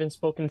 French. I haven't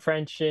spoken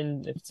French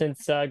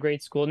since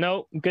grade school.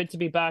 No, good to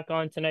be back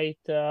on tonight,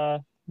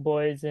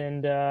 boys,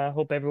 and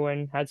hope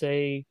everyone has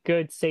a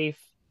good, safe,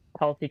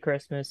 healthy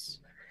Christmas,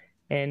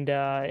 and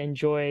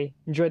enjoy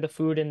the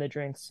food and the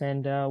drinks.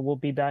 And we'll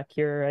be back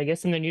here, I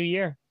guess, in the new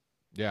year.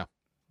 Yeah,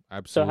 So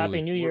absolutely.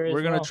 happy New Year! We're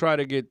as gonna well. try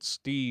to get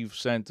Steve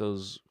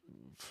Santos.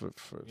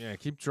 Yeah,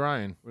 keep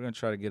trying. We're gonna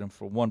try to get him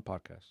for one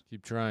podcast.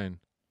 Keep trying.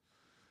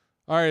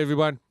 All right,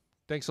 everyone.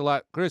 Thanks a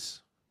lot,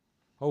 Chris.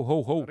 Ho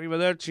ho ho.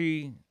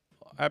 Arrivederci.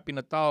 Happy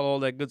Natal, all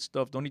that good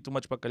stuff. Don't eat too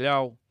much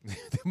bacalhau.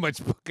 Much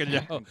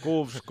bacalhau.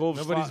 Couves.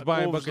 Nobody's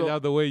buying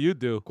bacalhau the way you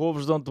do.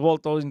 Couves don't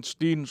volta aos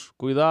intestinos.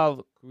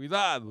 Cuidado.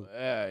 Cuidado.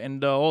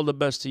 And all the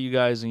best to you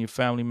guys and your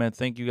family, man.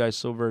 Thank you guys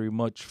so very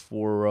much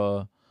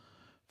for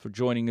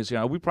joining us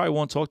here. We probably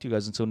won't talk to you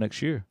guys until next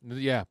year.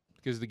 Yeah,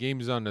 because the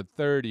game's on the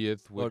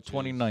 30th. Or Which is-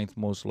 29th,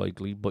 most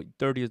likely. But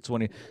 30th,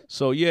 20th.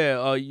 So,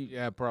 yeah.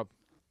 Yeah,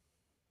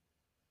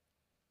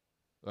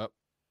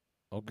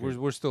 Okay.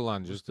 we're still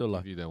on. Just still to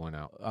on. give you that one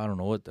out. I don't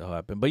know what the hell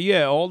happened. But,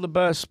 yeah, all the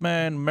best,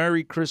 man.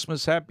 Merry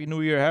Christmas. Happy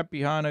New Year. Happy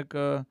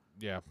Hanukkah.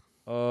 Yeah.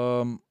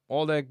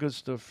 All that good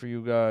stuff for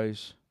you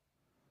guys.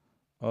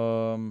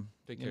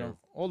 Take care.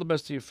 All the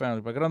best to your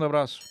family. Grande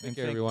abraço. Take And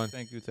care, everyone.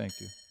 Thank you.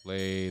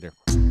 Later.